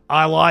nice.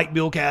 I like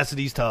Bill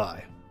Cassidy's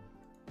tie.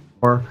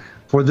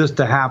 For this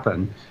to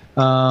happen.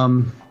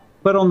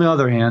 But on the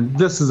other hand,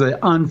 this is an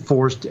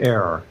unforced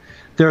error.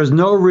 There is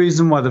no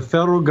reason why the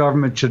federal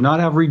government should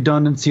not have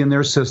redundancy in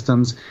their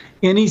systems.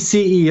 Any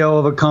CEO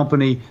of a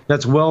company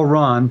that's well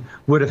run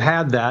would have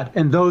had that,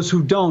 and those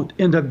who don't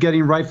end up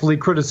getting rightfully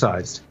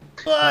criticized.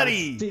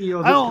 Buddy,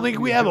 I don't think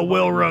we have a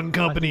well-run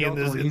company in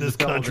this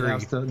country.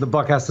 The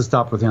buck has to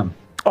stop with him.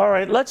 All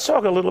right, let's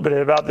talk a little bit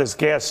about this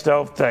gas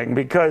stove thing,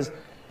 because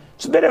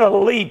it's a bit of a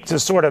leap to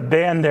sort of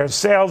ban their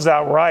sales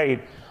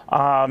outright.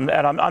 And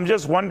I'm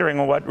just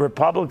wondering what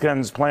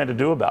Republicans plan to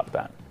do about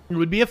that. It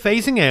would be a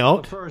phasing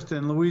out. First,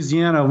 in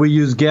Louisiana, we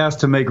use gas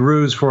to make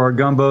roux for our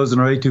gumbos and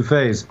our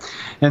etouffees.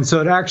 And so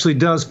it actually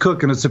does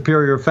cook in a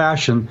superior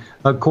fashion,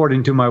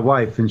 according to my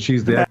wife, and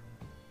she's the...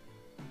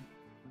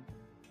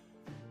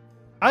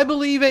 I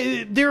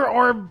believe there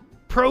are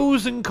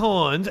pros and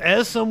cons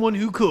as someone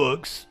who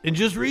cooks, and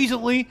just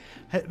recently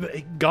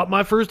got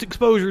my first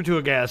exposure to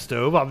a gas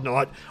stove.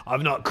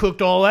 I've not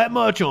cooked all that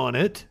much on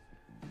it.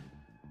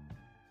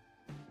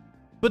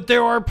 But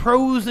there are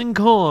pros and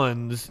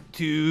cons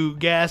to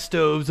gas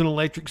stoves and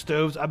electric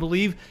stoves. I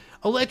believe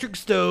electric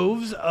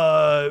stoves,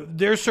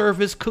 their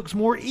surface cooks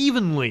more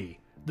evenly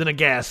than a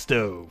gas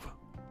stove.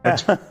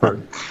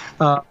 But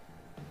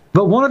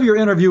one of your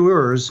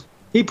interviewers,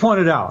 he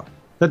pointed out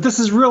that this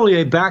is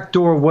really a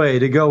backdoor way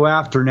to go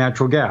after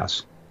natural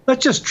gas.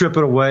 Let's just strip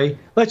it away.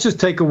 Let's just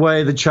take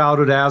away the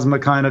childhood asthma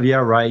kind of, yeah,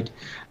 right.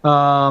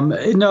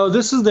 No,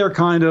 this is their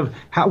kind of,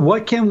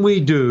 what can we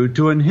do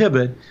to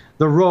inhibit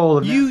the role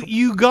of...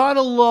 You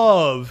gotta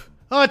love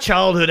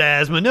childhood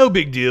asthma, no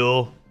big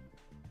deal.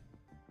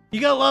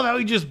 You gotta love how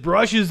he just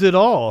brushes it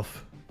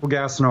off.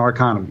 Gas in our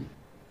economy.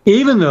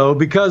 Even though,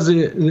 because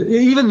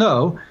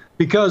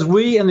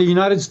we in the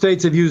United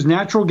States have used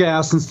natural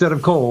gas instead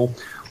of coal,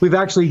 we've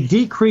actually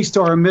decreased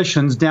our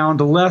emissions down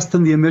to less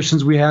than the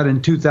emissions we had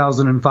in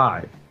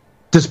 2005,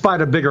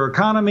 despite a bigger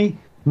economy,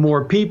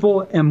 more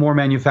people, and more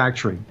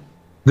manufacturing.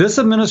 This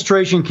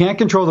administration can't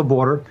control the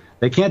border.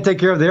 They can't take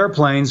care of the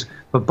airplanes,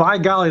 but by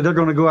golly, they're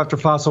going to go after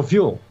fossil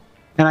fuel.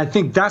 And I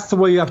think that's the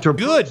way you have to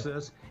approach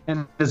this.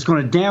 And it's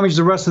going to damage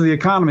the rest of the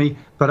economy,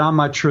 but I'm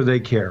not sure they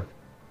care.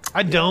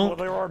 I don't.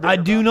 I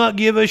do not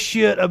give a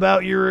shit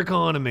about your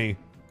economy.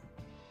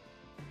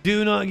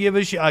 Do not give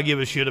a shit. I give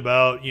a shit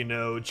about,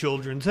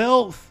 children's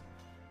health.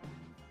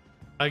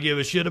 I give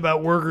a shit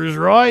about workers'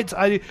 rights.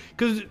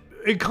 Because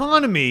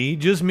economy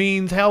just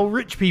means how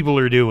rich people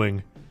are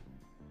doing.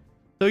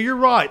 So you're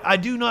right. I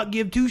do not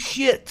give two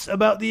shits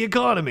about the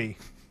economy.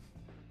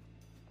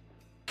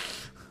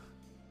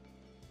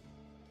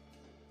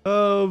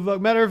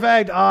 Matter of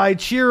fact, I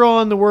cheer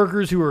on the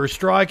workers who are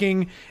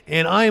striking,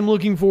 and I am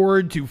looking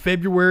forward to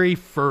February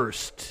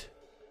 1st.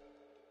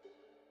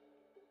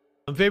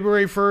 On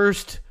February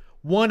 1st,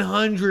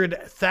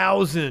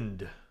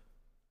 100,000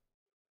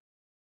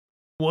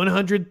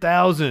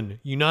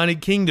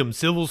 United Kingdom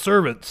civil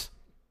servants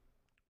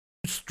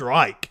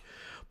strike.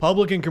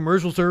 Public and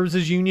Commercial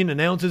Services Union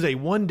announces a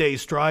one-day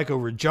strike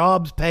over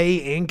jobs,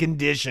 pay, and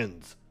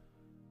conditions.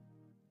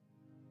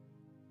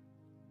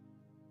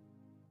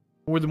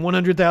 More than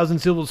 100,000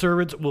 civil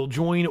servants will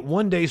join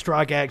one-day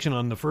strike action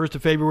on the 1st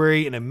of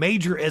February in a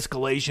major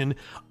escalation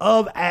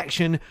of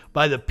action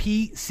by the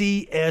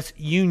PCS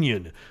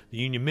Union. The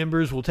union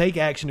members will take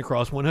action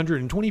across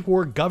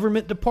 124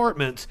 government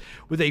departments,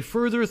 with a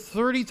further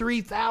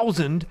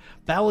 33,000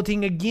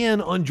 balloting again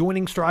on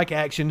joining strike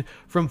action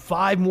from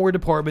 5 more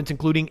departments,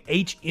 including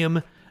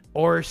HMRC.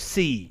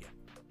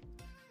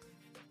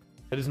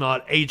 That is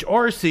not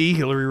HRC,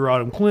 Hillary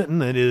Rodham Clinton.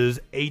 That is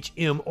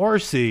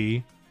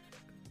HMRC.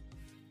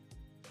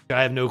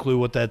 I have no clue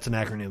what that's an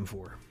acronym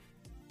for.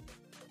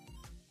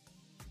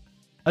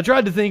 I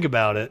tried to think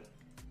about it.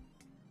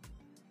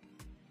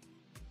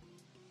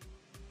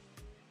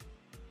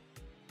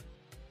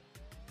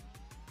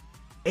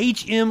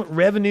 HM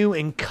Revenue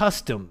and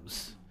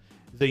Customs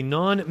is a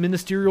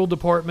non-ministerial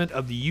department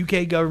of the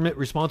UK government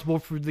responsible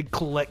for the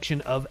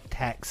collection of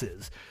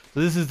taxes.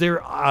 So this is their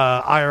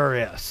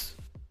IRS.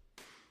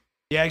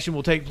 The action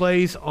will take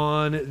place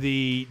on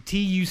the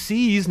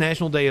TUC's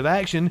National Day of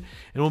Action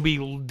and will be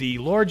the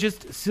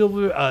largest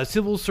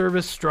civil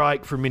service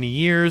strike for many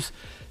years,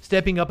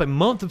 stepping up a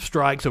month of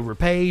strikes over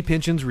pay,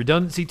 pensions,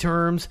 redundancy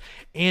terms,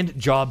 and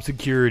job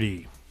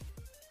security.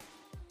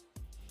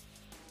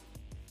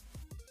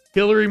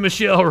 Hillary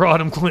Michelle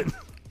Rodham Clinton.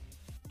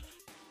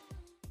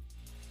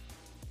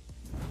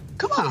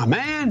 Come on,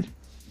 man.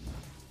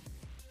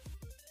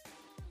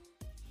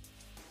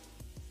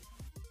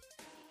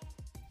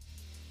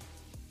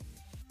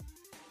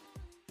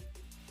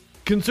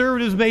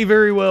 Conservatives may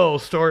very well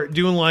start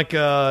doing like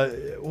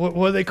what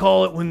do they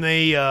call it when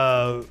they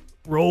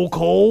roll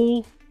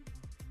coal?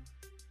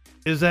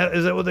 Is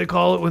that what they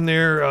call it when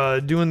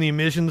they're doing the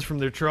emissions from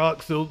their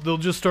trucks? They'll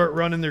just start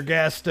running their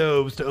gas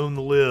stoves to own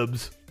the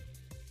libs.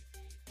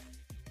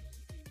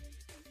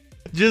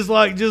 Just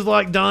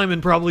like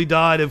Diamond probably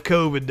died of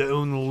COVID to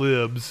own the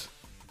libs.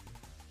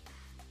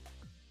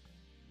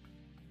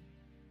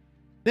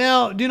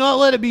 Now, do not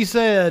let it be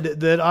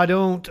said that I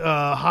don't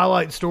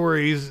highlight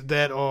stories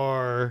that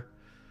are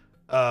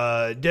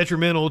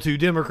detrimental to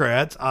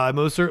Democrats. I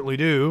most certainly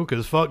do,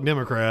 because fuck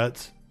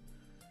Democrats.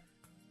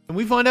 And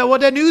we find out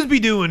what that news be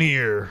doing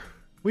here.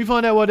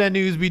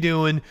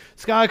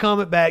 Sky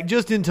Comet back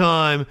just in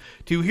time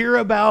to hear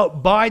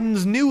about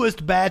Biden's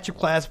newest batch of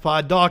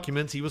classified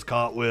documents he was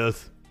caught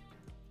with.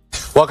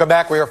 Welcome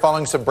back. We are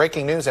following some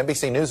breaking news.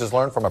 NBC News has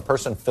learned from a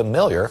person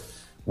familiar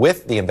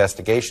with the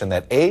investigation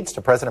that aides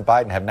to President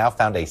Biden have now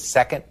found a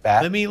second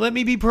batch. Let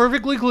me be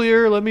perfectly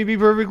clear.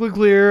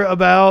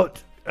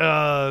 About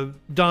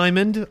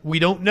Diamond. We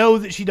don't know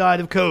that she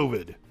died of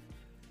COVID.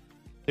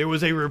 There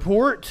was a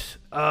report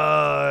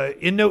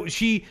in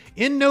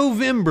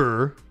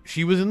November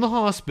she was in the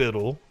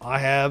hospital. I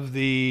have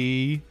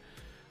the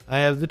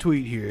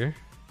tweet here.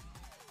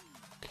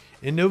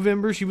 In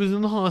November she was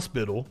in the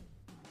hospital.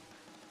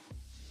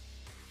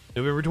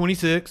 November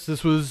 26th.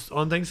 This was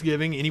on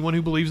Thanksgiving. Anyone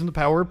who believes in the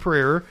power of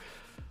prayer,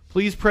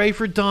 please pray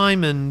for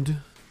Diamond.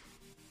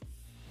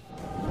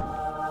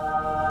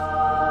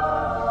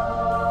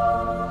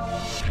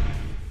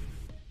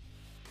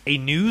 a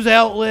news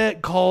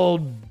outlet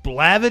called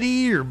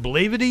Blavity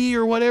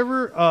or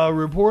whatever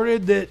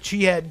reported that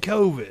she had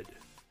COVID.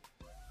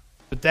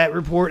 But that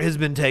report has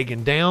been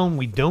taken down.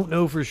 We don't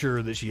know for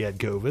sure that she had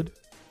COVID.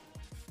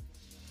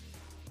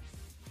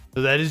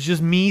 So that is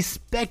just me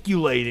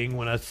speculating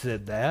when I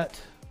said that.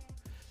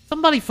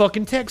 Somebody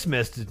fucking text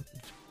messaged.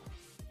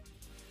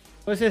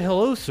 I said,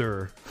 hello,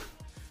 sir.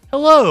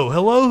 Hello,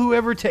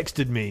 whoever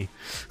texted me.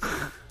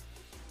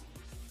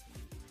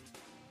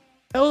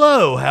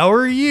 Hello, how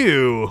are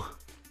you?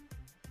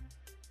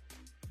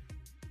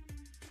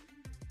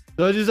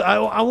 So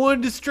I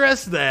wanted to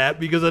stress that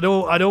because I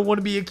don't want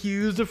to be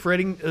accused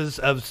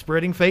of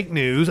spreading fake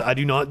news. I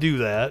do not do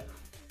that.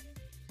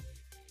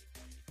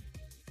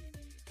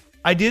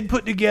 I did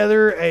put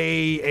together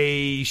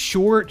a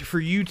short for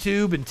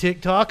YouTube and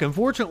TikTok.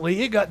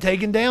 Unfortunately, it got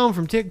taken down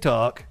from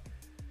TikTok.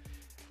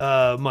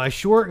 My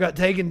short got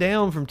taken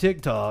down from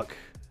TikTok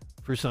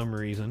for some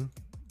reason.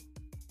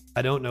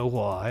 I don't know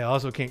why. I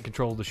also can't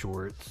control the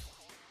shorts.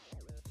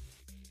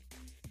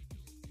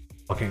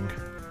 Fucking.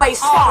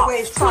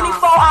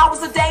 24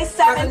 hours a day,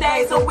 7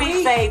 days a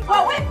week, babe.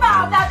 Well, we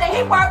found out that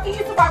he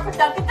used to work for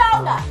Dunkin'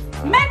 Donuts.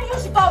 Maybe you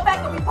should go back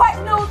and report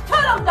the news to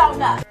them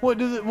donuts.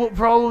 What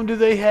problem do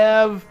they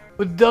have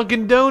with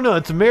Dunkin'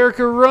 Donuts?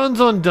 America runs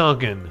on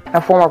Dunkin'.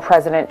 Now, former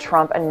President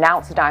Trump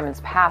announced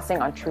Diamond's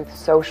passing on Truth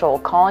Social,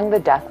 calling the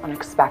death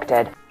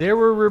unexpected. There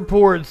were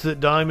reports that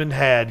Diamond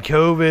had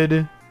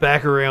COVID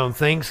back around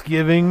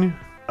Thanksgiving.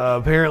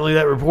 Apparently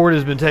that report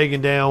has been taken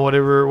down,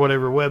 whatever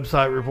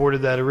website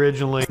reported that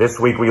originally. This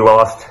week we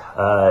lost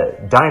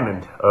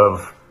Diamond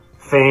of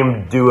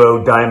famed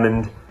duo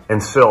Diamond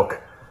and Silk.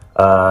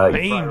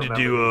 Famed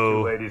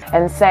duo.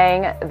 And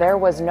saying there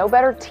was no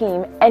better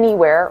team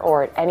anywhere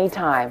or at any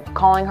time,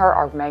 calling her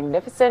our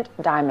magnificent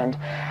Diamond.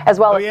 As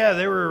well as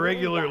they were a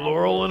regular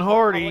Laurel and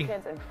Hardy.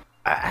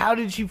 How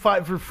did she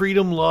fight for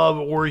freedom, love,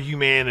 or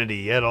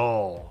humanity at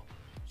all?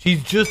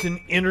 She's just an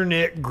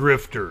internet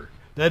grifter.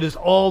 That is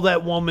all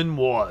that woman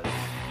was.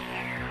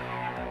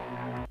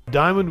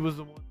 Diamond was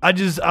the one.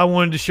 I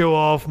wanted to show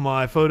off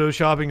my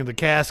photoshopping of the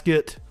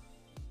casket.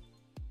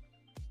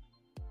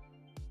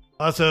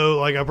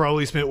 Also, I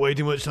probably spent way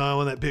too much time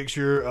on that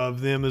picture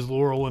of them as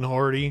Laurel and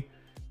Hardy.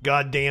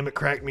 God damn, it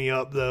cracked me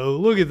up, though.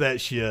 Look at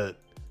that shit.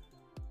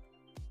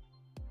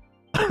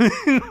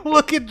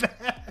 Look at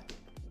that.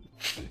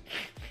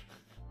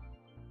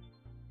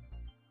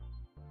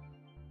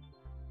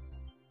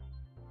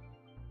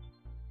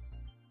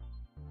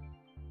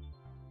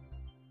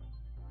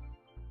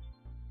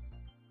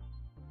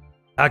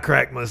 I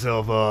cracked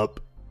myself up.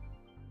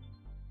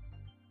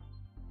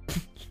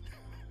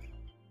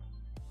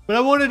 But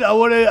I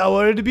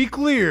wanted to be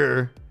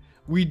clear.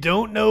 We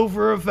don't know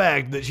for a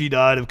fact that she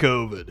died of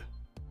COVID.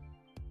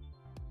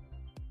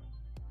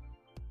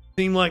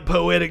 Seemed like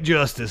poetic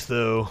justice,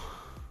 though.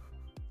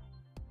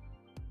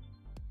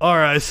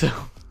 Alright, so.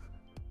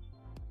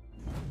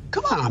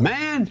 Come on,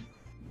 man.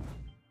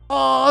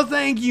 Aw,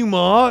 thank you,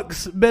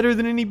 Mox. Better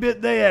than any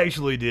bit they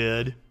actually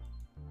did.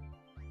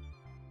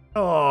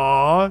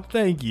 Aw,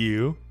 thank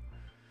you.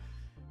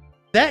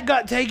 That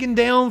got taken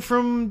down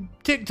from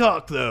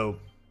TikTok, though.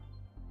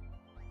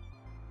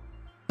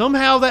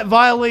 Somehow that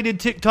violated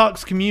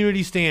TikTok's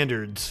community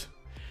standards.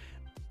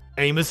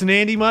 Amos and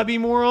Andy might be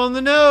more on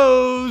the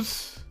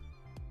nose.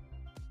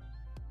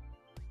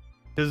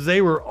 Because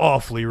they were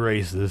awfully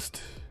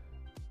racist.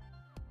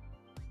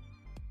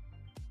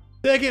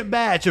 Second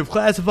batch of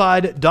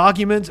classified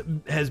documents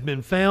has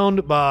been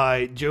found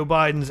by Joe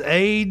Biden's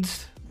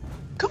aides.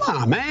 Come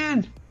on,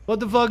 man. What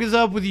the fuck is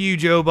up with you,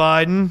 Joe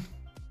Biden?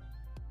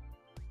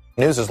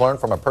 News has learned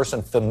from a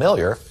person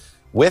familiar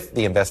with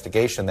the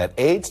investigation that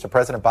aides to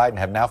President Biden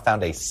have now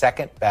found a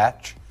second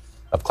batch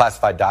of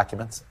classified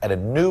documents at a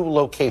new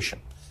location.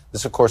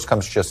 This, of course,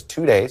 comes just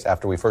 2 days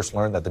after we first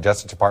learned that the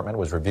Justice Department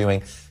was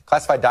reviewing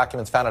classified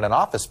documents found in an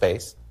office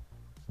space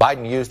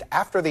Biden used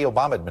after the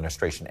Obama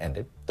administration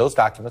ended. Those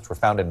documents were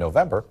found in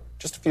November,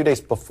 just a few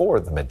days before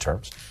the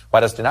midterms.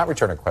 White House did not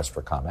return a request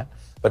for comment,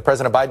 but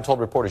President Biden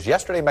told reporters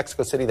yesterday in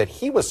Mexico City that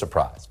he was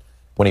surprised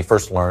when he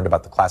first learned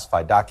about the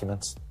classified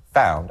documents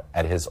found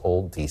at his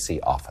old D.C.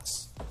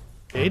 office.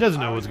 He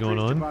doesn't know what's going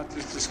on. About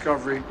this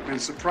discovery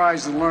and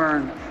surprised to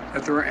learn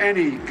that there were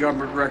any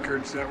government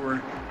records that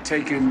were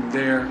taken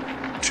there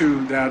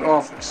to that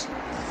office.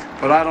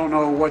 But I don't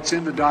know what's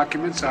in the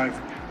documents.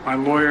 My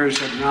lawyers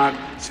have not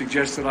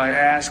suggested I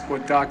ask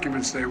what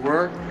documents they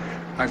were.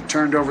 I've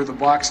turned over the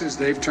boxes.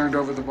 They've turned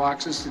over the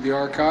boxes to the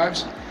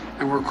archives,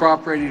 and we're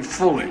cooperating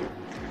fully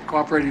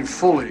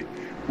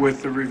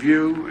with the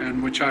review,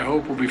 and which I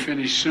hope will be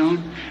finished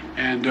soon,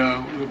 and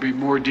there'll be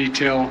more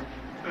detail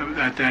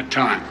at that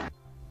time.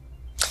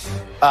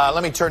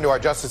 Let me turn to our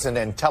Justice and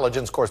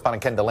Intelligence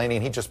correspondent, Ken Delaney,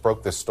 and he just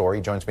broke this story.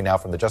 He joins me now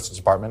from the Justice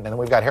Department. And then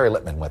we've got Harry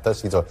Litman with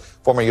us. He's a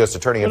former U.S.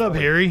 Attorney. What up,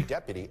 Harry?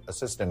 Deputy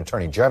Assistant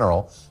Attorney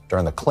General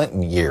during the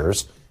Clinton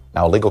years.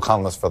 Now a legal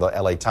columnist for the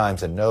L.A.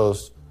 Times and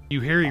knows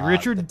you, Harry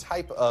Richard, the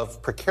type of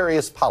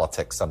precarious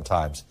politics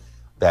sometimes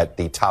that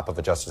the top of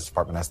a Justice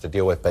Department has to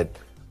deal with. But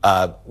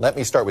let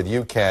me start with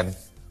you, Ken.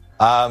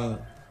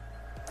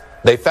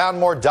 They found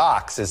more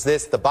docs. Is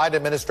this the Biden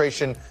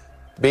administration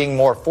being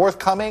more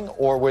forthcoming,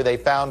 or were they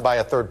found by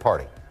a third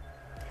party?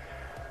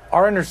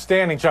 Our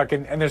understanding, Chuck,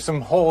 and there's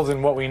some holes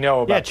in what we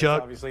know about this,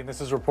 obviously, and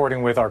this is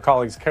reporting with our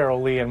colleagues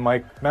Carol Lee and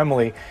Mike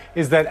Memley,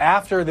 is that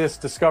after this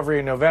discovery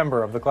in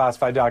November of the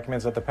classified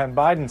documents at the Penn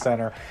Biden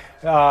Center,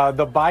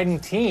 the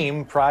Biden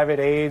team,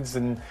 private aides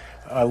and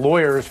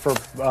lawyers for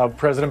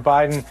President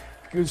Biden,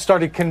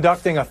 started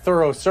conducting a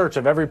thorough search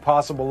of every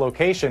possible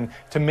location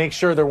to make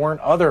sure there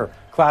weren't other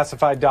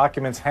classified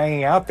documents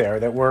hanging out there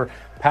that were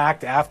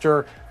packed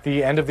after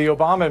the end of the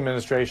Obama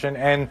administration.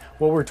 And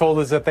what we're told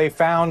is that they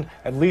found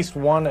at least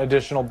one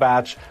additional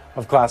batch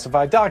of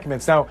classified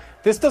documents. Now,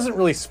 this doesn't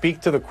really speak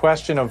to the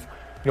question of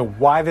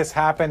why this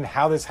happened,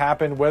 how this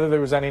happened, whether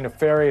there was any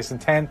nefarious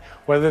intent,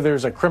 whether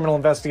there's a criminal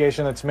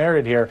investigation that's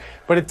merited here.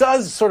 But it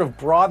does sort of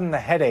broaden the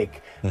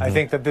headache, I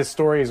think, that this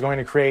story is going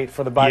to create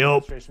for the Biden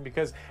administration,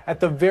 because at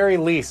the very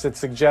least, it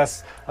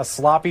suggests a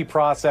sloppy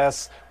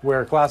process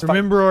where classified...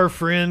 Remember our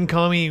friend,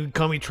 call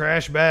me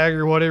trash bag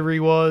or whatever he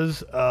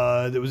was,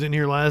 that was in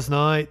here last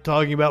night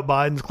talking about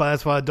Biden's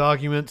classified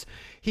documents?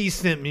 He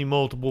sent me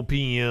multiple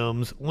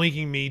PMs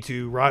linking me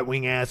to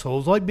right-wing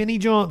assholes like Benny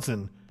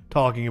Johnson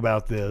talking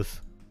about this.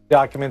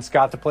 Documents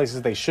got to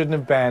places they shouldn't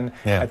have been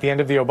at the end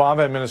of the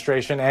Obama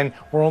administration, and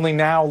we're only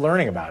now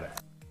learning about it.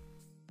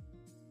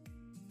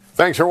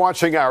 Thanks for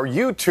watching our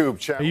YouTube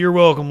channel. You're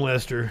welcome,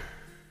 Lester.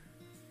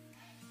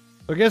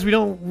 I guess we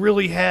don't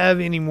really have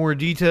any more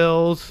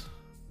details.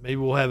 Maybe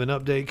we'll have an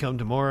update come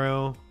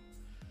tomorrow.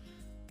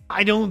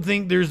 I don't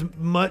think there's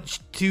much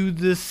to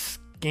this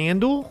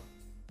scandal.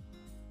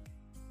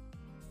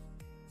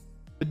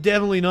 But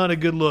definitely not a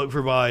good look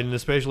for Biden,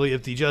 especially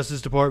if the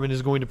Justice Department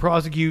is going to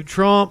prosecute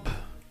Trump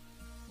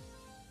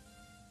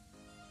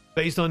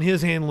based on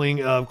his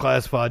handling of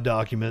classified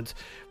documents.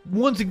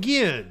 Once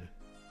again,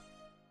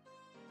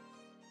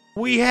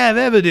 we have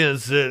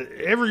evidence that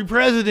every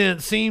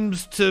president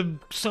seems to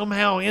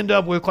somehow end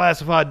up with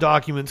classified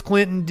documents.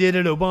 Clinton did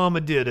it.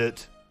 Obama did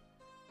it.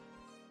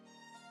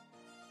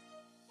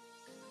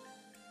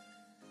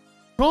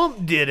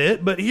 Trump did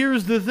it, but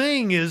here's the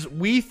thing is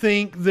we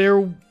think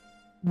there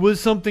was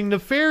something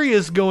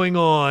nefarious going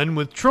on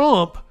with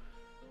Trump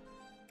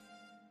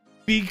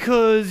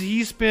because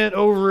he spent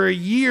over a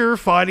year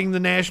fighting the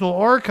National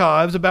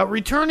Archives about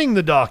returning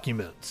the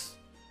documents.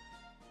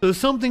 So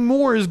something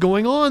more is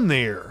going on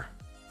there.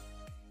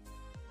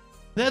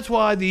 That's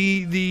why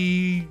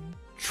the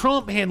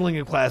Trump handling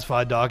of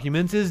classified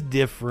documents is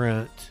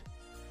different.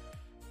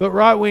 But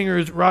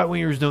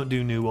right-wingers don't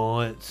do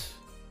nuance.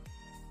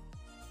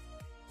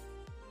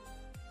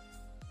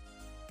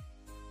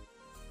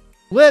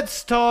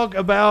 Let's talk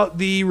about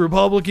the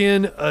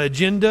Republican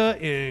agenda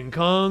in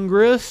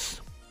Congress.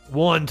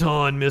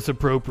 Wanton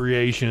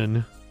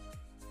misappropriation.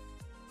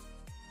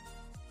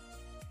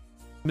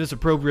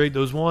 Misappropriate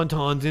those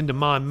wontons into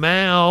my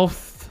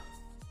mouth.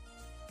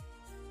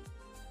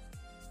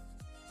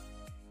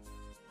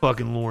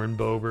 Fucking Lauren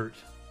Boebert.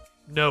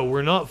 No,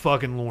 we're not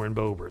fucking Lauren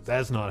Boebert.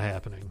 That's not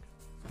happening.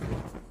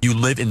 You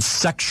live in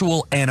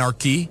sexual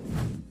anarchy?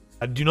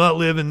 I do not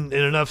live in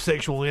enough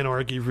sexual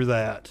anarchy for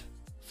that.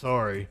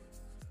 Sorry.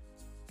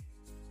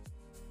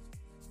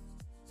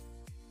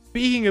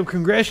 Speaking of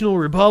congressional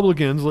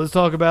Republicans, let's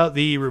talk about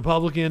the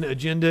Republican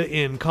agenda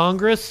in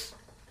Congress.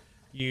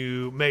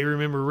 You may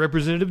remember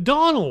Representative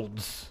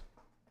Donalds,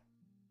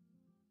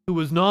 who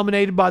was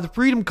nominated by the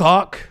Freedom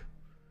Caucus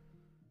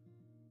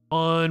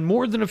on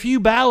more than a few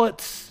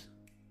ballots.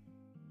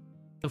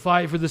 The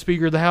fight for the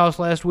Speaker of the House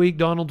last week,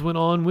 Donalds went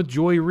on with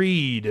Joy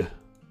Reid.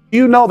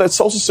 You know that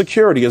Social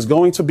Security is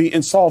going to be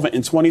insolvent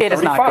in 2035. It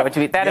is not going to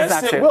be. That is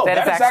not true. That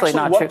is actually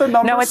not true.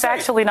 No, it's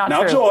actually not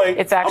true. Joy,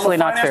 it's actually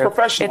not true.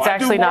 It's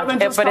actually not.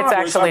 But it's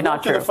actually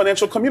not true. In the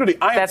financial community,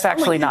 that's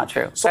actually not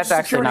true. That's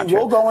actually not true.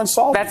 Will go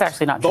insolvent. That's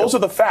actually not true. Those are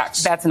the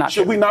facts. That's not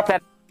true. Should we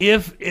not?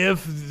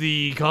 If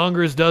the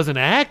Congress doesn't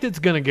act, it's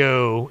going to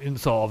go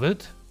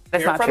insolvent.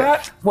 That's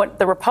not true. What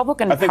the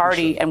Republican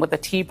Party and what the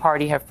Tea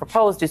Party have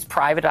proposed is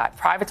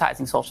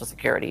privatizing Social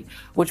Security,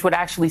 which would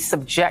actually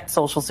subject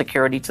Social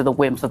Security to the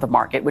whims of the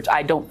market, which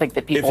I don't think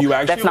that people,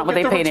 that's not what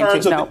they paid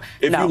into.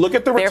 If you look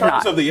at the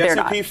returns of the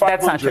S&P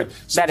 500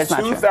 since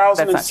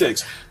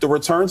 2006, the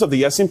returns of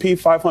the S&P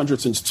 500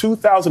 since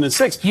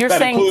 2006, you're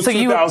saying, so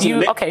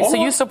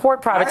you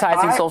support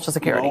privatizing Social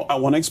Security. No, I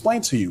want to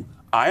explain to you.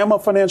 I am a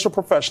financial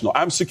professional.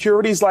 I'm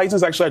securities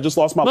licensed. Actually, I just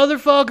lost my...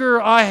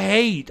 Motherfucker, I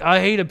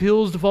hate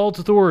Appeals Default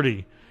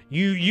Authority.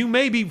 You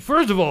may be...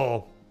 First of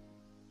all,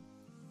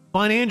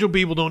 financial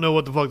people don't know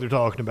what the fuck they're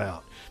talking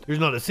about. There's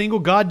not a single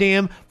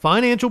goddamn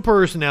financial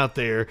person out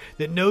there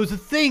that knows a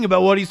thing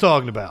about what he's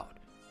talking about.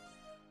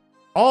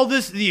 All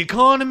this, the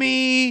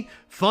economy,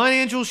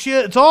 financial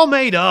shit, it's all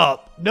made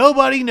up.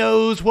 Nobody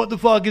knows what the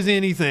fuck is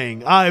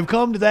anything. I have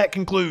come to that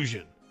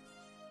conclusion.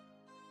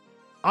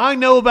 I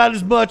know about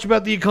as much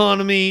about the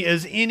economy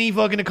as any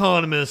fucking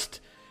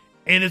economist,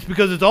 and it's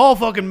because it's all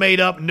fucking made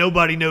up and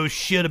nobody knows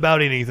shit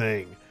about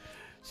anything.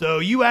 So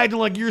you acting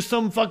like you're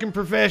some fucking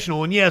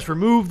professional, and yes,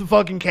 remove the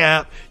fucking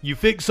cap. You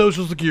fix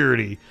Social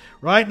Security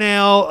right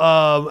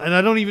now, and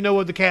I don't even know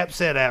what the cap's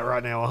set at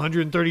right now.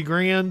 130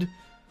 grand.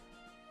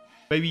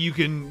 Maybe you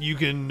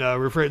can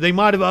refer. They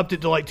might have upped it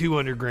to like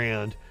 200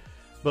 grand,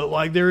 but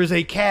like there is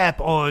a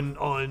cap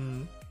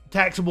on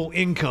taxable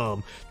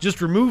income. Just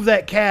remove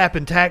that cap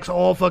and tax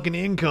all fucking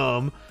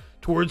income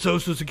towards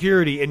Social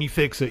Security, and you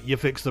fix it. You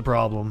fix the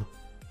problem.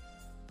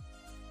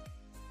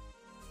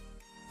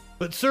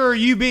 But sir,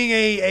 you being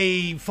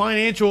a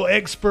financial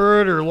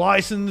expert or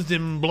licensed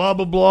and blah,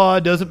 blah, blah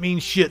doesn't mean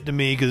shit to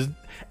me, because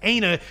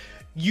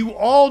you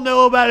all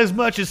know about as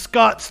much as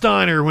Scott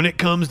Steiner when it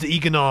comes to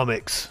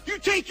economics. You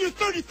take your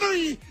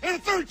 33 and a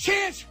third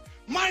chance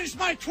minus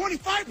my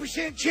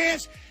 25%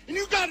 chance, and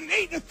you got an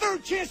 8 and a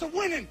third chance of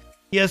winning.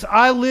 Yes,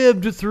 I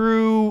lived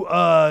through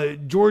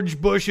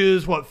George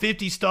Bush's,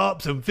 50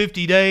 stops in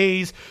 50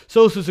 days,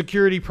 Social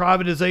Security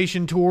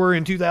privatization tour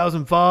in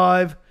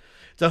 2005.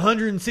 It's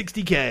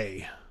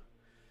 $160K.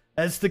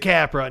 That's the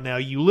cap right now.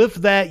 You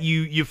lift that,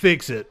 you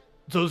fix it.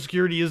 Social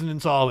Security isn't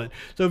insolvent.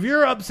 So if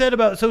you're upset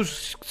about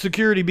Social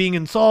Security being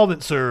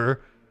insolvent,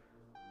 sir,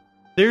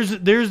 there's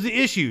the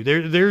issue.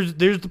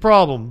 There's the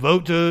problem.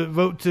 Vote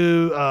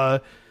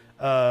to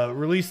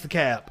release the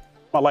cap.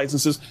 My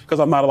licenses because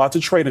I'm not allowed to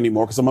trade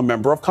anymore because I'm a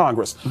member of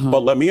Congress.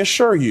 But let me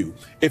assure you,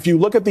 if you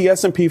look at the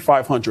S&P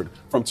 500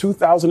 from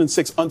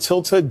 2006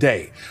 until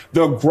today,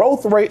 the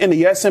growth rate in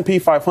the S&P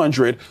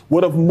 500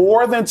 would have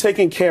more than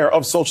taken care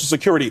of Social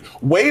Security,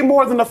 way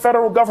more than the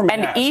federal government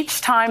has. And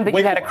each time that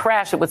you had a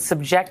crash, it would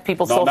subject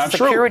people's Social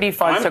Security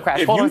funds to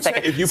crash. Hold on a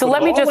second. So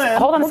let me just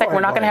hold on a second.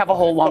 We're not going to have a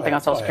whole long thing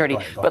on Social Security,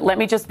 but let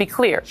me just be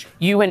clear.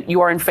 You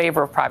are in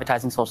favor of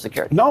privatizing Social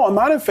Security. No, I'm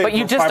not in favor. But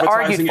you just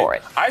argued for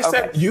it. I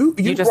said you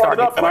just brought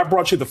it up, and I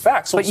brought you the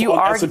facts. But you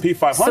on S&P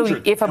 500.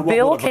 So if a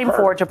bill came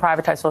forward to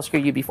privatize Social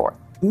Security, you'd be for it?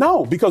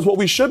 No, because what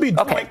we should be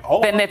doing. Okay,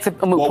 then it's a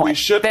moot point.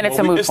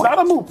 It's not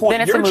a moot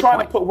point. You're trying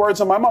to put words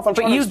in my mouth.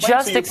 But you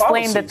just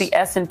explained that the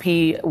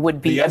S&P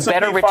would be a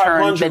better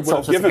return than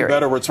Social Security.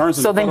 Better returns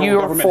than so then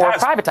you're for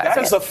privatizing. That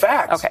is a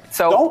fact. Okay,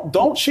 so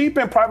don't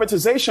cheapen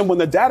privatization when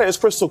the data is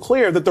crystal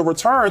clear that the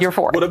returns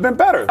would have been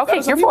better.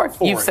 Okay, you're for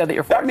it. You said that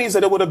you're for it. That means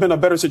that it would have been a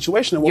better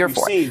situation than what we've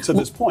seen to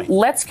this point.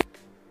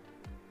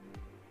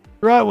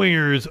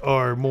 Right-wingers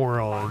are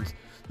morons.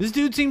 This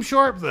dude seems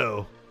sharp,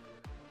 though.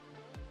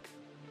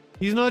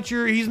 He's not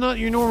your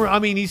normal. I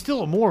mean, he's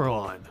still a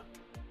moron.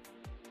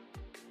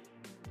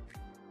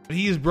 But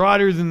he is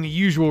broader than the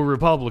usual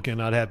Republican,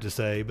 I'd have to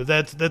say. But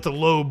that's a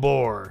low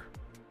bar.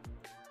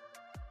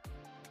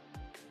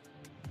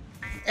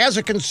 As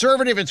a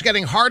conservative, it's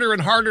getting harder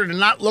and harder to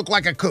not look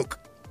like a kook.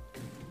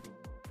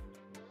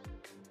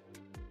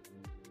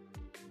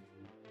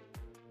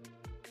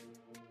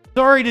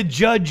 Sorry to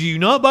judge you,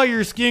 not by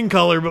your skin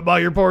color, but by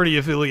your party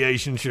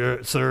affiliation,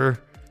 sir.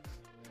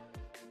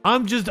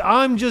 I'm just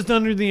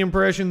under the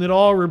impression that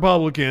all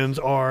Republicans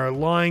are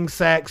lying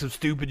sacks of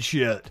stupid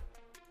shit.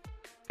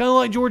 Kind of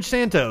like George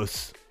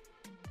Santos.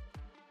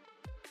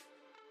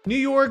 New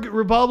York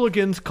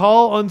Republicans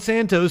call on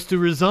Santos to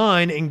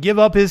resign and give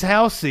up his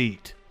House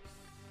seat.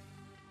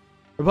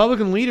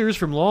 Republican leaders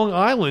from Long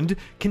Island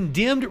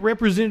condemned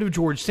Representative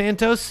George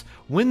Santos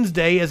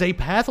Wednesday as a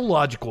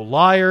pathological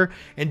liar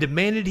and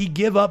demanded he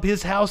give up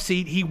his House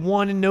seat he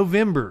won in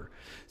November.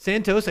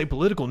 Santos, a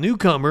political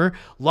newcomer,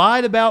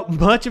 lied about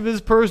much of his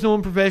personal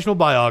and professional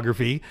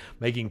biography,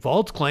 making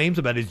false claims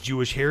about his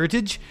Jewish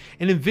heritage,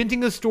 and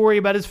inventing a story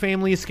about his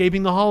family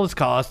escaping the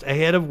Holocaust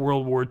ahead of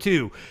World War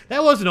II.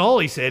 That wasn't all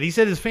he said. He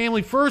said his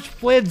family first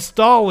fled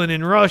Stalin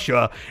in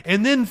Russia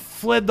and then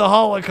fled the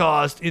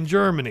Holocaust in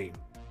Germany.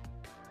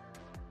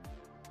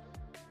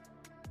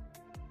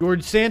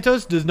 George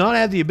Santos does not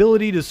have the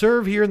ability to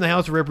serve here in the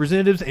House of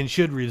Representatives and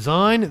should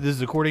resign. This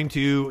is according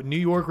to New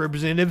York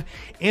Representative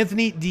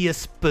Anthony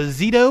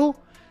D'Esposito,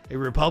 a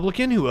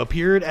Republican who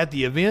appeared at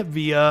the event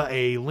via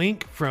a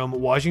link from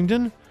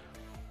Washington.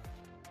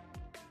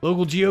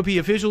 Local GOP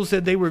officials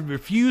said they would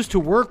refuse to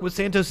work with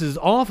Santos's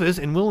office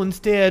and will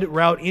instead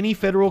route any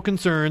federal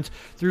concerns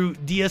through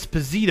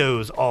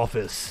D'Esposito's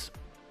office.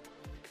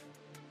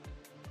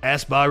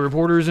 Asked by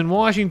reporters in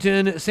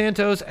Washington,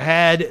 Santos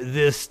had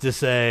this to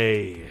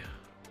say.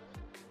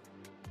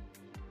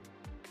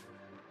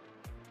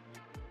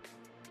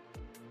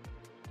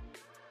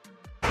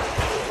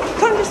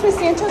 Congressman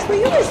Santos, will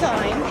you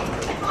resign?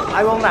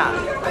 I will not.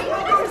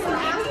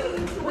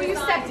 Will you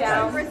step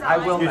down? I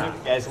will not.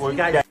 Yes, we're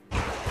going to.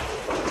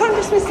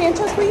 Congressman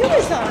Santos, will you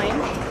resign?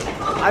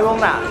 I will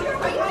not.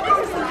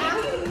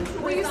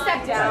 Will you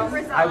step down?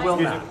 I will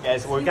not.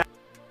 Yes, we're going.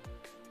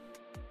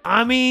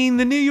 I mean,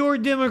 the New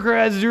York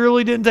Democrats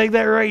really didn't take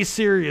that race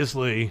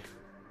seriously.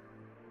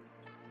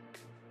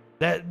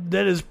 That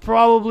is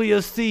probably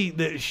a seat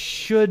that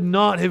should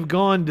not have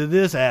gone to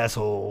this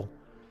asshole.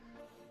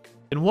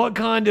 And what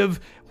kind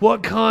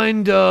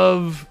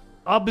of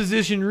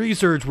opposition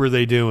research were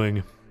they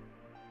doing?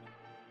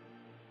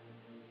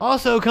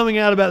 Also coming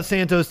out about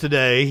Santos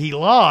today, he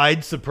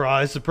lied,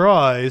 surprise,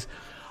 surprise,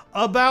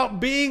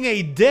 about being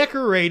a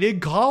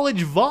decorated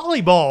college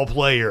volleyball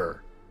player.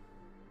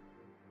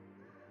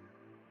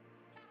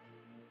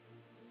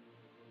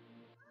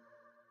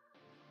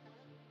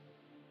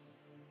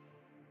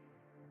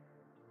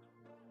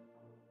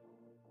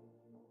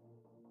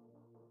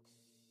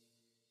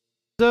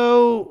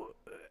 So,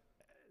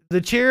 the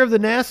chair of the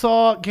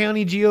Nassau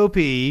County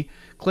GOP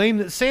claimed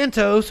that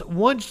Santos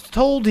once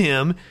told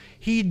him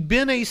he'd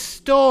been a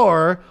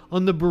star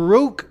on the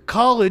Baruch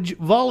College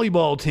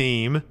volleyball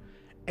team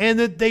and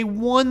that they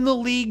won the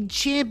league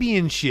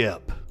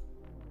championship.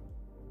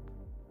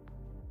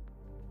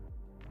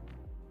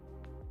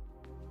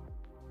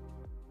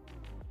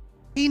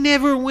 He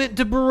never went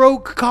to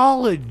Baruch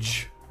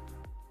College.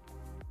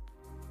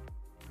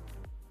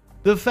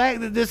 The fact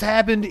that this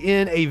happened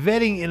in a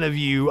vetting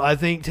interview, I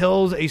think,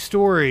 tells a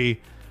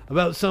story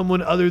about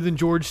someone other than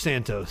George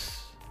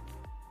Santos.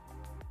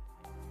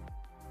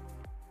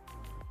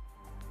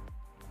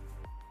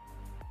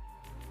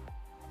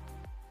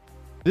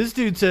 This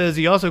dude says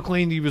he also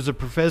claimed he was a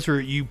professor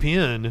at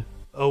UPenn.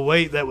 Oh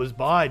wait, that was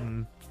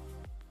Biden.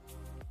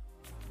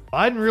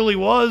 Biden really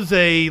was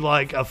a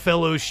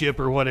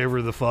fellowship or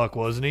whatever the fuck,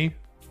 wasn't he?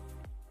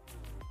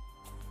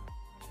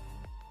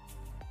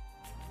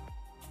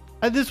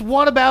 This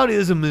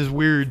whataboutism is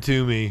weird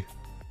to me.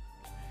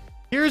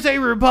 Here's a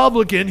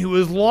Republican who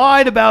has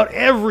lied about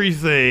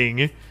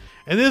everything,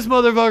 and this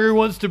motherfucker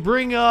wants to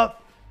bring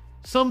up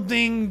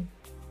something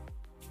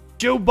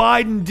Joe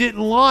Biden didn't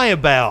lie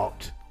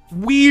about.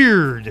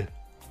 Weird.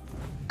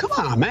 Come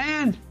on,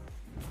 man.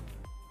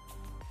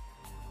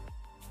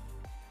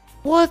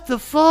 What the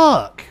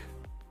fuck?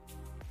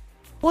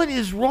 What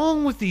is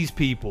wrong with these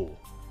people?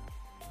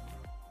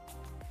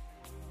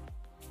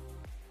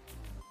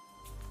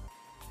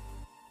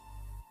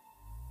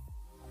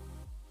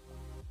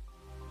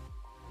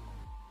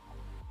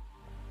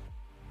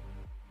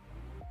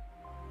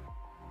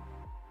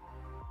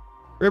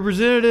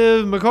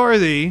 Representative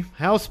McCarthy,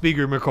 House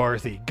Speaker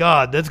McCarthy.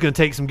 God, that's going to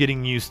take some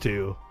getting used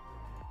to.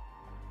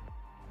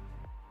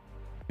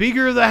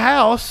 Speaker of the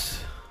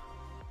House,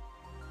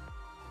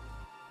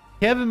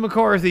 Kevin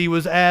McCarthy,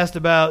 was asked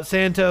about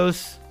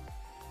Santos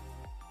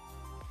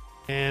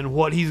and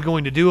what he's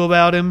going to do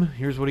about him.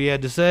 Here's what he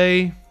had to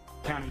say.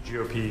 County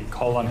GOP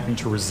called on him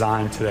to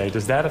resign today.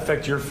 Does that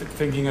affect your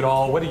thinking at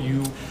all? What do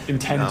you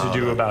intend to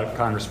do about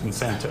Congressman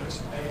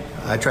Santos?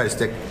 I try to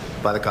stick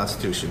by the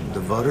Constitution. The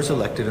voters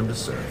elected him to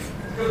serve.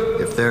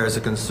 If there is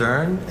a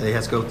concern and he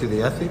has to go through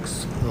the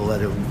ethics, we'll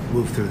let him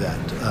move through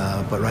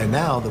that. But right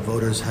now, the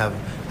voters have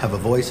a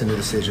voice in the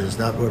decisions,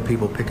 not where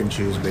people pick and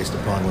choose based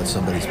upon what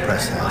somebody's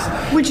press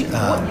has. Would you,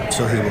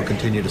 so he will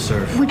continue to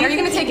serve. Are you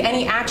going to take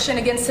any action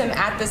against him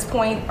at this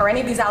point? Are any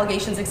of these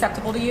allegations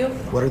acceptable to you?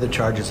 What are the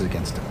charges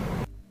against him?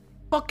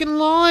 Fucking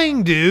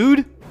lying,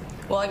 dude.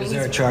 Well, I mean, is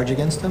there a charge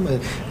against him?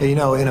 You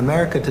know, in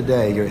America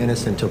today, you're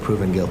innocent until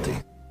proven guilty.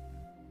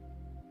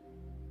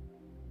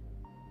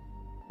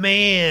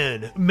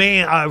 Man,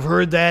 I've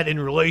heard that in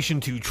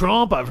relation to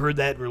Trump. I've heard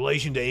that in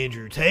relation to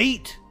Andrew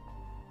Tate.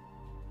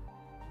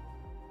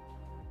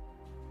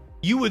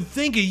 You would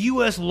think a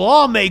U.S.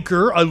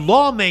 lawmaker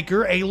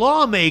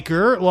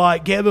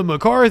like Kevin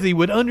McCarthy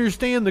would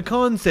understand the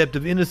concept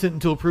of innocent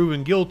until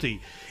proven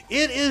guilty.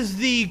 It is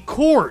the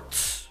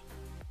courts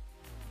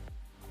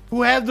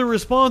who have the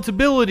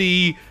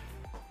responsibility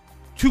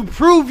to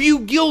prove you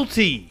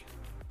guilty.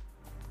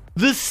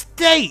 The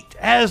state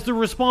has the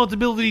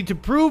responsibility to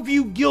prove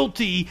you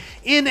guilty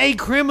in a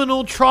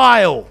criminal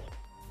trial.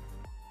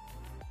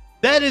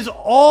 That is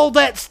all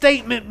that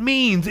statement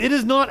means. It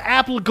is not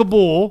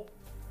applicable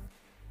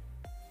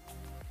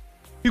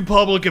to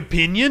public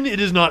opinion. It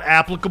is not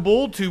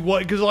applicable to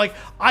what, because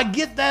I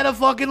get that a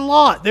fucking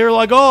lot. They're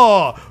like,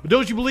 oh,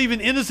 don't you believe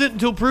in innocent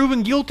until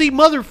proven guilty?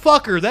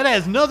 Motherfucker, that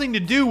has nothing to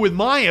do with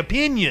my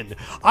opinion.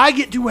 I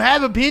get to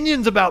have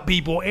opinions about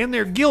people and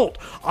their guilt.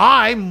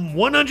 I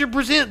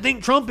 100%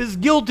 think Trump is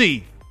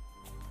guilty.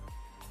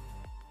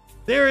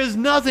 There is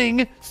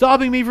nothing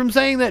stopping me from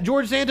saying that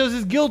George Santos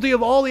is guilty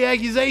of all the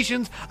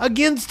accusations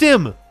against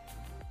him.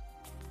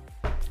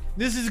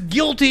 This is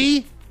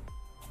guilty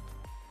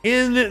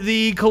in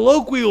the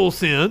colloquial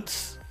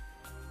sense,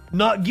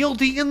 not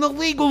guilty in the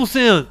legal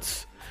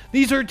sense.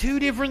 These are two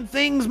different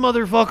things,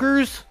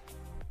 motherfuckers.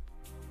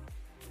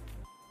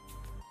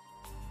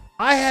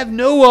 I have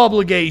no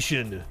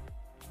obligation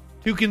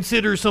to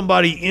consider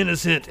somebody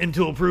innocent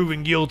until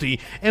proven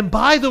guilty. And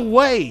by the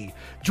way,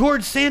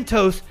 George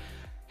Santos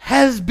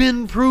has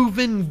been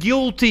proven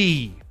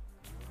guilty.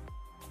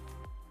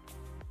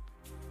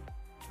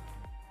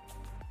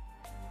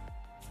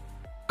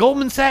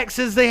 Goldman Sachs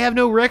says they have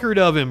no record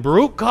of him.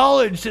 Baruch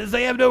College says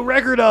they have no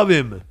record of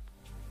him.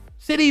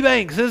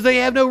 Citibank says they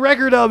have no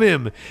record of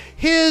him.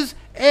 His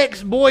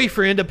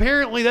ex-boyfriend,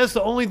 apparently that's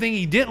the only thing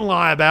he didn't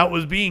lie about,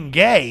 was being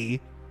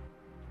gay.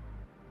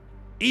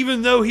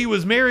 Even though he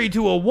was married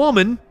to a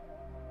woman.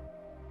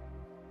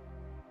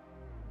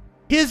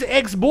 His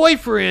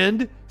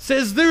ex-boyfriend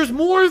says there's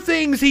more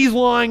things he's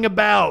lying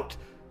about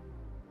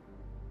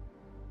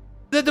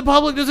that the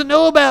public doesn't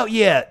know about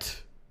yet.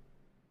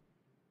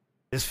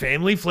 His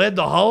family fled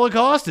the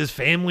Holocaust. His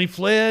family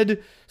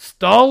fled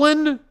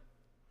Stalin.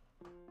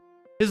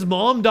 His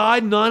mom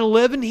died in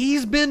 9/11.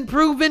 He's been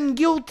proven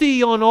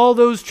guilty on all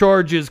those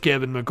charges,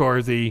 Kevin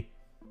McCarthy.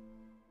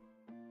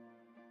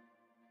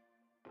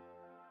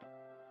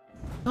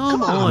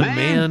 Come on,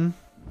 man.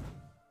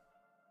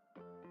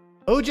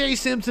 O.J.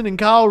 Simpson and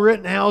Kyle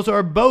Rittenhouse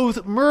are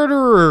both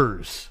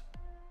murderers.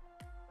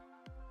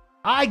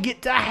 I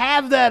get to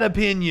have that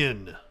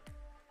opinion.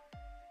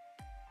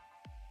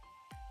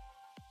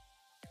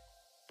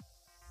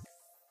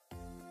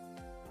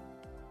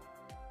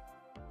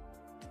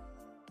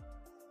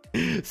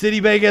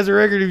 Citibank has a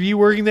record of you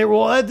working there.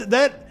 Well,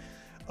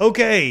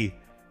 okay.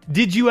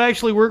 Did you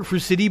actually work for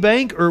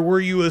Citibank, or were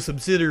you a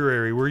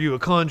subsidiary? Were you a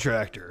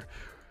contractor?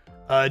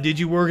 Did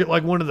you work at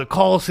like one of the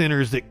call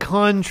centers that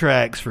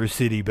contracts for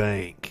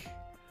Citibank?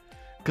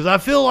 Because I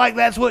feel like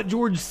that's what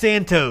George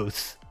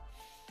Santos.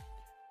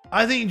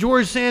 I think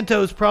George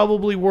Santos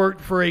probably worked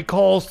for a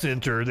call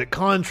center that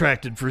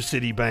contracted for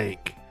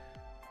Citibank.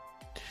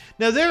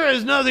 Now, there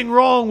is nothing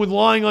wrong with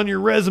lying on your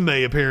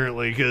resume,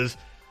 apparently, because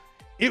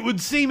it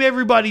would seem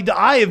everybody...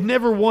 I have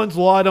never once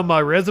lied on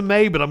my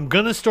resume, but I'm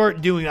going to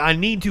start doing it. I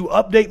need to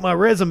update my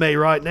resume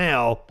right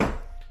now.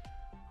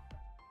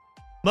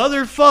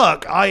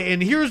 Motherfuck.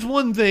 And here's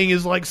one thing,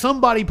 is like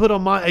somebody put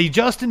on a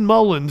Justin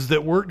Mullins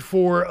that worked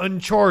for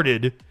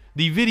Uncharted,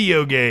 the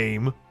video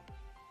game,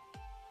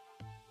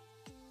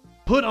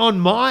 put on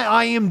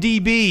my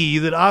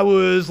IMDb that I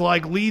was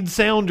like lead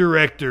sound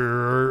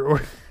director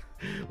or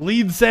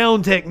lead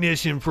sound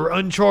technician for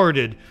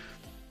Uncharted.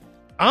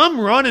 I'm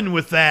running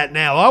with that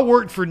now. I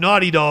worked for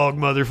Naughty Dog,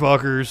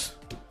 motherfuckers.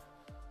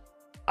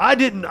 I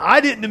didn't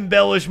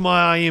embellish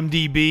my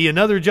IMDb.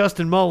 Another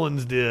Justin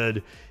Mullins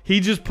did. He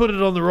just put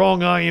it on the wrong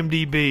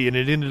IMDb and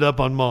it ended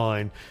up on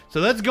mine. So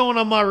that's going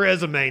on my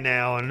resume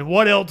now. And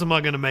what else am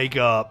I going to make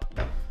up?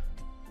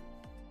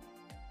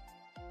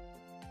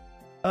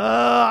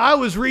 I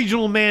was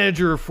regional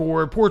manager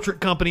for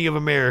Portrait Company of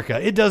America.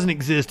 It doesn't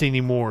exist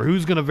anymore.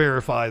 Who's going to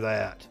verify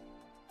that?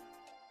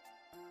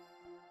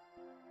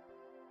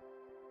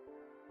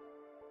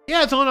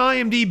 Yeah, it's on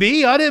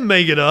IMDb. I didn't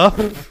make it up.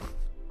 And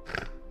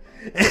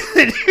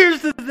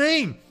here's the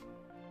thing.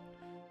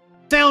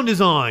 Sound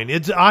design.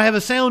 I have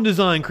a sound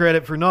design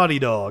credit for Naughty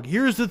Dog.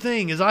 Here's the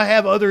thing, is I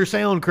have other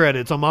sound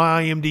credits on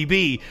my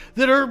IMDb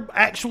that are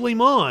actually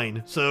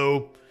mine.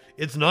 So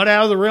it's not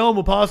out of the realm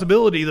of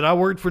possibility that I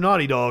worked for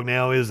Naughty Dog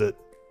now, is it?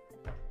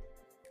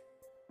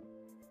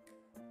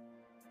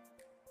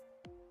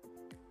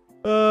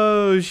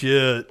 Oh,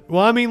 shit.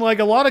 Well, I mean, like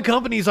a lot of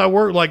companies I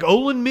work, like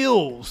Olin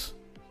Mills.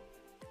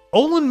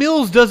 Olin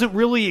Mills doesn't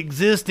really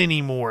exist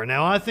anymore.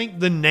 Now, I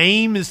think the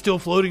name is still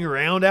floating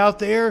around out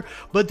there,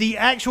 but the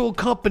actual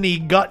company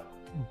got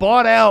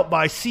bought out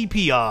by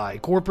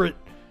CPI,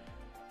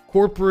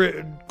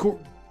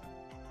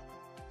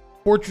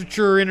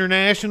 Portraiture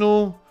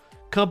International,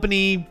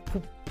 Company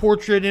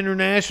Portrait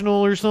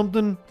International or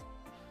something.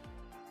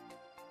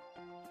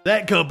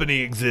 That company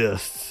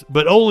exists,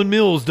 but Olin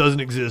Mills doesn't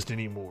exist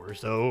anymore,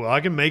 so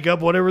I can make up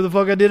whatever the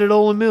fuck I did at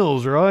Olin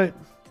Mills, right?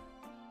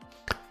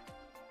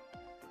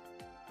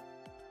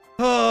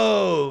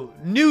 Oh,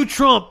 new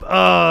Trump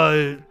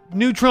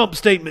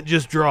statement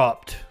just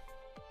dropped.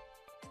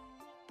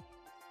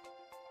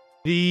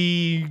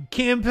 The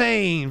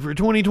campaign for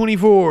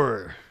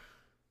 2024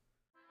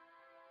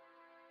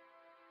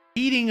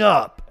 heating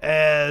up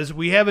as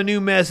we have a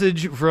new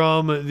message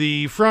from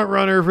the front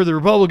runner for the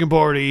Republican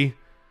Party,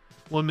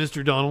 one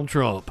Mr. Donald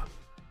Trump.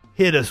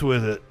 Hit us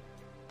with it.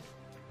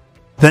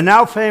 The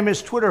now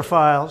famous Twitter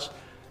files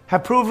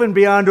have proven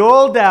beyond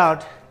all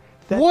doubt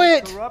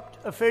that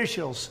corrupt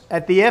officials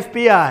at the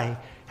FBI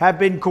have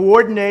been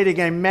coordinating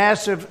a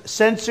massive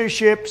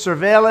censorship,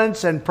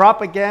 surveillance, and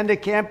propaganda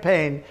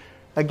campaign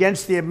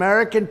against the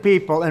American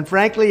people and,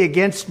 frankly,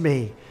 against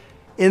me.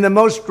 In the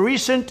most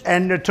recent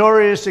and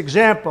notorious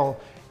example,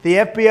 the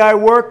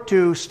FBI worked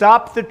to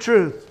stop the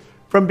truth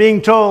from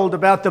being told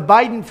about the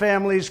Biden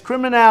family's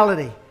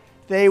criminality.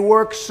 They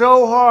worked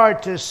so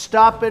hard to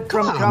stop it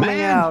from coming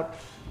out,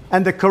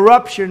 and the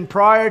corruption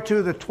prior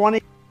to the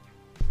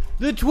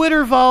The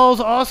Twitter files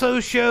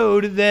also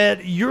showed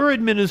that your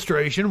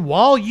administration,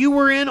 while you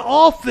were in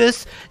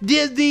office,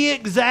 did the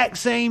exact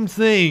same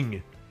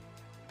thing.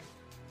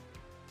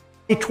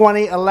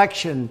 2020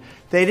 election.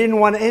 They didn't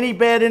want any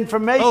bad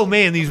information. Oh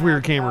man, these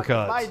weird camera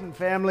cuts. The Biden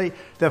family.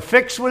 The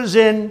fix was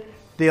in.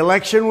 The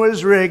election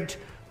was rigged.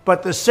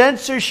 But the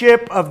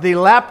censorship of the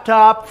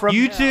laptop from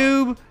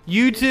YouTube,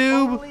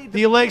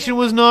 the election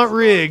was not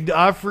rigged.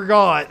 I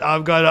forgot.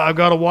 I've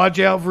got to watch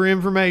out for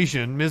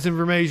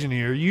misinformation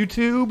here.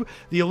 YouTube,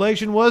 the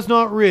election was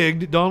not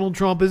rigged. Donald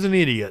Trump is an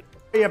idiot.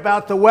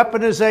 About the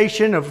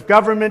weaponization of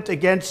government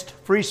against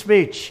free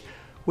speech.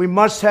 We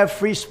must have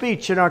free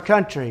speech in our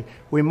country.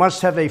 We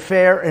must have a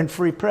fair and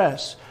free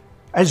press.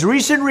 As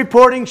recent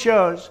reporting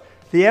shows,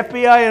 the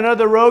FBI and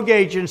other rogue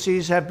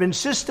agencies have been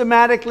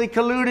systematically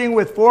colluding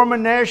with former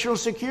national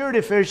security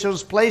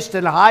officials placed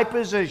in high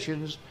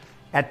positions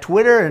at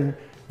Twitter and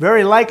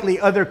very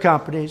likely other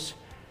companies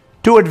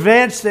to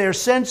advance their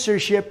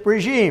censorship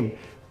regime,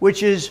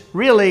 which is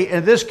really,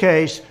 in this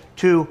case,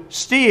 to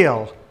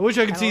steal. I wish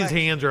I could see his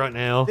hands right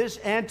now. This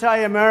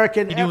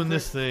anti-American doing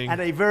this thing, and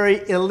a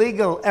very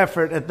illegal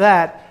effort at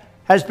that,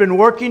 has been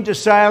working to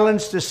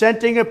silence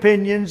dissenting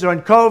opinions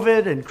on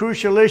COVID and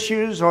crucial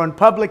issues on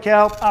public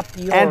health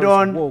and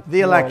on the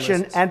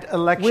election and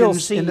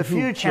elections in the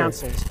future.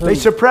 They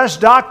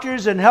suppressed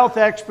doctors and health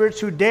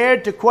experts who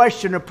dared to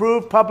question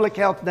approved public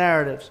health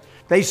narratives.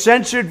 They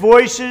censored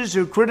voices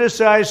who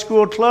criticized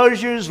school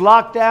closures,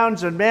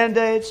 lockdowns, and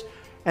mandates.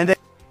 And they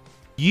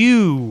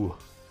You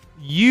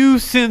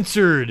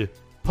censored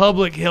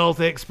public health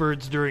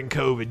experts during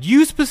COVID.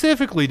 You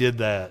specifically did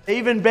that. They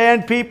even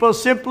banned people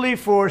simply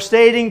for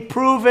stating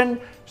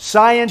proven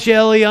science.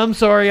 Shelley, I'm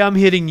sorry I'm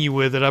hitting you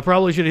with it. I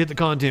probably should have hit the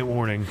content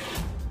warning.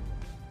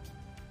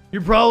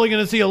 You're probably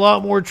going to see a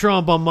lot more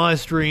Trump on my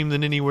stream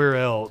than anywhere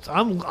else.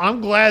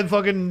 I'm glad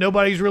fucking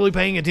nobody's really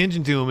paying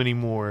attention to him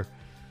anymore.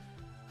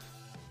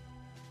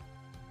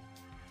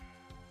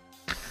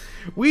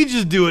 We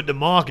just do it to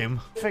mock him.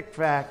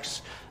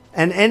 Facts.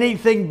 And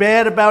anything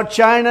bad about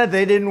China,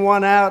 they didn't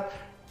want out.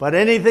 But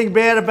anything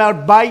bad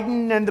about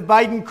Biden and the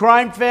Biden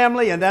crime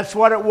family, and that's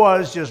what it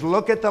was, just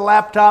look at the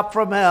laptop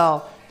from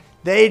hell.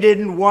 They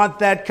didn't want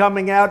that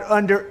coming out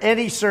under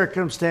any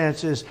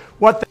circumstances.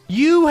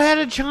 You had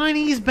a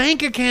Chinese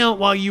bank account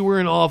while you were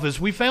in office.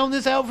 We found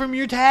this out from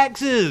your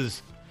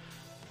taxes.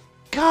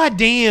 God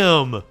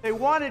damn. They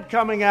wanted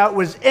coming out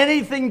was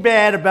anything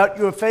bad about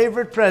your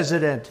favorite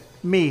president,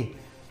 me.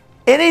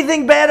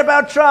 Anything bad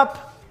about Trump,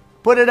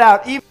 put it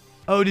out.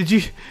 Oh, did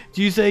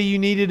you say you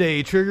needed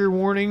a trigger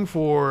warning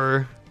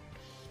for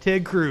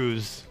Ted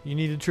Cruz? You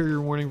need a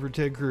trigger warning for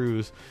Ted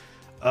Cruz.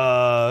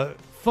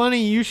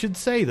 Funny you should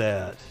say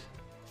that.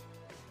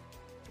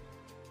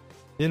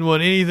 Didn't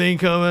want anything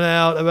coming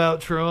out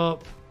about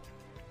Trump.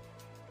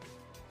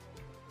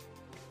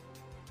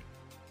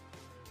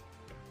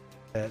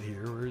 That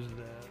here, where's it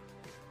at?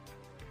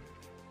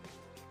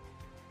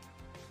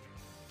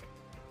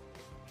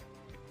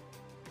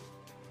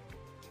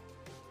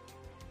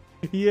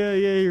 Yeah,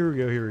 here we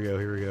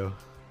go.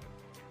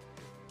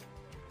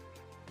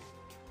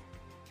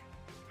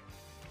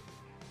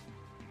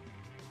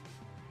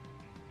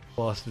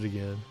 Lost it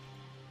again.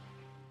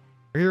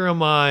 Here on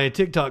my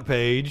TikTok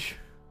page.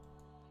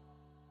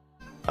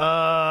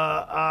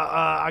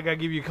 I gotta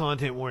give you a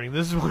content warning.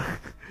 This is where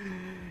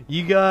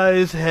you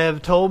guys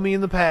have told me in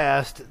the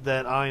past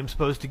that I am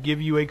supposed to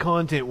give you a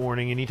content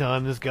warning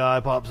anytime this guy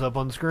pops up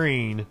on the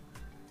screen.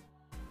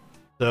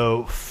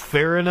 So,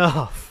 fair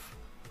enough.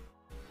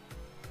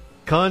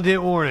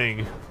 Content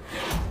warning.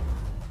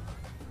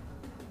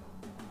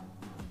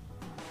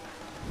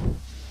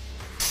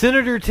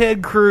 Senator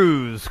Ted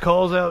Cruz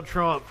calls out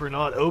Trump for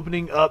not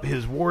opening up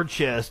his war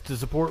chest to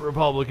support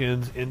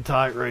Republicans in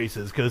tight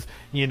races. Because,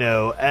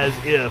 as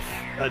if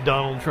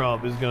Donald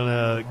Trump is going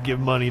to give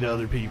money to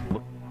other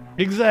people.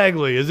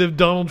 Exactly, as if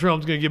Donald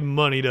Trump's going to give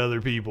money to other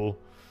people.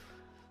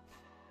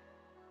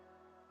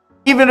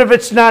 Even if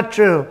it's not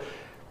true.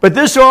 But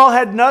this all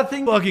had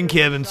nothing. Fucking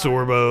Kevin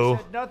Sorbo. It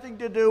had nothing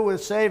to do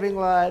with saving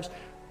lives.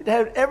 It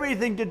had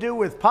everything to do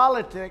with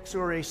politics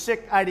or a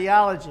sick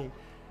ideology.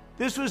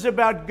 This was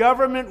about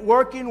government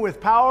working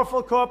with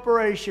powerful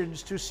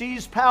corporations to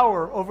seize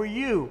power over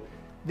you,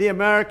 the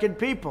American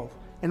people.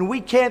 And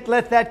we can't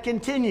let that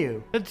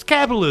continue. It's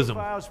capitalism.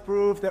 Files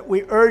prove that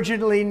we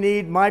urgently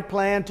need my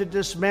plan to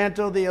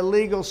dismantle the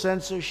illegal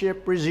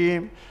censorship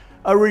regime.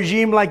 A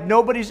regime like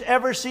nobody's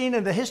ever seen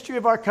in the history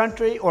of our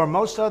country, or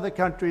most other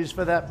countries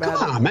for that matter.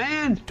 Come on,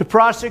 man. To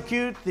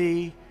prosecute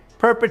the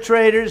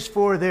perpetrators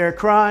for their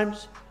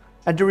crimes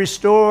and to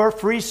restore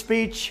free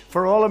speech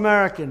for all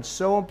Americans.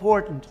 So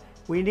important.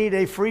 We need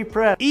a free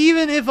press.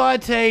 Even if I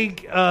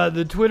take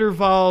the Twitter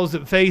files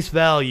at face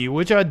value,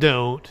 which I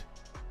don't,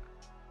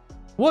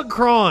 what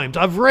crimes?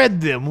 I've read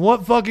them.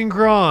 What fucking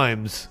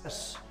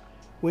crimes?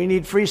 We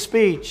need free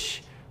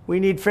speech. We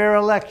need fair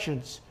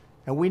elections.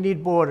 And we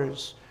need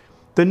borders.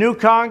 The new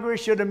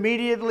Congress should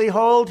immediately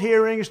hold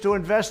hearings to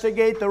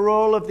investigate the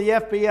role of the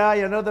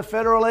FBI and other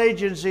federal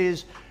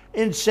agencies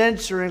in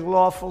censoring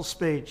lawful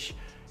speech.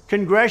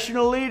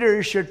 Congressional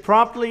leaders should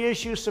promptly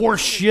issue or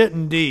shit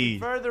indeed.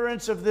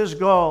 Furtherance of this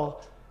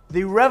goal.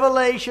 The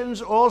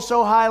revelations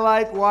also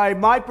highlight why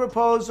my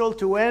proposal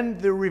to end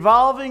the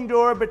revolving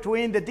door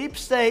between the deep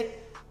state,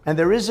 and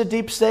there is a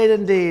deep state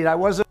indeed.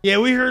 Yeah,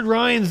 we heard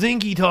Ryan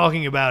Zinke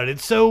talking about it.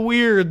 It's so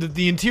weird that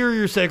the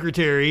Interior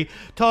Secretary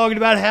talking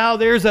about how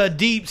there's a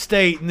deep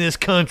state in this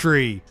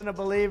country. I'm a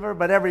believer,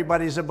 but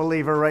everybody's a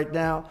believer right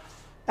now.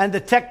 And the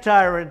tech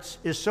tyrants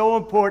is so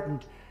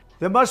important.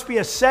 There must be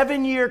a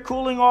 7-year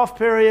cooling off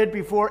period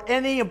before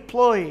any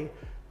employee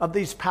of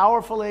these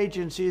powerful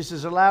agencies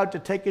is allowed to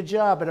take a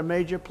job at a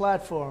major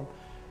platform.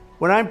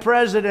 When I'm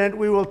president,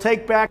 we will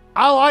take back...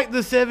 I like the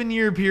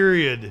 7-year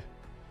period.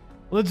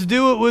 Let's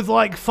do it with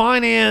like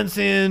finance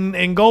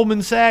and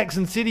Goldman Sachs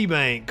and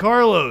Citibank.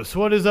 Carlos,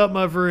 what is up,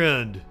 my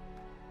friend?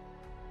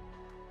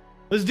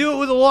 Let's do it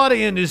with a lot of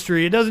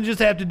industry. It doesn't just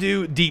have to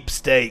do deep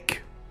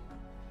steak.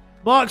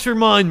 Mox,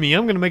 remind me.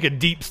 I'm going to make a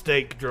deep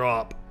steak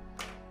drop.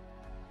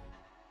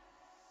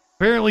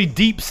 Apparently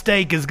deep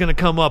steak is going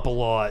to come up a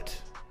lot.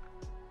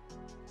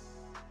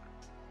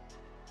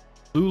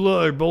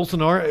 Lula or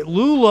Bolsonaro?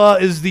 Lula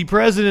is the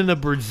president of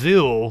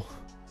Brazil.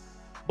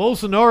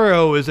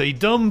 Bolsonaro is a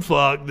dumb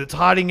fuck that's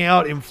hiding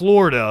out in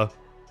Florida,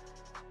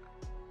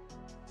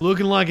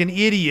 looking like an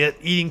idiot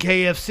eating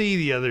KFC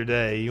the other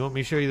day. You want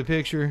me to show you the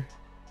picture?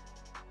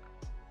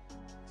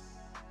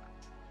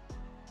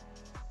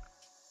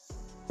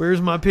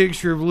 Where's my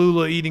picture of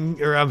Lula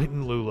eating, or I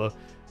mean Lula.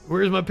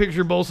 Where's my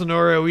picture of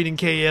Bolsonaro eating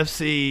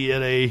KFC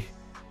at a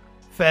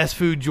fast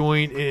food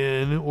joint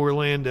in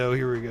Orlando?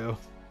 Here we go.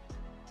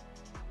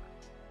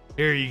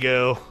 There you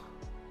go.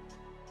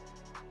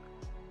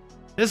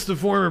 That's the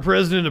former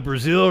president of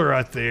Brazil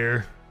right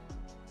there.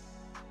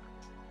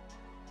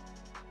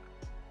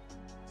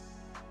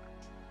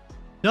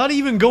 Not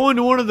even going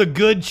to one of the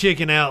good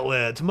chicken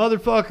outlets.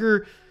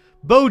 Motherfucker,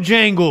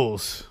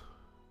 Bojangles.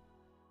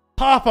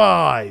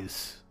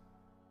 Popeyes.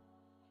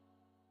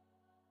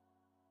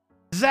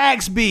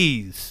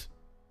 Zaxby's.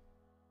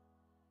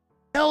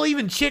 Hell,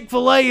 even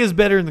Chick-fil-A is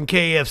better than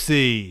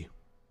KFC.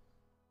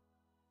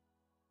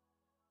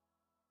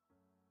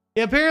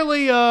 Yeah,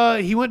 apparently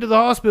he went to the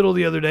hospital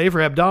the other day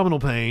for abdominal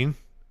pain.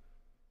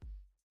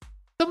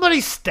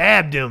 Somebody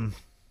stabbed him.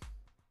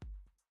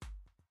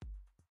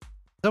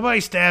 Somebody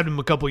stabbed him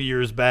a couple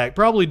years back.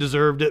 Probably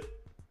deserved it.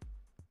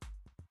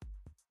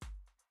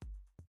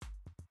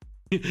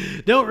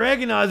 Don't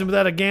recognize him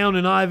without a gown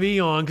and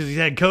IV on because he's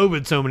had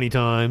COVID so many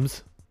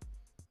times.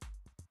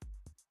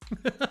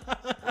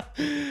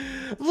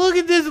 Look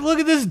at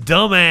this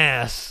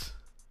dumbass.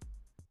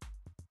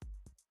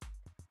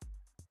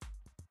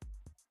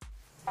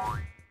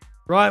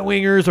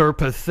 Right-wingers are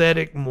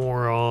pathetic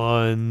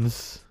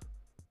morons.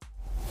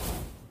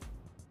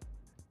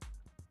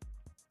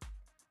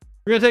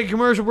 We're going to take a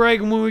commercial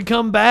break, and when we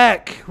come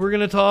back, we're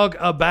going to talk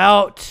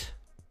about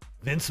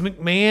Vince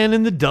McMahon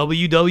and the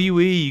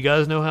WWE. You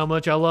guys know how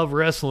much I love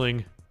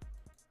wrestling.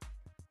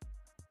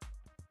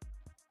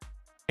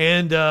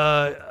 And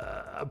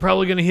I'm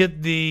probably going to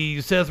hit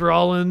the Seth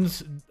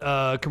Rollins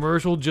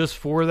commercial just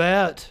for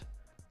that.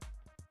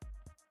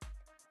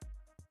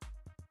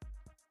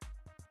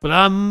 But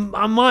I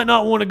might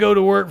not want to go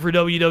to work for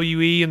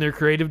WWE and their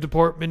creative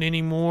department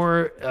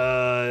anymore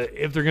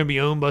if they're going to be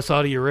owned by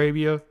Saudi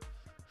Arabia.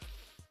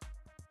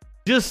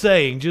 Just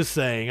saying.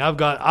 I've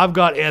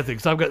got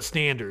ethics. I've got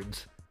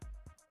standards.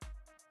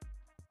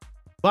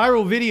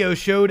 Viral video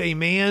showed a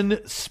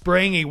man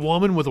spraying a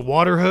woman with a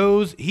water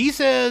hose. He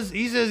says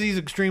he's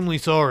extremely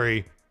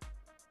sorry.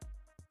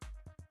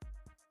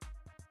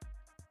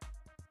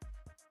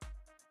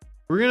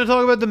 We're going to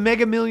talk about the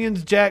Mega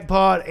Millions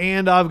jackpot,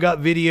 and I've got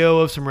video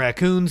of some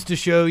raccoons to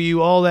show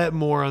you. All that and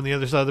more on the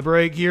other side of the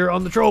break here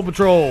on the Troll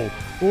Patrol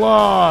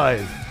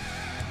Live.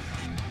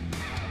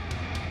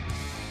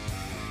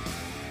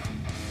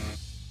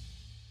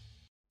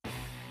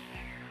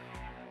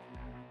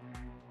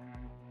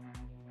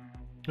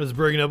 I was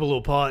bringing up a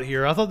little pot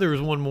here. I thought there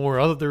was one more.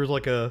 I thought there was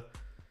like a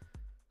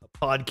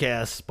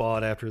podcast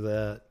spot after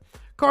that.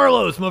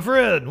 Carlos, my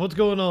friend, what's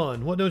going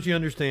on? What don't you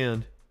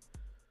understand?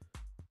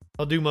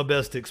 I'll do my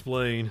best to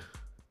explain.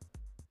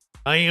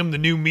 I am the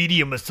new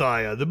media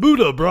messiah, the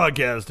Buddha of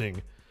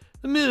broadcasting,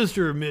 the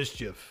minister of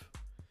mischief,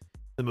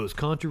 the most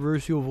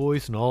controversial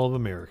voice in all of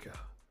America.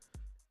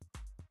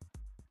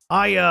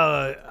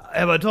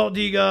 Have I talked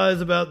to you guys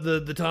about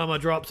the time I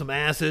dropped some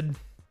acid?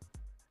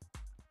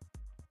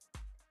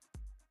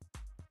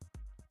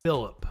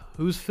 Philip.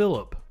 Who's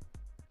Philip?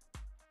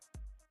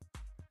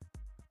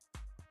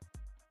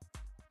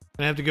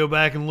 I have to go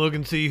back and look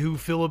and see who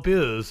Philip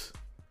is.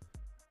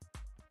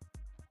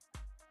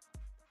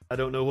 I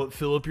don't know what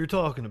Philip you're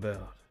talking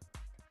about.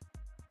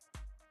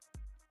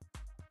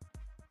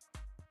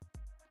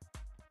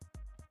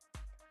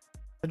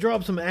 I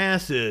dropped some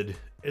acid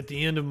at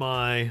the end of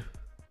my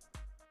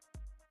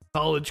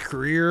college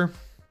career,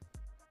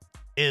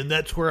 and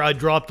that's where I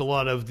dropped a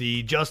lot of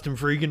the Justin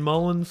Freakin'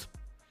 Mullins.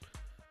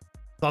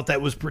 Thought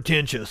that was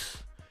pretentious.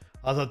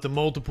 I thought the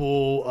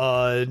multiple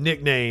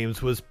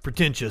nicknames was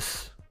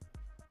pretentious.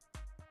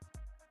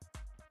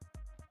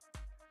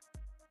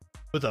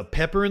 With a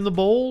pepper in the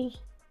bowl?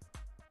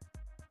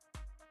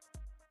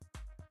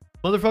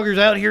 Motherfuckers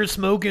out here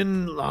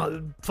smoking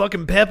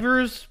fucking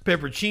peppers,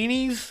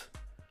 pepperoncinis,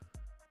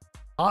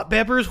 hot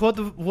peppers.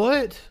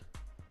 What?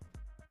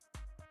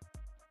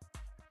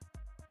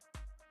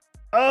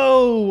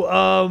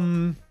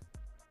 Oh,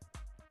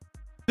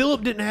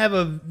 Philip didn't have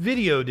a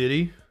video, did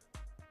he?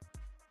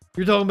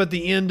 You're talking about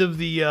the end of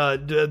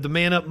the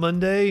Man Up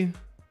Monday?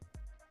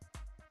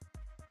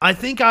 I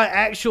think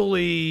I'm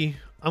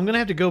gonna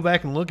have to go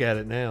back and look at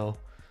it now.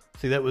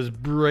 See, that was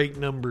break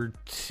number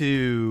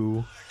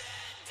 2.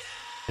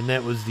 And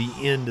that was the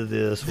end of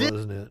this,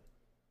 wasn't it?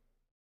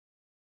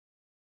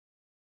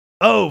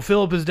 Oh,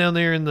 Philip is down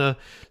there in the...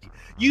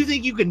 You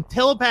think you can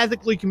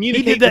telepathically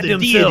communicate with a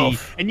deity,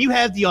 and you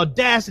have the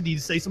audacity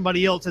to say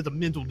somebody else has a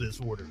mental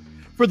disorder.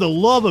 For the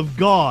love of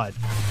God.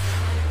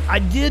 I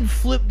did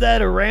flip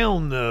that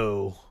around,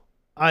 though.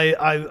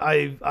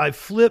 I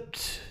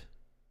flipped...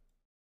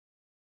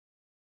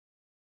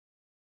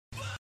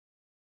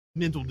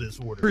 mental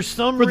disorder. For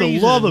some reason... For the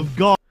love of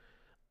God.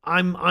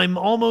 I'm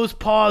almost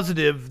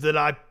positive that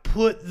I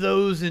put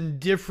those in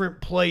different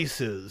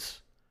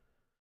places.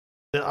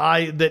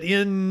 that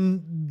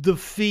in the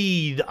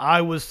feed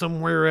I was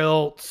somewhere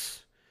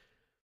else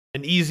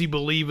and Easy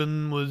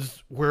Believin'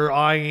 was where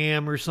I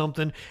am or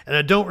something, and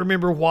I don't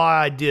remember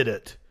why I did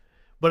it.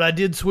 But I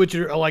did switch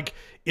it, like,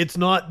 it's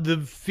not the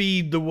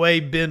feed the way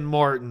Ben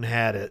Martin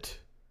had it.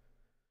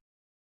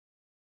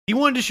 He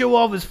wanted to show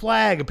off his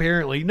flag,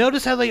 apparently.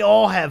 Notice how they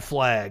all have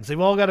flags. They've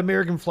all got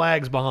American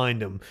flags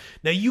behind them.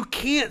 Now, you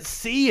can't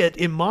see it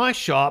in my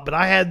shot, but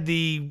I had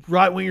the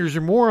Right Wingers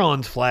Are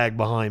Morons flag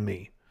behind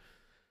me.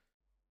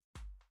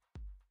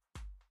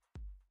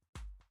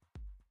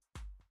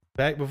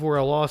 Back before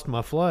I lost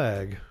my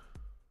flag.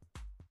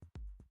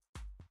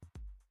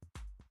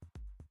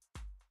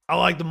 I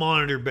like the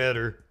monitor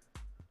better.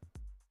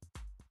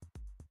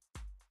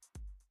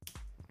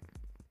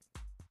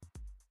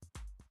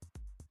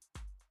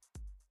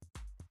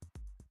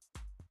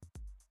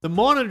 The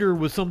monitor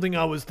was something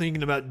I was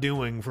thinking about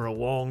doing for a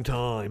long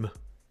time.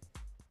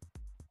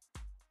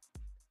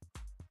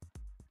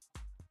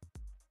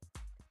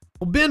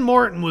 Well, Ben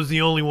Martin was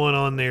the only one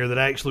on there that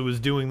actually was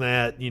doing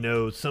that, you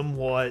know,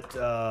 somewhat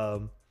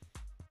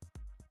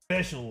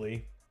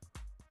professionally.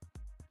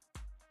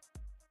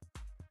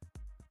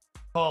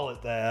 Call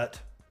it that.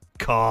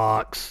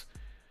 Cox.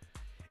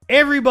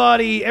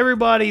 Everybody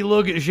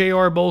look at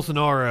Jair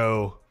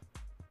Bolsonaro.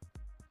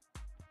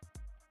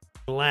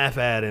 Laugh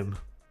at him.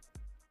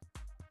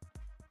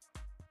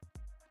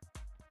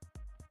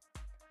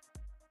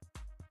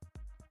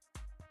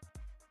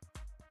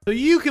 So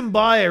you can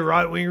buy a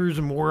Right Wingers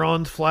and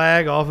Morons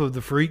flag off of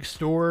the Freak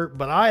store,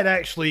 but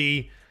I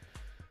spent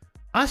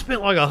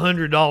like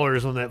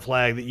 $100 on that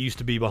flag that used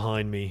to be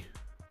behind me.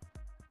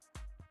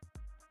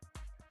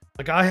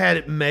 Like, I had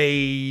it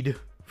made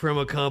from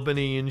a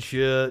company and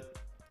shit.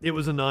 It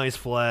was a nice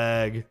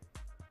flag.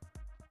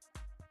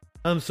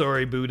 I'm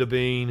sorry, Buddha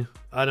Bean.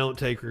 I don't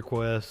take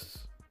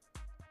requests.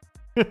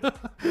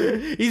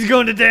 He's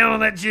going to town on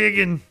that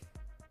chicken.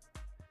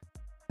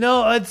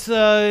 No, it's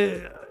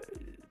the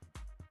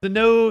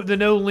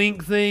no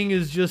link thing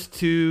is just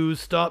to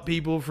stop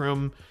people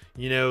from,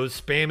 you know,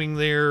 spamming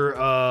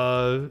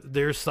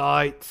their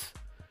sites.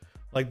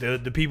 Like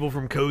the people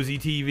from Cozy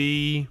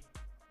TV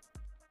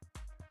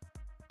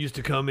used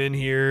to come in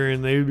here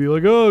and they would be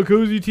like, oh,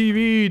 Cozy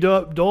TV,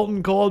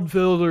 Dalton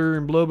Caldfelder,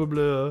 and blah, blah,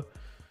 blah.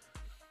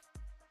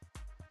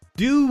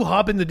 Do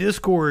hop in the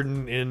Discord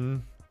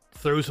and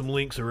throw some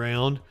links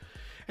around.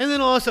 And then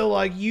also,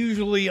 like,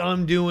 usually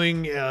I'm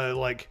doing,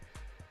 like,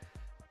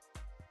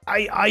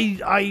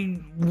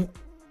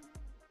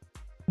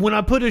 when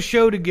I put a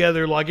show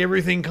together, like,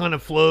 everything kind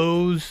of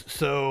flows.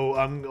 So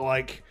I'm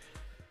like,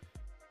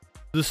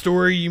 the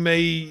story you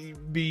may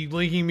be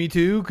linking me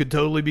to could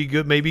totally be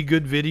good, maybe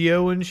good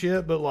video and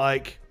shit, but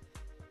like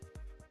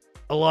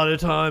a lot of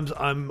times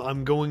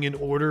I'm going in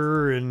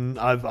order and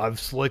I've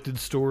selected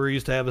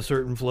stories to have a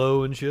certain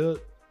flow and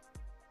shit.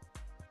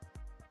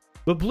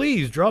 But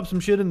please drop some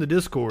shit in the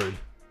Discord.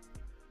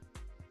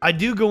 I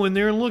do go in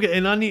there and look at,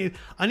 and I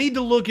need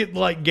to look at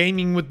like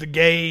Gaming with the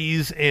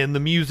Gays and the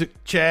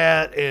music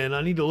chat, and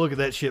I need to look at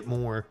that shit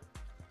more.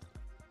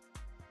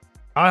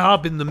 I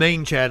hop in the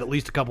main chat at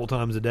least a couple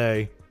times a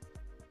day.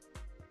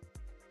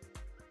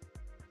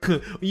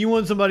 You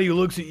want somebody who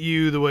looks at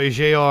you the way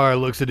JR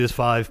looks at his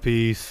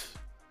 5-piece.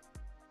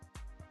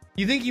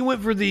 You think you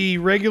went for the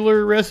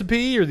regular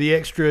recipe or the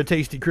extra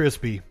tasty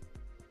crispy?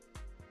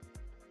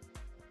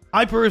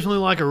 I personally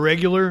like a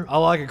regular. I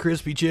like a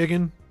crispy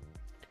chicken.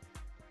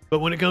 But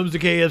when it comes to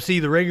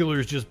KFC, the regular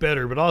is just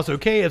better. But also,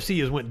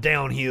 KFC has went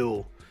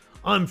downhill.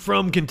 I'm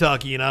from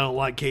Kentucky and I don't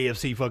like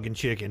KFC fucking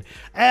chicken.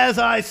 As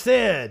I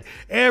said,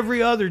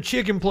 every other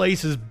chicken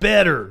place is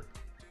better.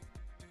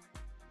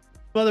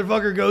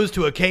 Motherfucker goes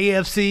to a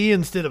KFC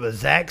instead of a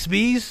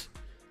Zaxby's.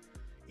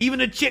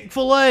 Even a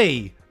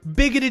Chick-fil-A.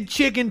 Bigoted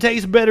chicken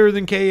tastes better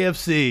than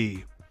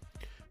KFC.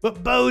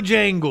 But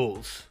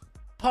Bojangles,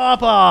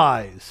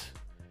 Popeyes,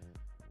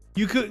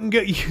 you couldn't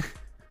get...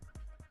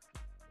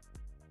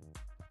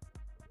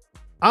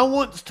 I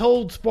once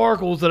told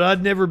Sparkles that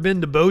I'd never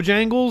been to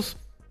Bojangles.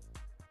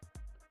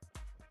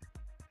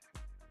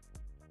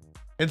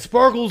 And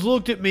Sparkles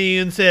looked at me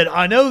and said,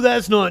 I know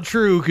that's not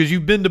true because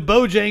you've been to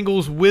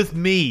Bojangles with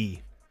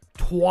me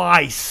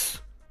twice.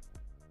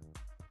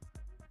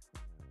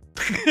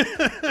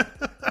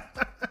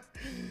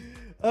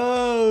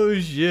 Oh,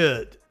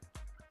 shit.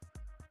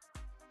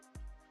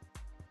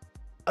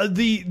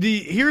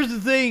 Here's the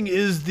thing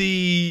is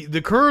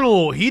the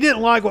Colonel, he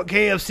didn't like what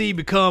KFC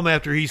become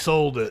after he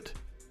sold it.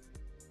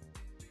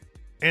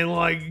 And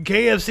like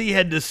KFC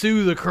had to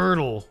sue the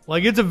Colonel.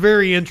 Like, it's a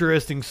very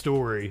interesting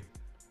story.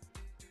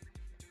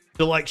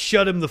 To like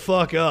shut him the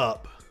fuck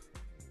up.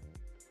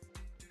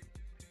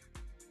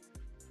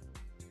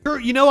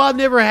 You know, I've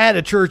never had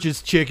a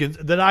Church's Chicken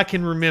that I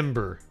can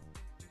remember.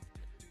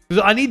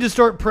 I need to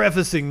start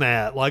prefacing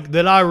that, like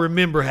that I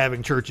remember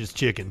having Church's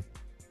Chicken.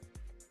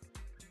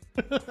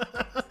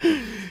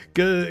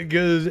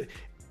 Because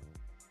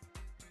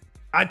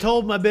I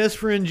told my best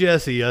friend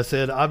Jesse, I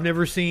said, I've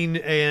never seen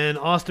an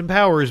Austin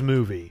Powers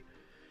movie.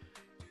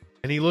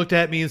 And he looked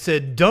at me and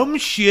said, dumb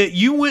shit,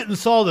 you went and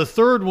saw the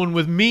third one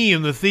with me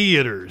in the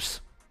theaters.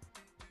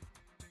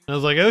 And I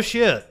was like, oh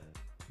shit.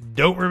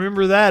 Don't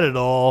remember that at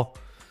all.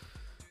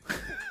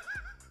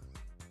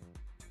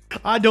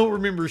 I don't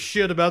remember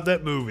shit about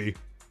that movie.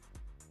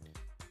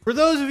 For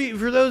those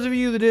of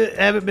you that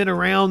haven't been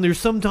around, there's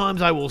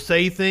sometimes I will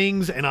say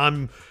things and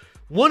I'm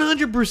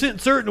 100%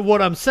 certain of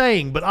what I'm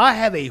saying, but I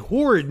have a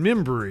horrid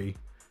memory.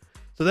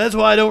 So that's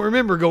why I don't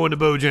remember going to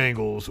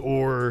Bojangles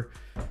or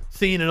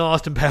seeing an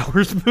Austin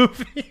Powers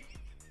movie.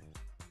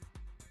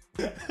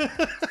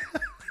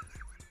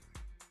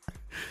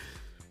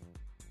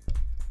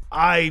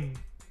 I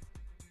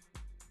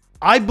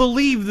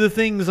believe the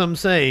things I'm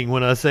saying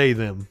when I say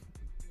them.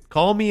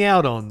 Call me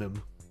out on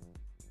them.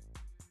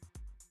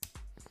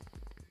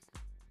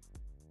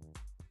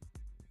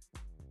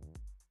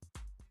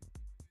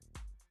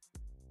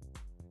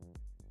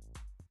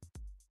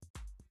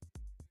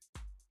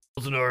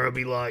 Bolsonaro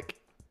be like,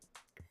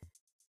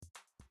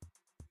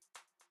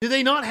 do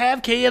they not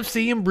have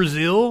KFC in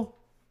Brazil?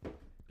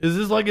 Is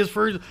this like his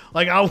first?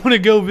 Like, I want to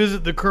go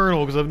visit the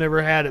Colonel because I've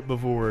never had it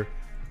before.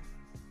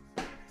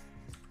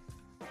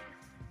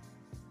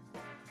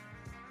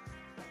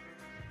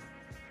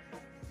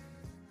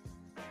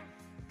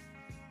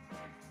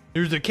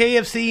 There's a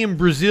KFC in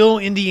Brazil,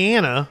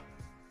 Indiana.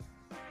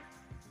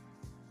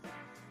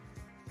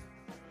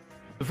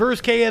 The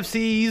first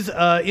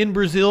KFCs in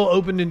Brazil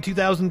opened in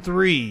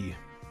 2003.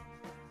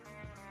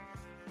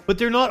 But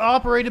they're not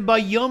operated by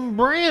Yum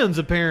Brands,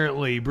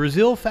 apparently.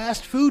 Brazil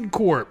Fast Food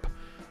Corp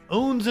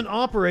owns and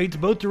operates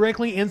both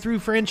directly and through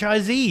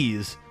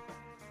franchisees.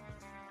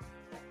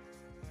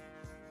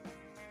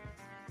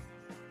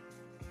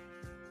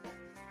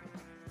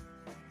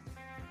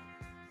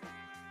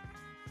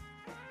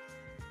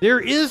 There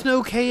is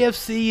no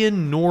KFC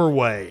in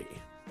Norway.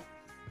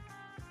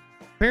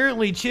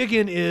 Apparently,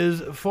 chicken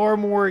is far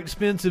more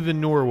expensive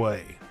in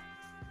Norway.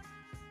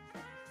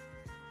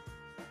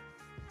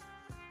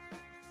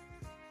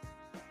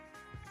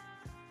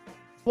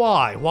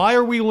 Why? Why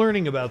are we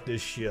learning about this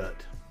shit?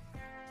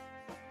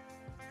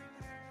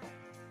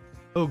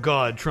 Oh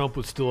God, Trump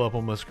was still up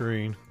on my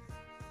screen.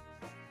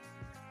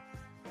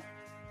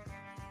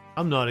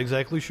 I'm not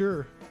exactly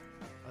sure.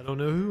 I don't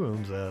know who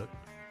owns that.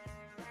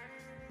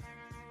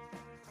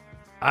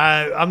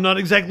 I'm not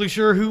exactly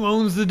sure who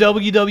owns the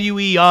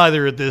WWE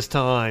either at this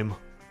time.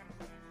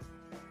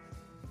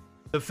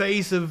 The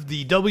face of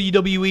the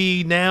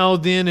WWE now,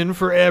 then, and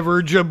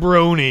forever,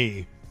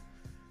 Jabroni.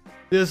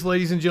 This,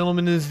 ladies and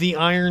gentlemen, is the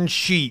Iron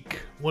Sheik,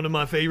 one of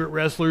my favorite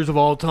wrestlers of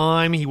all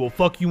time. He will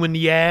fuck you in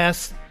the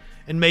ass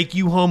and make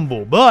you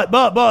humble. But,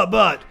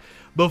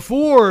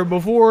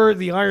 before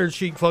the Iron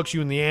Sheik fucks you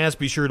in the ass,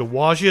 be sure to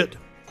wash it.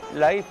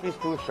 Life is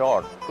too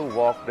short to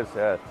walk this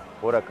earth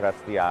for a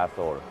crusty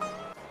asshole.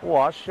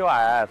 Wash your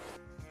ass.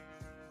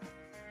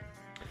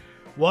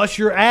 Wash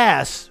your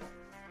ass.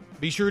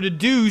 Be sure to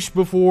douche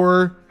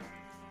before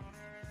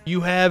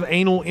you have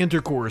anal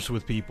intercourse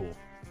with people.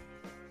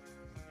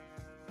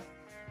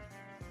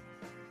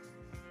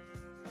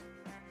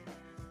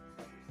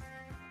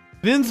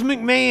 Vince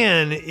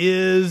McMahon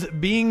is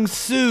being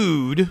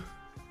sued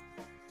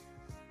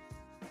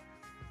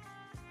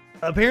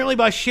apparently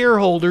by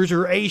shareholders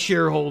or a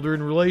shareholder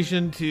in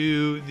relation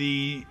to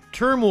the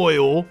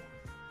turmoil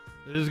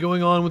that is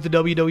going on with the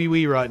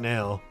WWE right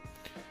now.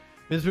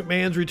 Vince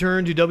McMahon's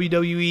return to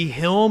WWE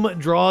helm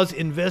draws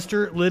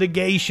investor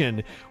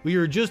litigation. We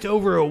are just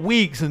over a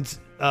week since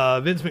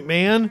Vince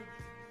McMahon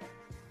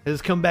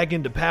has come back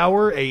into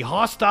power, a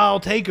hostile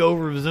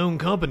takeover of his own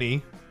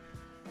company.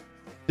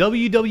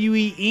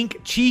 WWE Inc.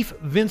 chief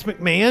Vince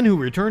McMahon, who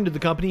returned to the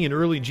company in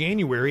early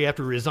January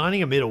after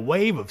resigning amid a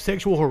wave of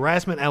sexual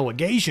harassment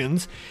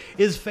allegations,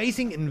 is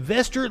facing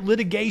investor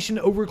litigation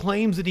over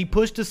claims that he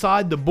pushed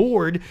aside the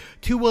board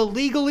to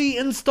illegally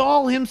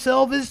install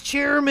himself as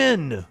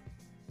chairman.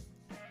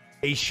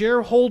 A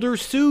shareholder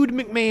sued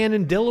McMahon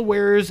in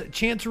Delaware's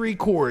Chancery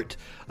Court,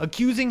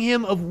 accusing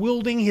him of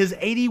wielding his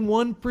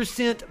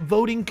 81%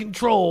 voting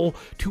control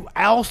to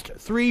oust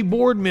 3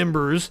 board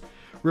members,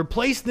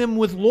 replace them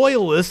with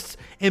loyalists,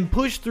 and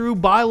push through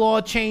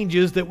bylaw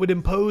changes that would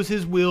impose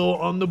his will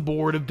on the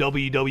board of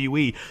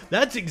WWE.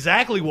 That's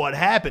exactly what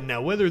happened.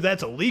 Now, whether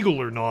that's illegal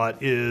or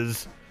not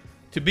is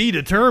to be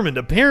determined.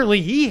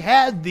 Apparently, he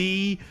had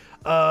the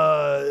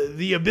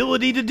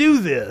ability to do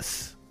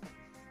this.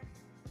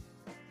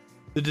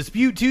 The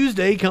dispute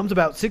Tuesday comes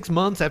about 6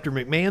 months after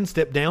McMahon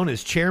stepped down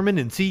as chairman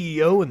and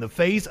CEO in the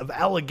face of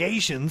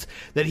allegations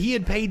that he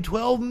had paid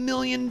 $12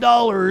 million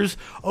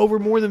over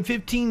more than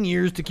 15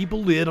 years to keep a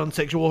lid on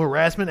sexual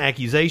harassment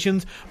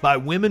accusations by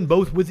women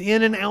both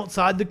within and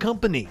outside the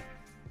company.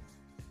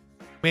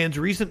 McMahon's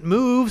recent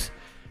moves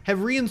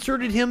have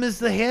reinserted him as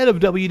the head of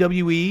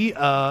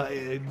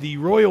WWE, the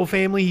royal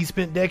family he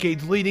spent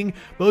decades leading,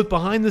 both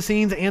behind the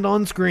scenes and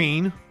on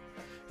screen.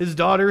 His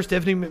daughter,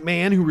 Stephanie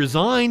McMahon, who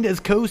resigned as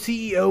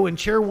co-CEO and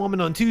chairwoman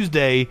on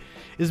Tuesday,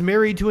 is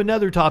married to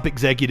another top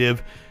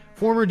executive,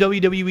 former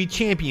WWE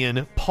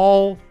champion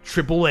Paul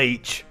Triple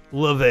H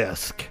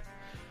Levesque.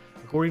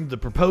 According to the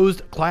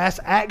proposed class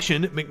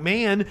action,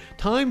 McMahon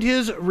timed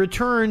his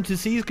return to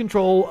seize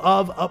control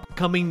of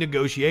upcoming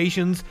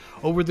negotiations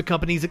over the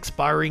company's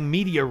expiring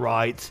media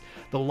rights,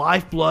 the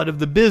lifeblood of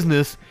the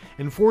business,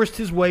 and forced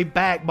his way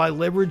back by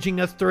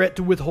leveraging a threat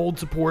to withhold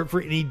support for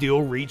any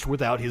deal reached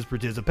without his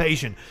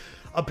participation.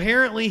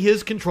 Apparently,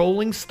 his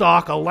controlling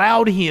stock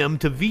allowed him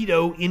to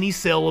veto any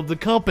sale of the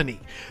company.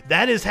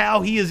 That is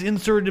how he has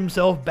inserted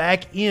himself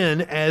back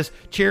in as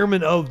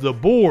chairman of the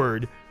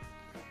board,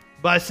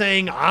 by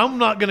saying, I'm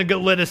not going to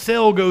let a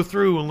sale go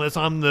through unless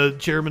I'm the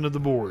chairman of the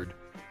board.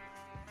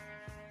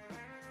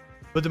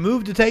 But the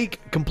move to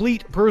take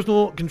complete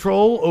personal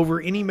control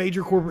over any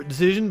major corporate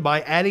decision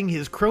by adding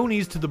his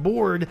cronies to the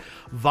board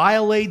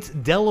violates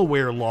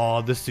Delaware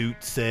law, the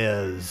suit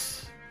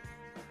says.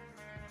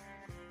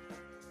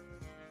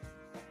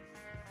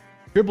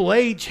 Triple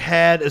H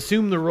had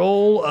assumed the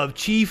role of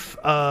chief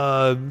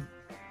COO,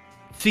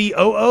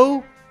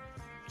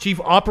 Chief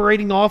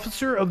Operating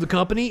Officer of the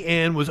company,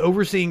 and was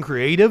overseeing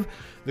creative.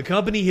 The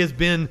company has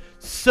been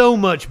so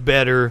much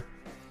better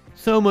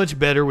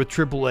with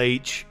Triple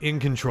H in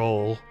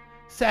control.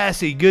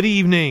 Sassy, good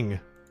evening.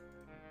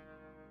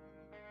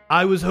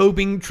 I was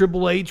hoping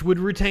Triple H would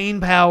retain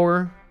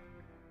power,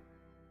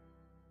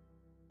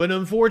 but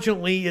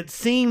unfortunately it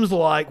seems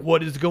like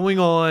what is going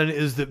on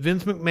is that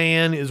Vince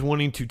McMahon is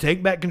wanting to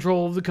take back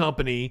control of the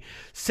company,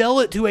 sell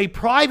it to a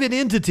private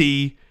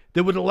entity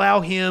that would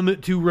allow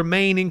him to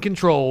remain in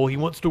control. He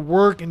wants to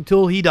work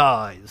until he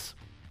dies.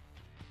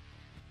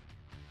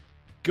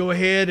 Go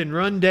ahead and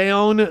run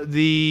down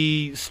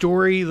the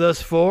story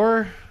thus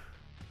far.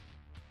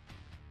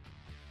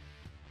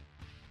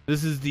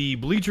 This is the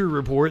Bleacher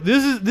Report.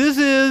 This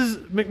is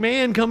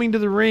McMahon coming to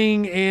the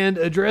ring and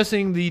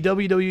addressing the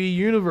WWE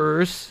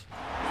Universe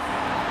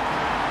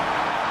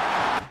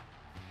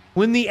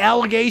when the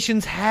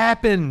allegations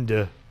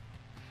happened.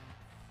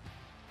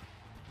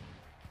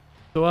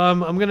 So I'm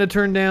going to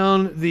turn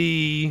down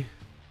the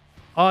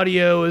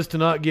audio as to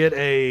not get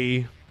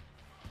a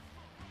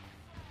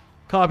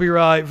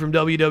copyright from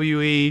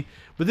WWE.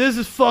 But this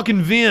is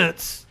fucking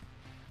Vince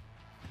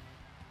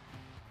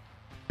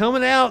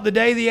coming out the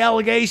day the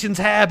allegations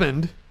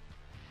happened,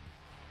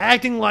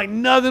 acting like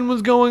nothing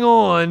was going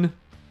on.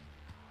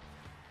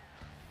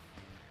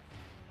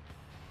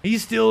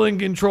 He's still in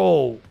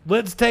control.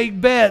 Let's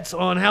take bets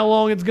on how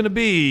long it's going to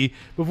be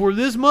before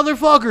this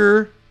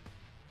motherfucker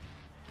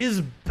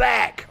is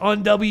back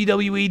on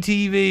WWE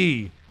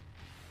TV.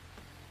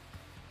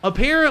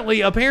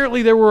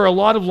 Apparently there were a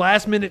lot of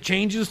last-minute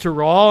changes to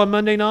Raw on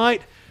Monday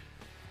night,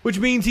 which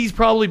means he's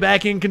probably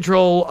back in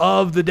control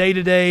of the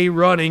day-to-day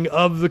running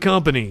of the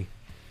company.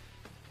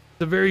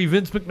 It's a very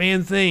Vince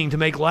McMahon thing to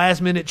make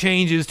last-minute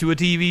changes to a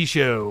TV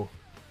show.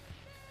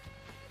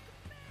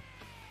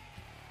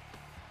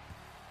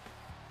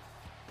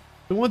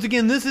 But once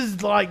again, this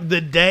is like the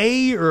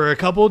day or a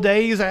couple of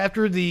days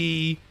after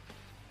the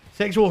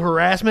sexual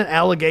harassment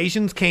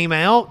allegations came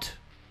out.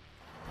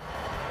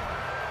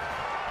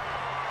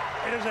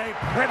 It is a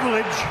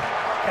privilege,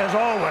 as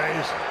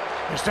always,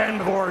 to stand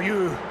before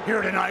you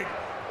here tonight,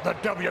 the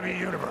WWE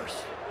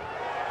Universe.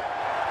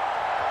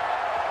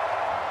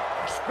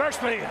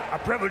 Especially a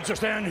privilege to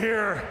stand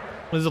here.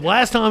 This is the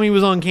last time he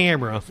was on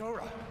camera.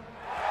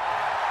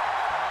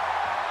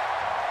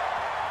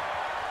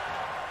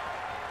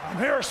 I'm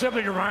here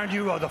simply to remind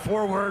you of the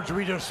 4 words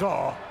we just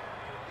saw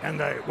and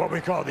what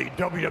we call the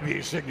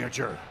WWE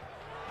signature.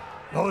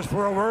 Those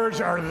 4 words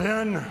are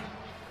then,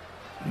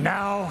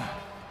 now,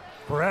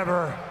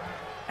 forever,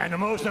 and the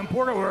most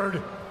important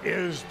word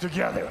is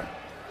together.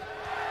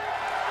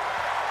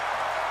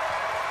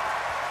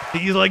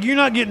 He's like, you're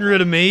not getting rid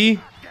of me.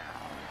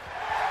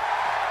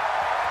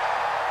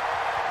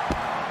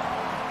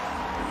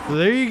 So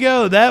there you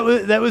go.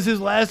 That was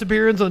his last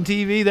appearance on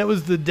TV. That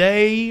was the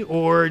day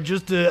or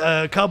just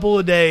a couple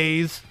of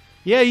days.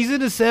 Yeah, he's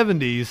in his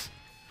 70s.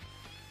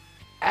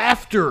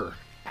 After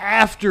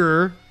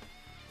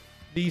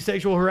the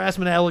sexual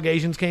harassment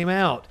allegations came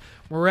out.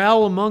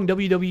 Morale among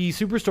WWE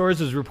superstars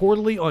is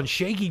reportedly on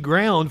shaky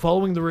ground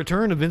following the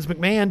return of Vince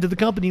McMahon to the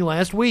company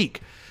last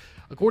week.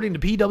 According to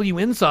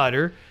PW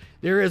Insider,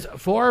 there is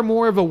far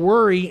more of a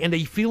worry and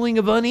a feeling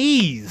of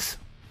unease.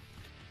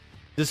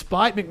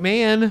 Despite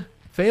McMahon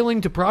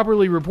failing to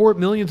properly report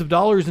millions of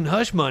dollars in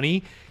hush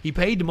money he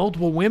paid to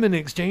multiple women in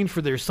exchange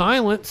for their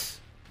silence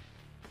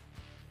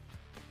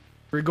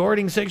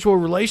regarding sexual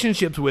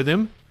relationships with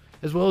him,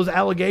 as well as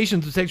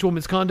allegations of sexual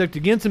misconduct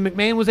against him,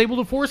 McMahon was able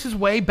to force his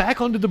way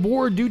back onto the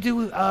board due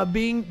to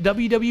being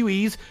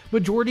WWE's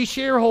majority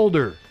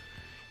shareholder.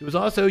 He was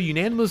also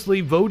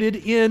unanimously voted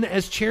in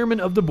as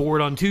chairman of the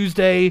board on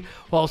Tuesday,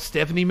 while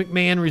Stephanie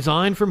McMahon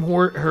resigned from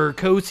her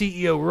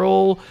co-CEO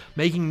role,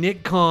 making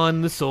Nick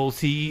Khan the sole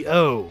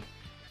CEO.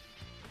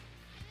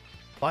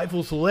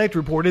 Fightful Select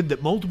reported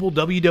that multiple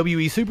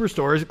WWE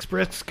superstars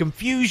expressed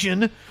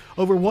confusion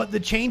over what the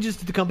changes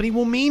to the company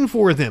will mean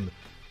for them.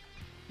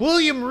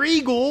 William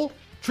Regal,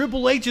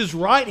 Triple H's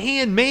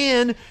right-hand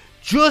man,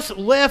 just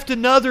left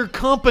another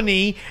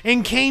company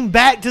and came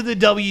back to the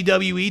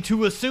WWE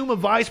to assume a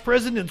vice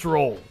president's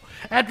role.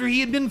 after he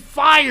had been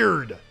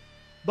fired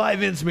by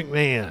Vince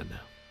McMahon.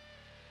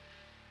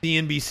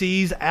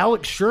 CNBC's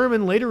Alex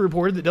Sherman later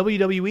reported that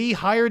WWE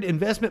hired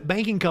investment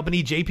banking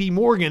company JP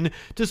Morgan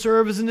to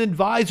serve as an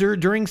advisor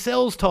during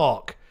sales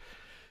talk.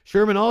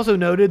 Sherman also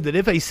noted that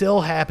if a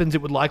sale happens,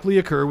 it would likely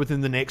occur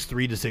within the next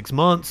 3 to 6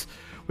 months,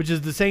 which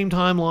is the same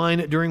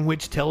timeline during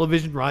which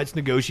television rights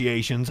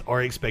negotiations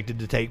are expected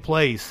to take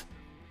place.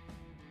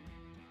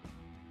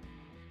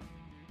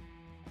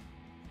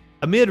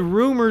 Amid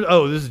rumors...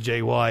 Oh, this is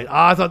Jay White.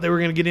 I thought they were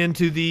going to get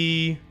into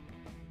the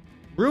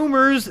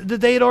rumors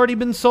that they had already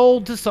been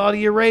sold to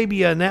Saudi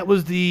Arabia, and that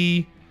was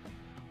the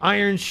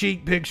Iron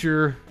Sheik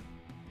picture.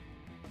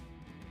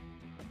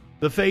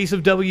 The face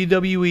of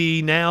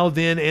WWE, now,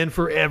 then, and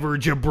forever,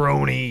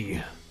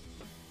 jabroni.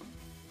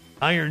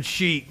 Iron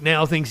Sheik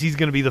now thinks he's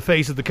going to be the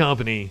face of the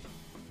company,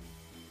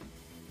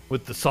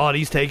 with the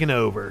Saudis taking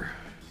over.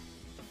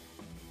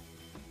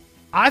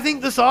 I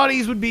think the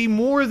Saudis would be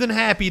more than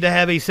happy to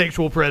have a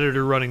sexual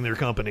predator running their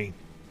company.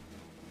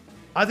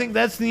 I think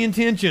that's the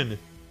intention.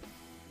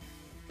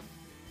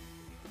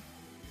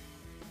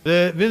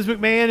 Vince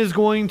McMahon is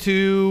going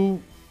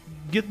to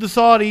get the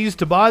Saudis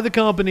to buy the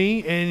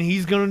company, and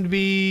he's going to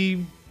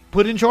be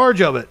put in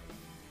charge of it.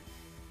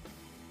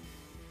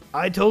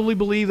 I totally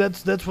believe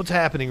that's what's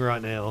happening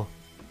right now.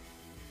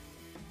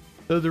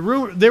 So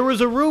there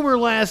was a rumor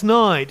last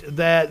night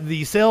that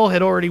the sale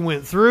had already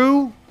went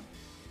through,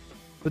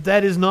 but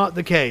that is not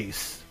the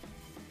case.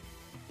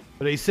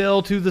 But a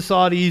sale to the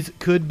Saudis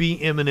could be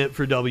imminent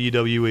for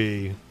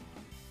WWE.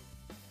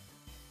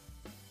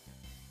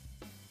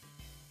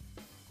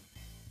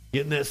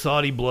 Getting that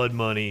Saudi blood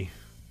money.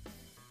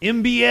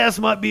 MBS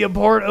might be a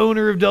part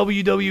owner of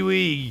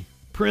WWE.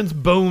 Prince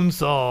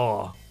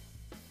Bonesaw.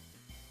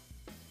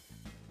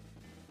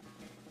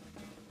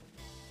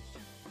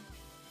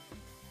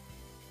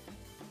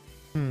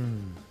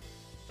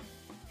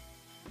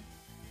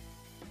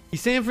 The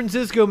San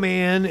Francisco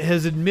man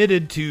has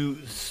admitted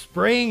to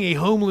spraying a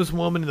homeless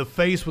woman in the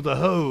face with a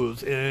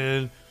hose,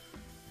 and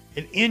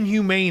an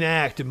inhumane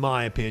act, in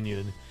my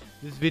opinion.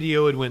 This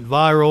video had went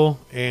viral,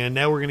 and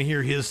now we're going to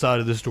hear his side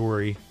of the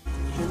story.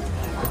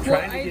 I'm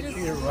trying to get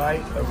you to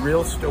write a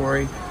real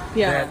story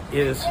that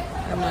is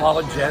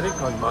apologetic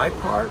on my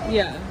part,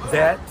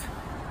 that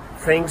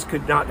things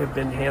could not have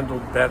been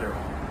handled better,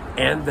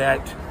 and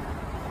that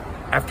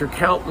after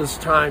countless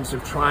times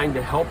of trying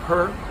to help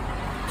her,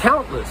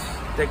 countless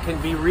that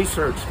can be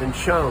researched and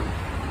shown,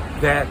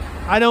 that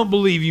I don't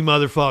believe you,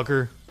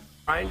 motherfucker.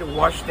 Trying to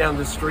wash down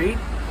the street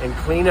and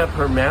clean up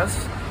her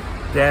mess,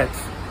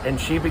 and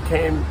she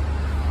became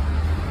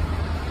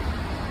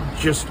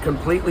just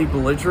completely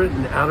belligerent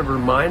and out of her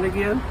mind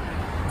again,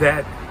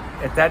 that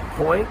at that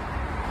point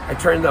I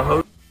turned the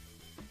hose.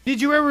 Did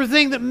you ever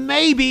think that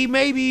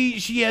maybe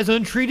she has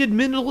untreated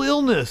mental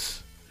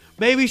illness?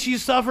 Maybe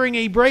she's suffering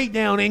a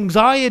breakdown,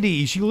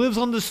 anxiety. She lives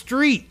on the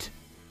street.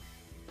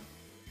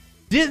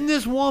 Didn't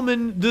this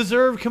woman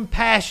deserve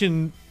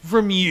compassion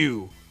from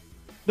you?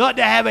 Not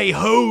to have a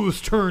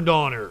hose turned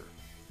on her.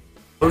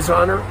 Hose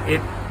on her,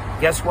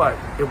 guess what?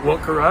 It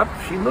woke her up,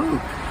 she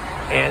moved.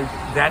 And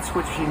that's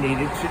what she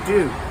needed to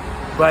do.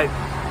 But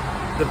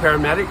the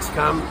paramedics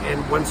come,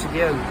 and once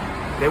again,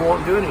 they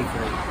won't do anything.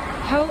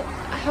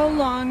 How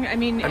long, I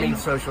mean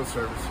social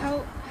service.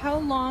 How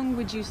long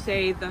would you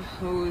say the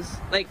hose,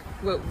 like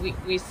what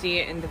we see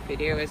it in the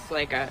video, is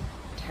like a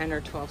 10 or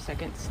 12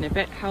 second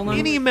snippet? How long?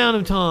 Any amount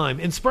of time.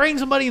 And spraying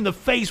somebody in the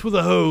face with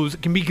a hose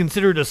can be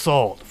considered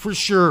assault, for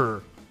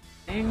sure.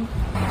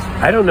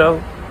 I don't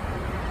know.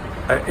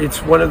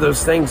 It's one of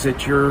those things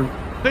that you're...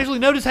 Especially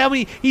notice how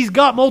many... He's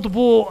got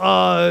multiple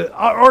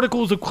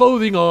articles of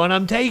clothing on.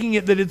 I'm taking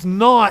it that it's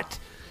not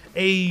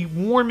a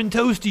warm and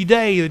toasty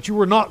day, that you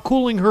were not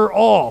cooling her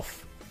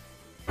off.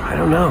 I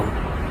don't know.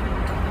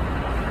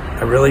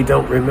 I really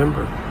don't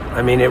remember.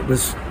 I mean, it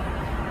was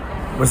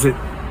it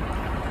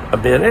a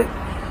minute?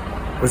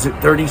 Was it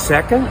 30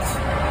 seconds?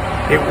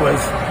 It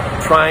was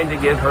trying to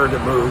get her to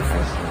move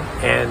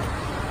and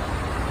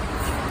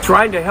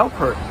trying to help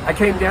her. I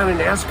came down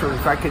and asked her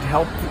if I could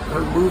help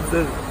her move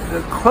the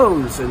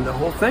clothes and the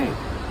whole thing.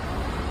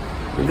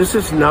 I mean, this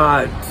is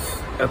not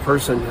a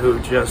person who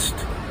just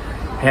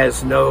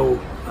has no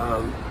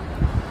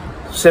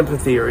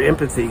sympathy or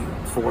empathy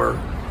for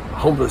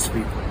homeless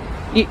people.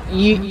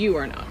 You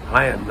are not.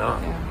 I am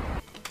not.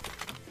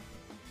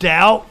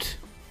 Doubt.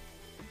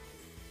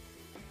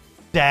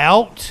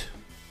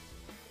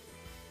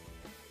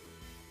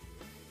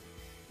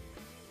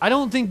 I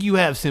don't think you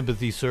have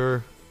sympathy,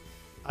 sir.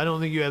 I don't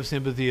think you have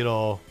sympathy at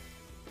all.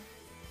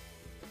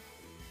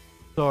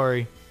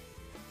 Sorry.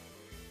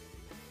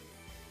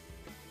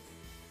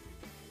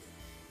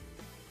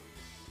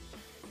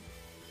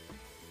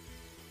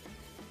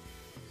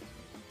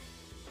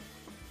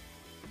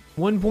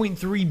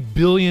 $1.3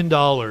 billion.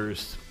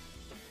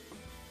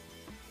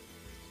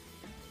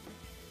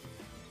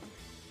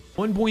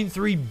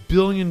 $1.3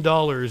 billion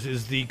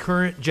is the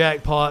current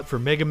jackpot for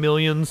Mega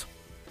Millions.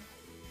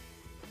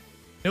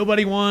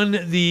 Nobody won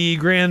the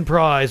grand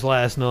prize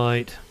last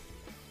night.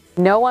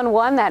 No one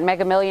won that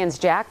Mega Millions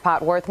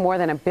jackpot worth more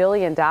than $1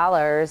 billion,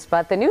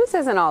 but the news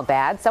isn't all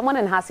bad. Someone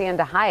in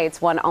Hacienda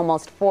Heights won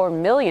almost $4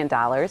 million.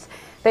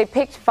 They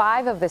picked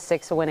 5 of the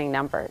 6 winning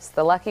numbers.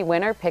 The lucky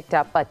winner picked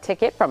up a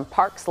ticket from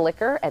Parks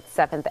Liquor at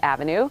 7th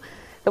Avenue.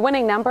 The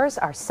winning numbers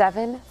are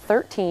 7,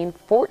 13,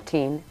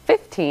 14,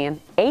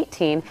 15,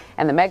 18,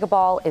 and the Mega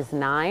Ball is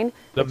 9.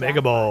 The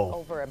Mega Ball.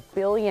 Over $1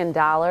 billion.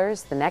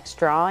 The next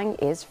drawing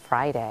is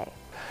Friday.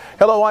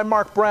 Hello, I'm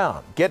Mark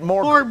Brown. Get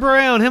more. Mark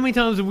Brown. How many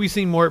times have we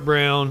seen Mark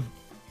Brown?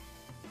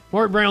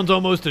 Mark Brown's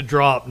almost a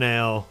drop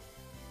now.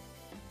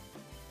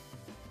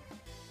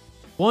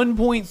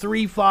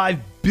 $1.35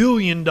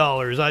 billion.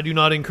 I do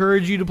not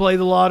encourage you to play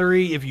the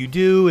lottery. If you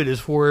do, it is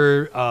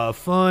for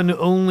fun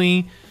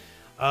only.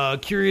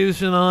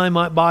 Curious and I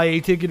might buy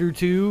a ticket or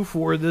two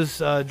for this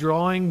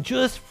drawing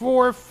just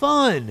for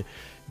fun.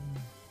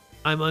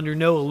 I'm under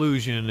no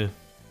illusion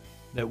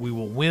that we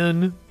will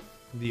win.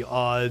 The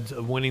odds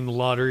of winning the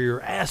lottery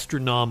are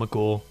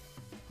astronomical.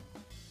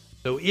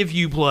 So if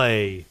you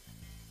play,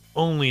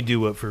 only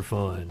do it for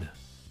fun.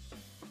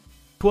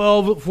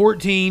 12,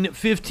 14,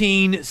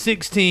 15,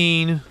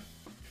 16,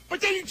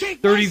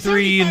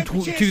 33 and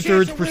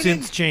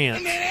 2/3% chance.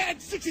 And then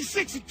add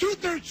 66 and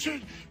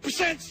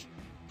 2/3%.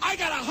 I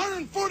got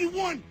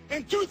 141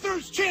 and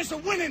 2/3 chance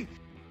of winning.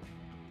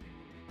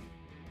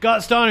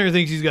 Scott Steiner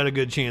thinks he's got a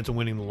good chance of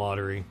winning the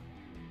lottery.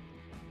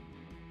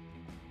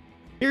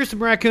 Here's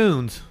some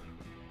raccoons.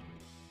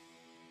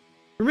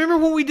 Remember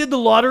when we did the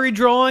lottery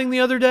drawing the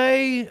other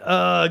day?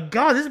 God,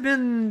 this has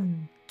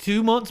been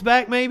 2 months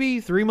back,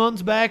 maybe 3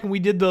 months back, and we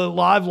did the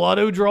live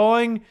lotto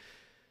drawing,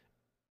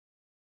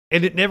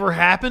 and it never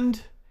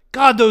happened.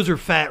 God, those are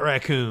fat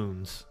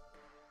raccoons.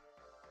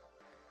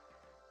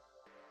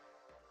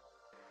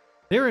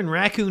 They're in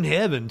raccoon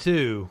heaven,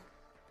 too.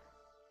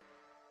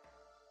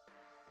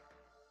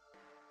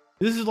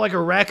 This is like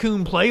a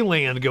raccoon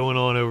playland going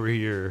on over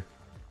here.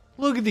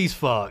 Look at these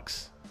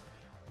fucks.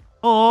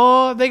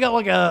 Aw, they got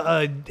like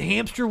a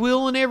hamster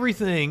wheel and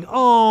everything.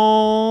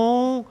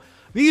 Aw,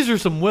 these are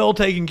some well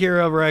taken care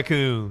of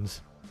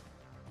raccoons.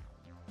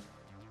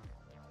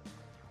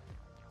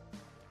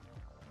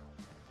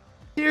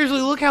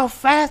 Seriously, look how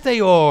fat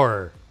they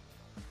are.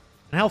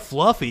 And how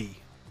fluffy.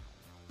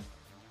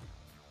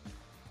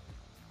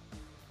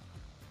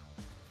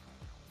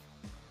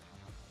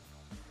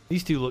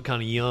 These two look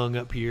kind of young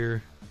up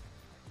here.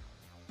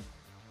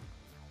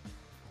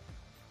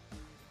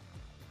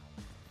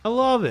 I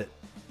love it.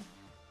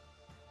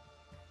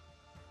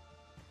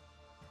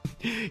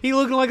 He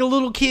looking like a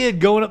little kid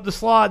going up the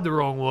slide the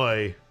wrong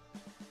way.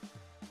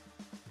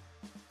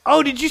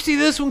 Oh, did you see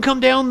this one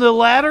come down the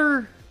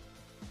ladder?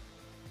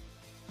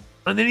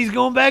 And then he's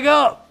going back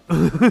up.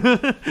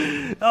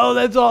 Oh,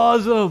 that's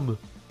awesome.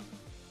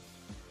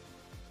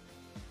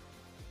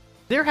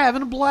 They're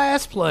having a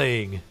blast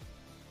playing.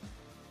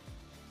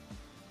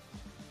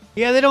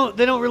 Yeah, they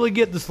don't really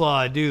get the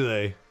slide, do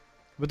they?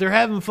 But they're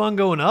having fun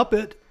going up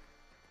it.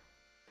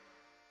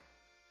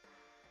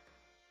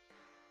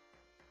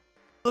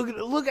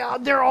 Look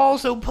out, they're all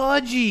so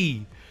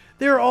pudgy.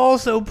 They're all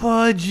so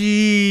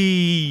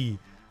pudgy.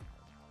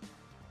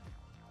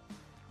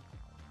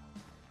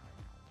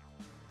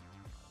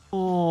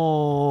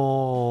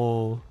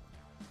 Oh,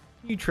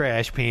 you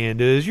trash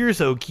pandas, you're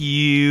so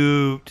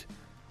cute.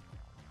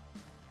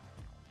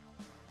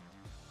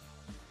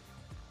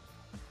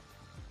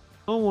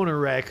 I want a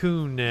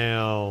raccoon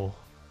now.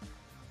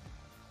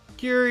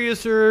 Curious,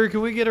 sir, can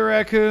we get a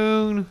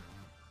raccoon?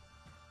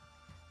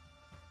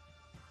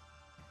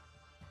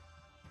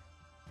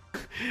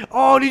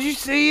 Oh, did you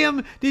see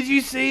him? Did you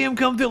see him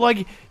come through?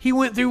 Like, he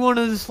went through one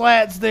of the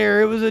slats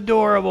there. It was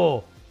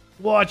adorable.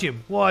 Watch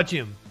him. Watch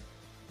him.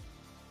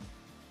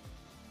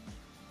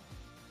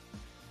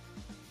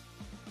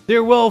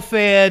 They're well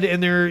fed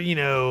and they're, you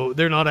know,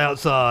 they're not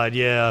outside.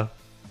 Yeah.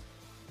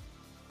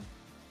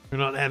 They're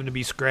not having to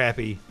be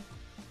scrappy.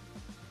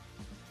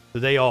 So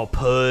they all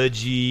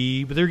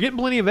pudgy. But they're getting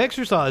plenty of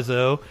exercise,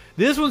 though.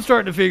 This one's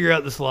starting to figure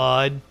out the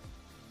slide.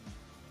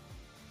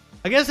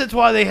 I guess that's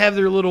why they have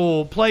their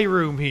little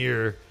playroom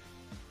here.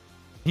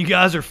 You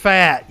guys are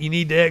fat. You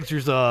need to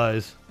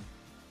exercise.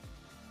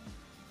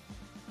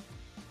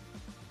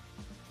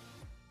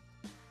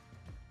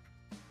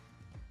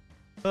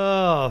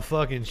 Oh,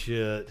 fucking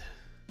shit.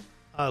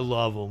 I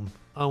love them.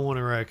 I want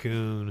a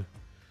raccoon.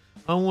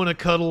 I want to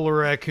cuddle a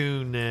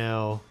raccoon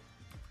now.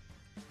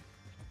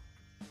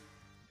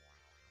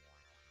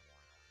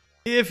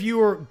 If you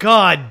are...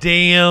 God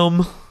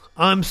damn...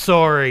 I'm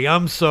sorry. I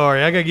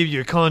gotta give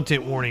you a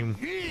content warning.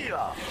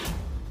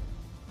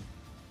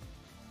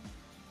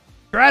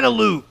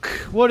 Luke,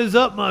 what is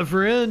up, my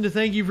friend?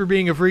 Thank you for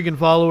being a freaking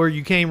follower.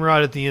 You came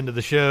right at the end of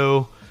the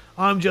show.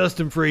 I'm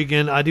Justin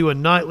Freakin. I do a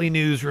nightly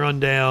news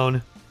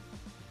rundown.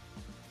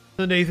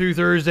 Sunday through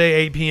Thursday,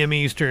 8 p.m.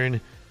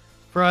 Eastern.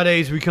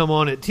 Fridays, we come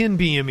on at 10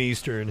 p.m.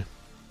 Eastern.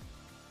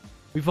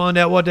 We find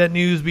out what that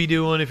news be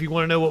doing. If you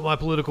want to know what my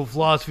political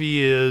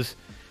philosophy is,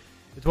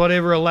 it's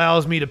whatever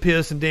allows me to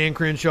piss in Dan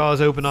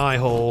Crenshaw's open eye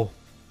hole.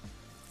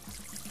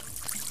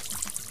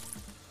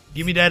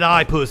 Give me that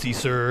eye pussy,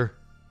 sir.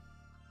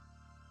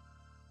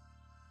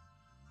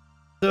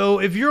 So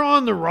if you're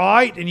on the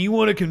right and you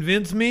want to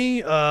convince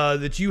me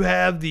that you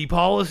have the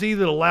policy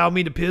that allowed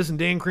me to piss in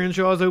Dan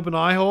Crenshaw's open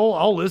eye hole,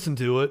 I'll listen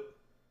to it.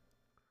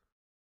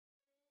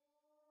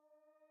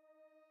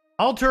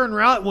 I'll turn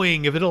right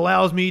wing if it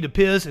allows me to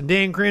piss in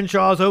Dan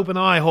Crenshaw's open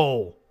eye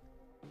hole.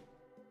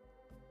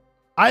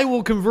 I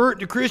will convert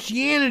to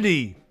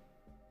Christianity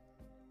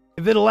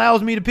if it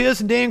allows me to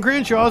piss in Dan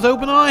Crenshaw's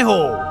open eye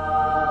hole.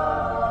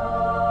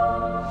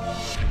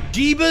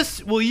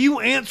 Jeebus, will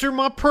you answer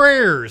my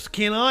prayers?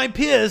 Can I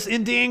piss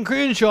in Dan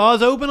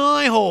Crenshaw's open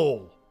eye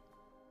hole?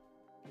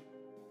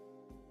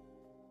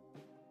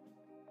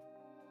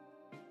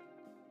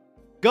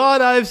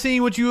 God, I have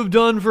seen what you have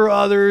done for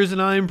others,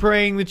 and I am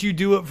praying that you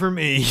do it for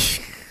me.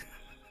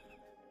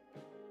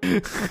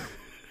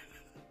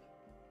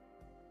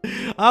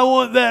 I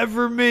want that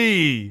for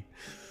me.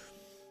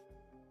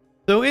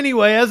 So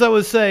anyway, as I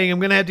was saying, I'm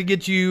gonna have to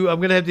hit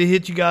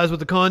you guys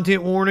with a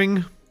content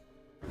warning.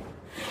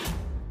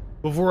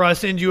 Before I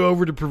send you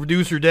over to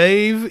producer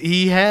Dave,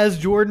 he has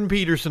Jordan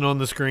Peterson on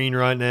the screen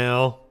right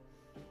now.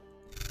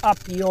 Up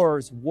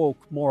yours,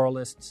 woke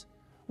moralists.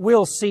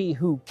 We'll see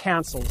who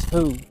cancels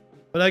who.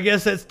 But I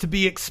guess that's to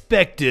be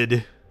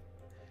expected.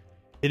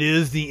 It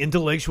is the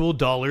intellectual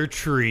Dollar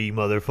Tree,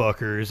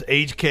 motherfuckers.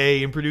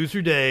 HK and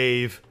producer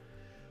Dave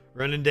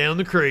running down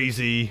the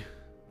crazy.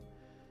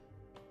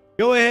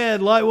 Go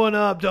ahead, light one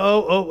up.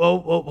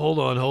 Hold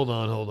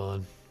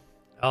on.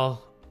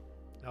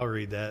 I'll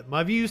read that.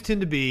 My views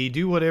tend to be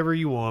do whatever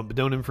you want, but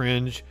don't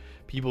infringe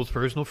people's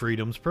personal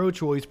freedoms.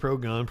 Pro-choice,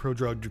 pro-gun,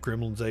 pro-drug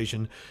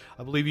decriminalization.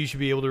 I believe you should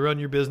be able to run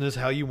your business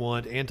how you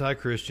want.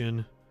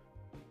 Anti-Christian.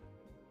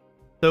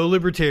 So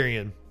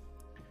libertarian.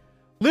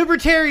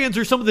 Libertarians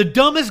are some of the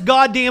dumbest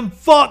goddamn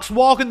fucks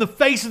walking the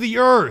face of the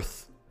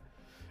earth.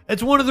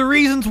 That's one of the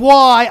reasons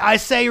why I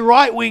say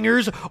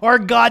right-wingers are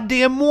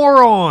goddamn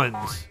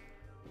morons.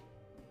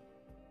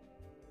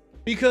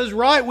 Because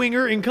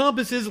right-winger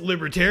encompasses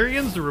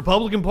libertarians, the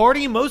Republican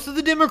Party, and most of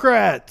the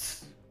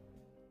Democrats.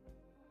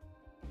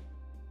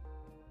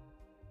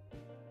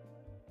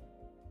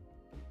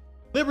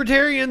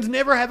 Libertarians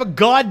never have a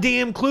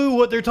goddamn clue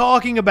what they're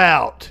talking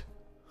about.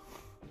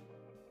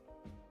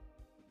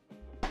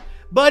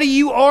 Buddy,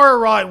 you are a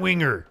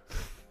right-winger.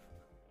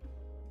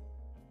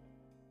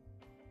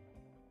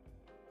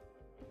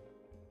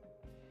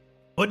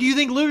 What do you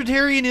think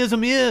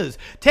libertarianism is?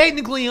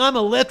 Technically, I'm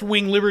a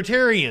left-wing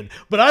libertarian,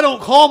 but I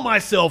don't call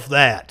myself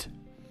that.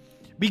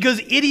 Because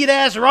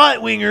idiot-ass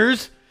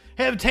right-wingers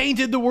have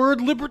tainted the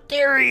word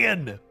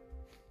libertarian.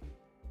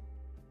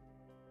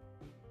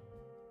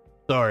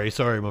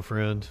 Sorry, my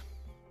friend.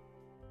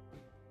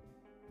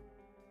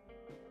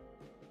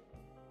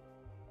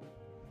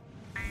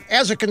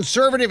 As a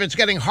conservative, it's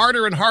getting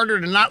harder and harder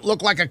to not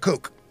look like a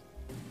kook.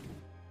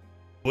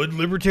 Would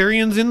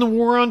libertarians end the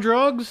war on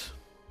drugs?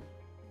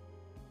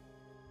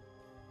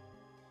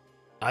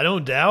 I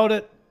don't doubt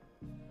it.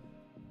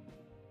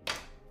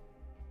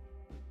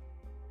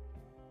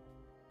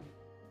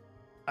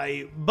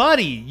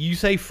 Buddy, you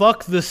say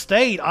fuck the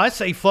state. I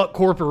say fuck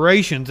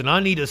corporations, and I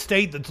need a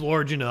state that's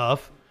large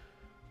enough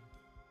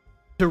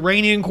to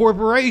rein in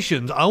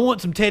corporations. I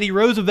want some Teddy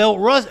Roosevelt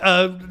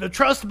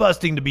trust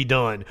busting to be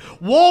done.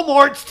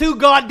 Walmart's too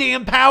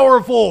goddamn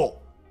powerful.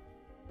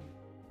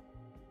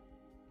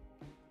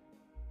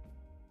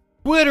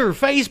 Twitter,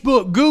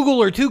 Facebook,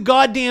 Google are too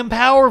goddamn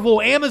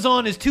powerful.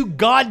 Amazon is too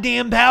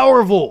goddamn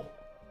powerful.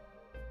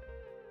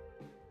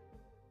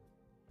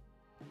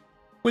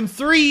 When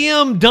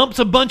 3M dumps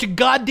a bunch of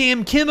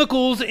goddamn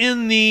chemicals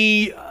in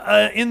the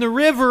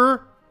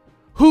river,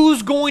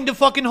 who's going to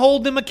fucking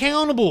hold them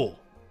accountable?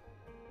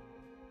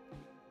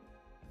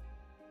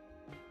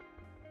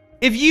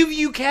 If you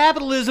view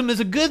capitalism as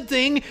a good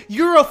thing,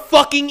 you're a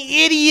fucking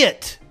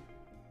idiot.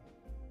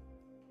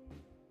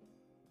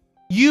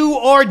 You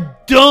are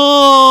dumb.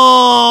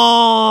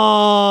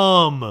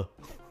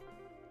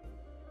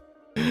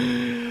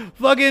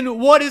 Fucking,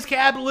 what has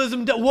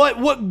capitalism done?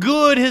 What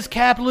good has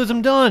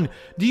capitalism done?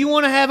 Do you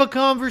want to have a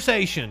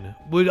conversation?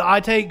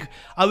 I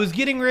was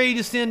getting ready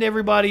to send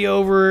everybody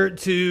over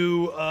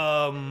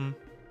to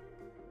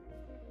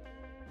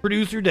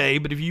producer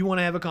Dave, but if you want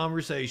to have a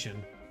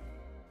conversation,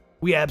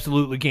 we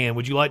absolutely can.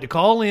 Would you like to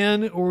call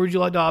in, or would you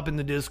like to hop in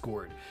the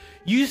Discord?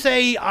 You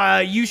say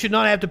you should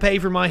not have to pay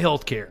for my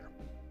health care.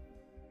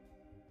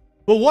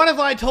 But what if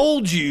I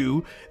told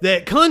you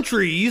that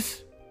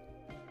countries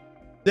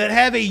that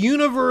have a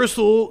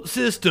universal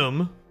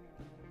system,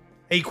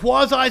 a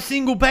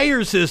quasi-single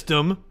payer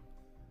system,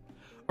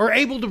 are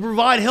able to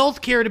provide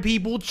health care to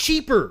people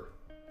cheaper?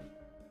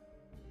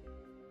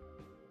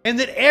 And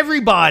that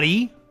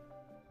everybody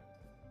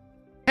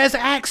has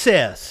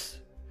access.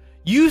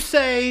 You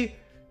say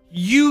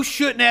you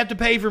shouldn't have to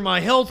pay for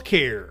my health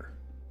care.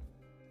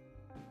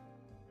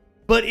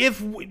 But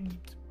if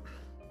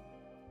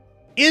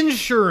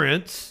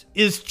insurance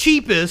is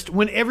cheapest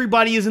when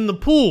everybody is in the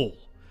pool.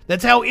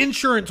 That's how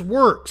insurance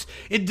works.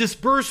 It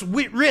disperses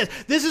risk.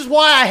 This is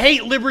why I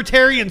hate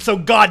libertarians so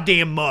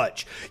goddamn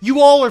much. You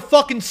all are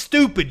fucking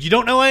stupid. You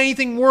don't know how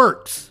anything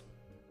works.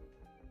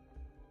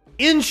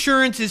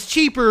 Insurance is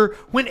cheaper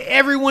when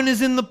everyone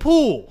is in the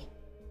pool.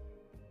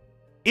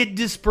 It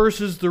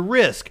disperses the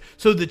risk.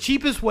 So the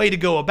cheapest way to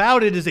go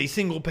about it is a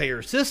single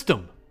payer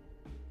system.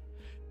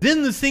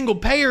 Then the single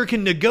payer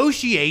can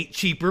negotiate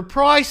cheaper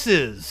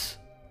prices.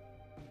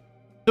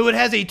 So it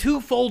has a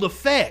twofold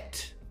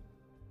effect.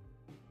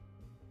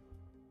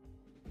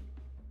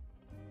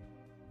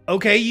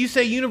 Okay, you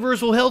say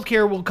universal health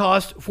care will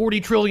cost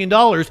 $40 trillion.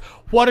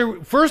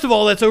 First of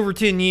all, that's over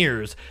 10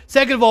 years.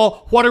 Second of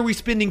all, what are we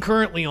spending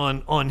currently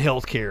on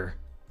health care?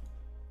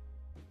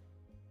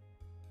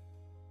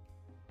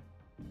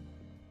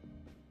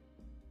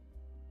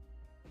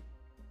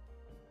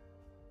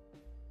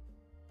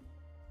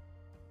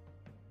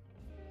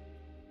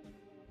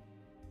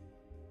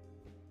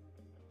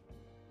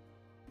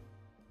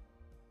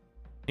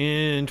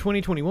 In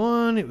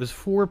 2021, it was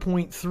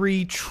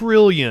 $4.3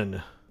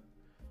 trillion.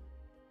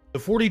 The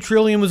 $40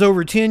 trillion was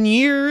over 10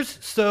 years,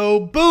 so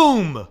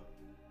boom!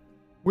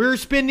 We're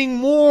spending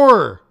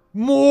more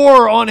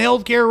on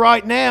healthcare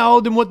right now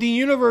than what the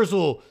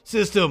universal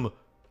system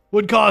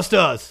would cost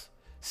us.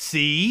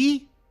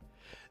 See?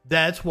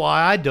 That's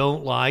why I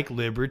don't like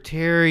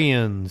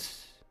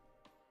libertarians.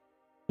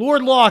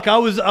 Lord Locke, I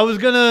was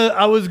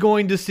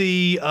going to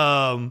see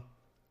 $4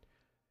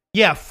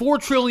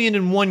 trillion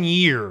in 1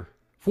 year.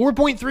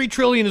 4.3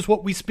 trillion is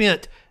what we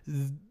spent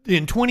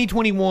in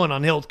 2021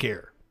 on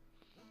healthcare.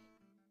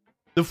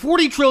 The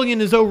 40 trillion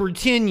is over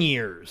 10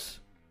 years.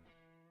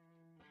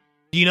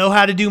 Do you know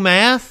how to do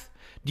math?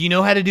 Do you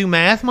know how to do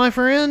math, my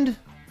friend?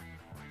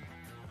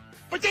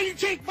 But then you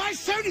take my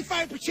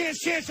 75%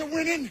 chance of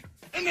winning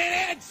and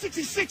then add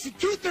 66 and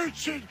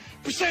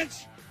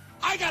 2/3%.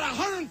 I got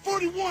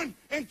 141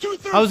 and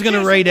 2/3. I was going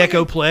to raid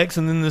Echoplex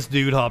and then this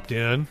dude hopped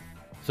in.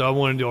 So I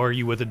wanted to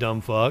argue with a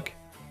dumb fuck.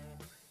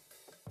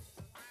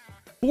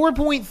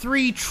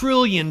 4.3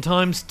 trillion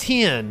times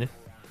 10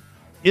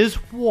 is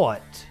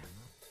what?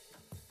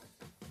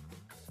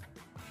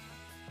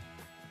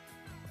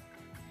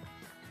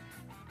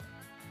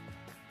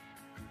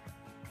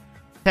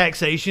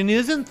 Taxation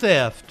isn't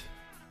theft.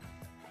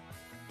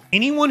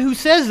 Anyone who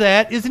says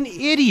that is an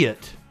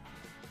idiot.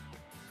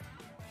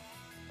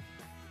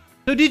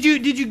 So did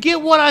you get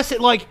what I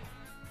said? Like,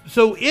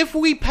 so if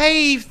we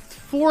pay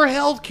for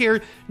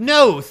healthcare,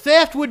 no,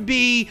 theft would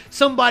be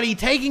somebody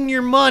taking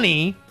your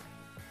money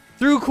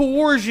through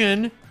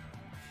coercion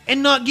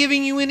and not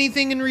giving you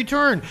anything in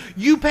return.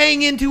 You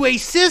paying into a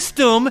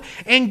system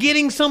and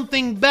getting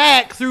something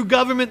back through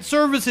government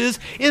services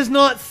is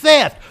not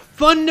theft.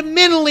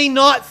 Fundamentally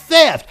not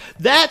theft.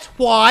 That's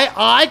why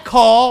I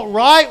call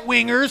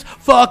right-wingers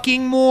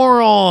fucking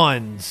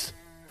morons.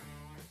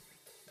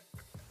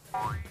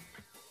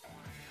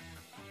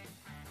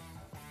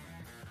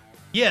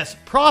 Yes,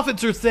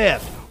 profits are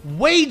theft.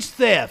 Wage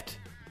theft.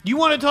 You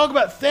want to talk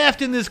about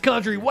theft in this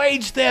country?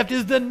 Wage theft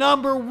is the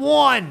number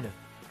one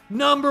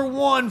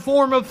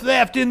form of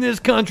theft in this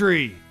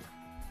country.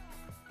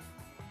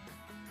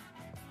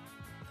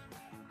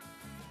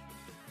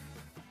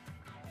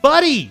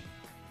 Buddy,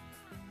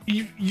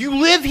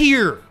 you live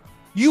here.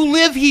 You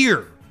live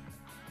here.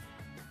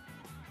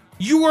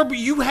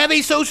 You have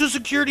a social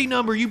security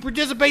number. You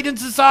participate in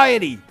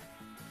society.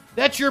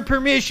 That's your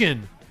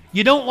permission.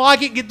 You don't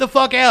like it, get the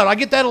fuck out. I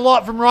get that a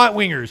lot from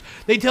right-wingers.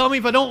 They tell me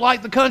if I don't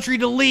like the country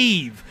to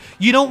leave.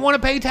 You don't want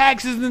to pay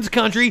taxes in this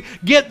country,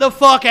 get the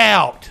fuck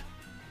out.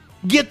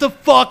 Get the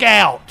fuck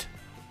out.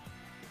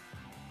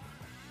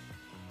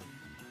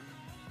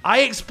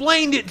 I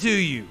explained it to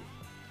you.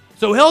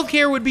 So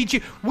healthcare would be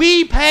cheap.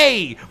 We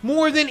pay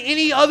more than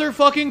any other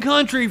fucking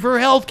country for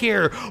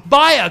healthcare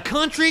by a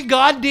country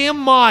goddamn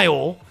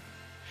mile,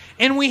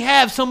 and we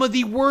have some of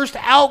the worst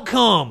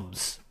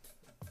outcomes.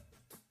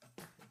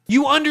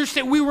 You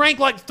understand? We rank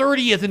like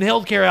 30th in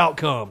healthcare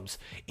outcomes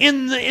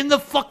in the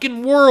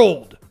fucking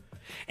world.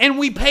 And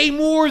we pay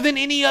more than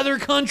any other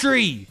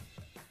country.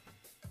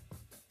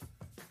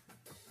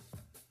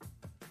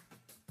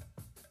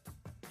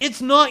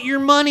 It's not your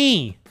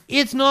money.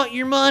 It's not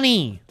your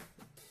money.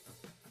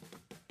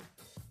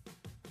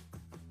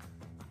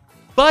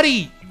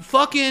 Buddy,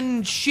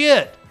 fucking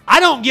shit. I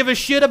don't give a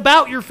shit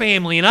about your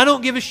family, and I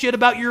don't give a shit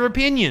about your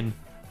opinion.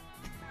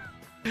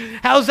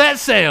 How's that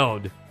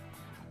sound?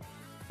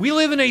 We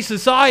live in a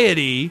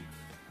society,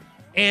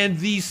 and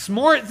the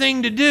smart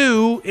thing to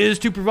do is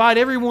to provide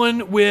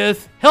everyone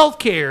with health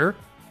care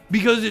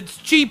because it's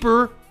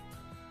cheaper,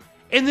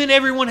 and then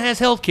everyone has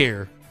health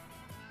care.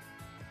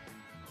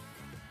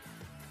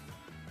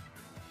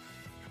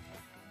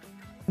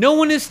 No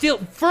one is still...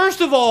 First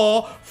of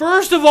all,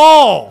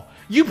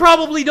 you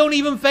probably don't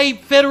even pay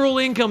federal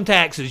income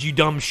taxes, you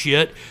dumb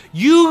shit.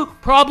 You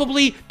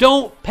probably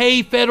don't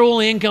pay federal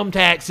income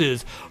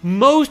taxes.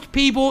 Most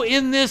people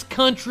in this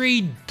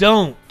country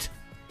don't.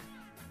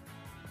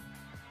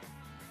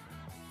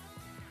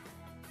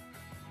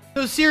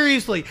 So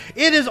seriously,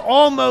 it is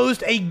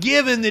almost a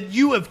given that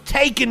you have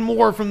taken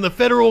more from the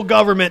federal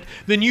government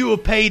than you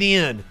have paid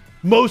in.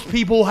 Most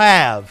people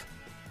have.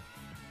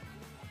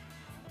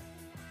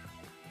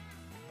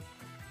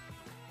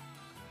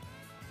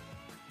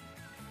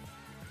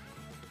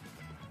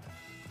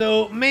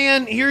 So,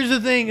 man, here's the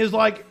thing, is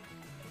like,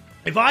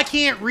 if I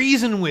can't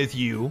reason with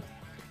you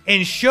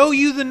and show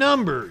you the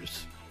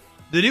numbers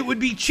that it would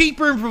be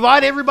cheaper and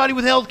provide everybody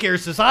with health care,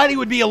 society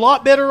would be a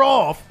lot better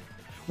off.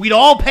 We'd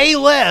all pay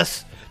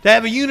less to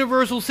have a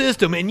universal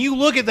system. And you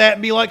look at that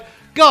and be like,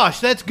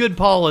 gosh, that's good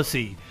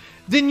policy.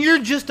 Then you're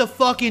just a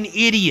fucking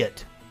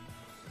idiot.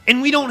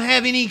 And we don't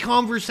have any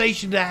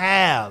conversation to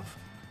have.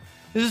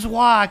 This is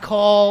why I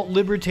call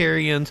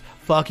libertarians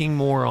fucking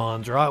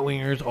morons.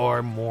 Right-wingers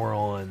are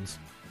morons.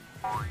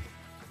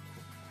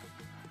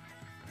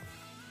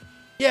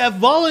 Yeah, if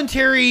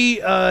voluntary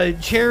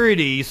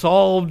charity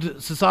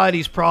solved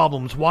society's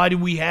problems, why do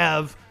we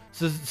have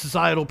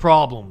societal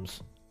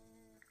problems?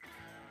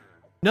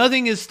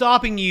 Nothing is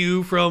stopping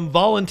you from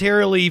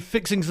voluntarily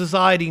fixing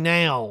society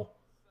now.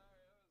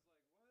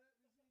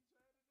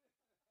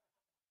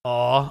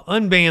 Aw,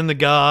 unban the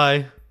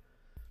guy.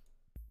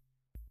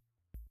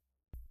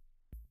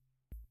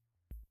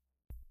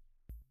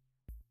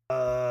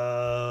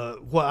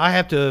 Well, I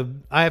have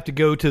to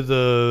go to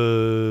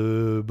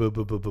the... I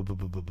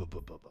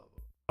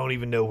don't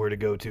even know where to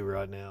go to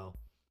right now.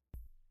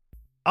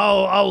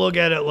 I'll look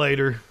at it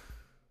later.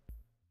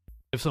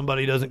 If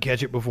somebody doesn't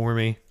catch it before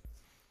me.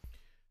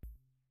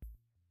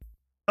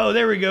 Oh,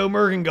 there we go.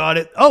 Merkin got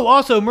it. Oh,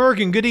 also,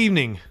 Merkin, good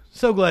evening.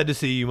 So glad to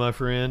see you, my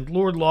friend.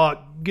 Lord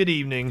Locke, good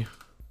evening.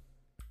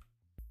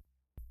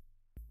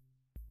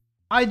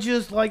 I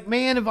just, like,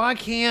 man, if I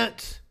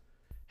can't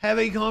have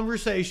a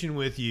conversation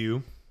with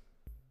you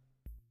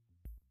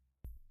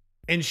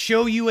and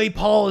show you a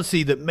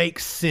policy that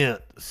makes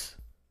sense,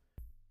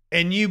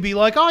 and you be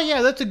like, oh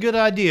yeah, that's a good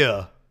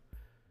idea.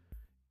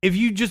 If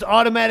you just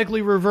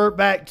automatically revert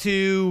back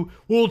to,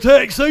 well,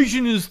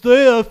 taxation is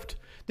theft,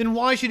 then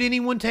why should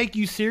anyone take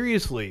you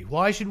seriously?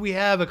 Why should we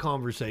have a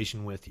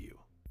conversation with you?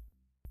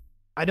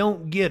 I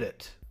don't get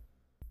it.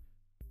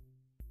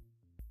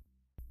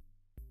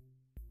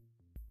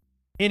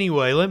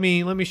 Anyway, let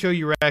me show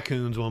you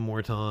raccoons one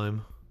more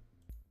time.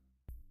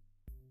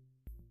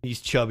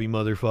 These chubby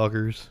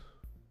motherfuckers.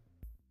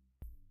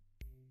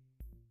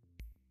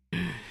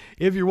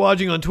 If you're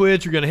watching on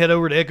Twitch, you're going to head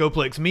over to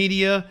Echoplex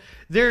Media.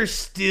 They're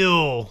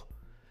still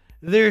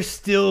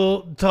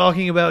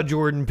talking about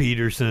Jordan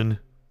Peterson.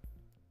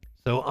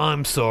 So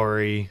I'm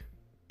sorry.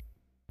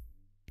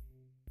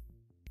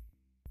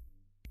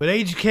 But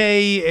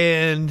HK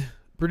and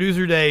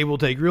Producer Dave will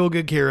take real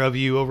good care of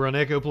you over on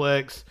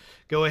Echoplex.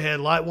 Go ahead,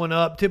 light one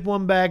up, tip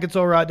one back. It's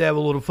all right to have a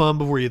little fun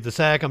before you hit the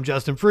sack. I'm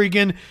Justin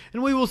Freakin',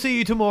 and we will see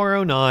you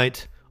tomorrow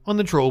night on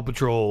the Troll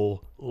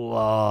Patrol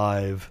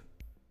Live.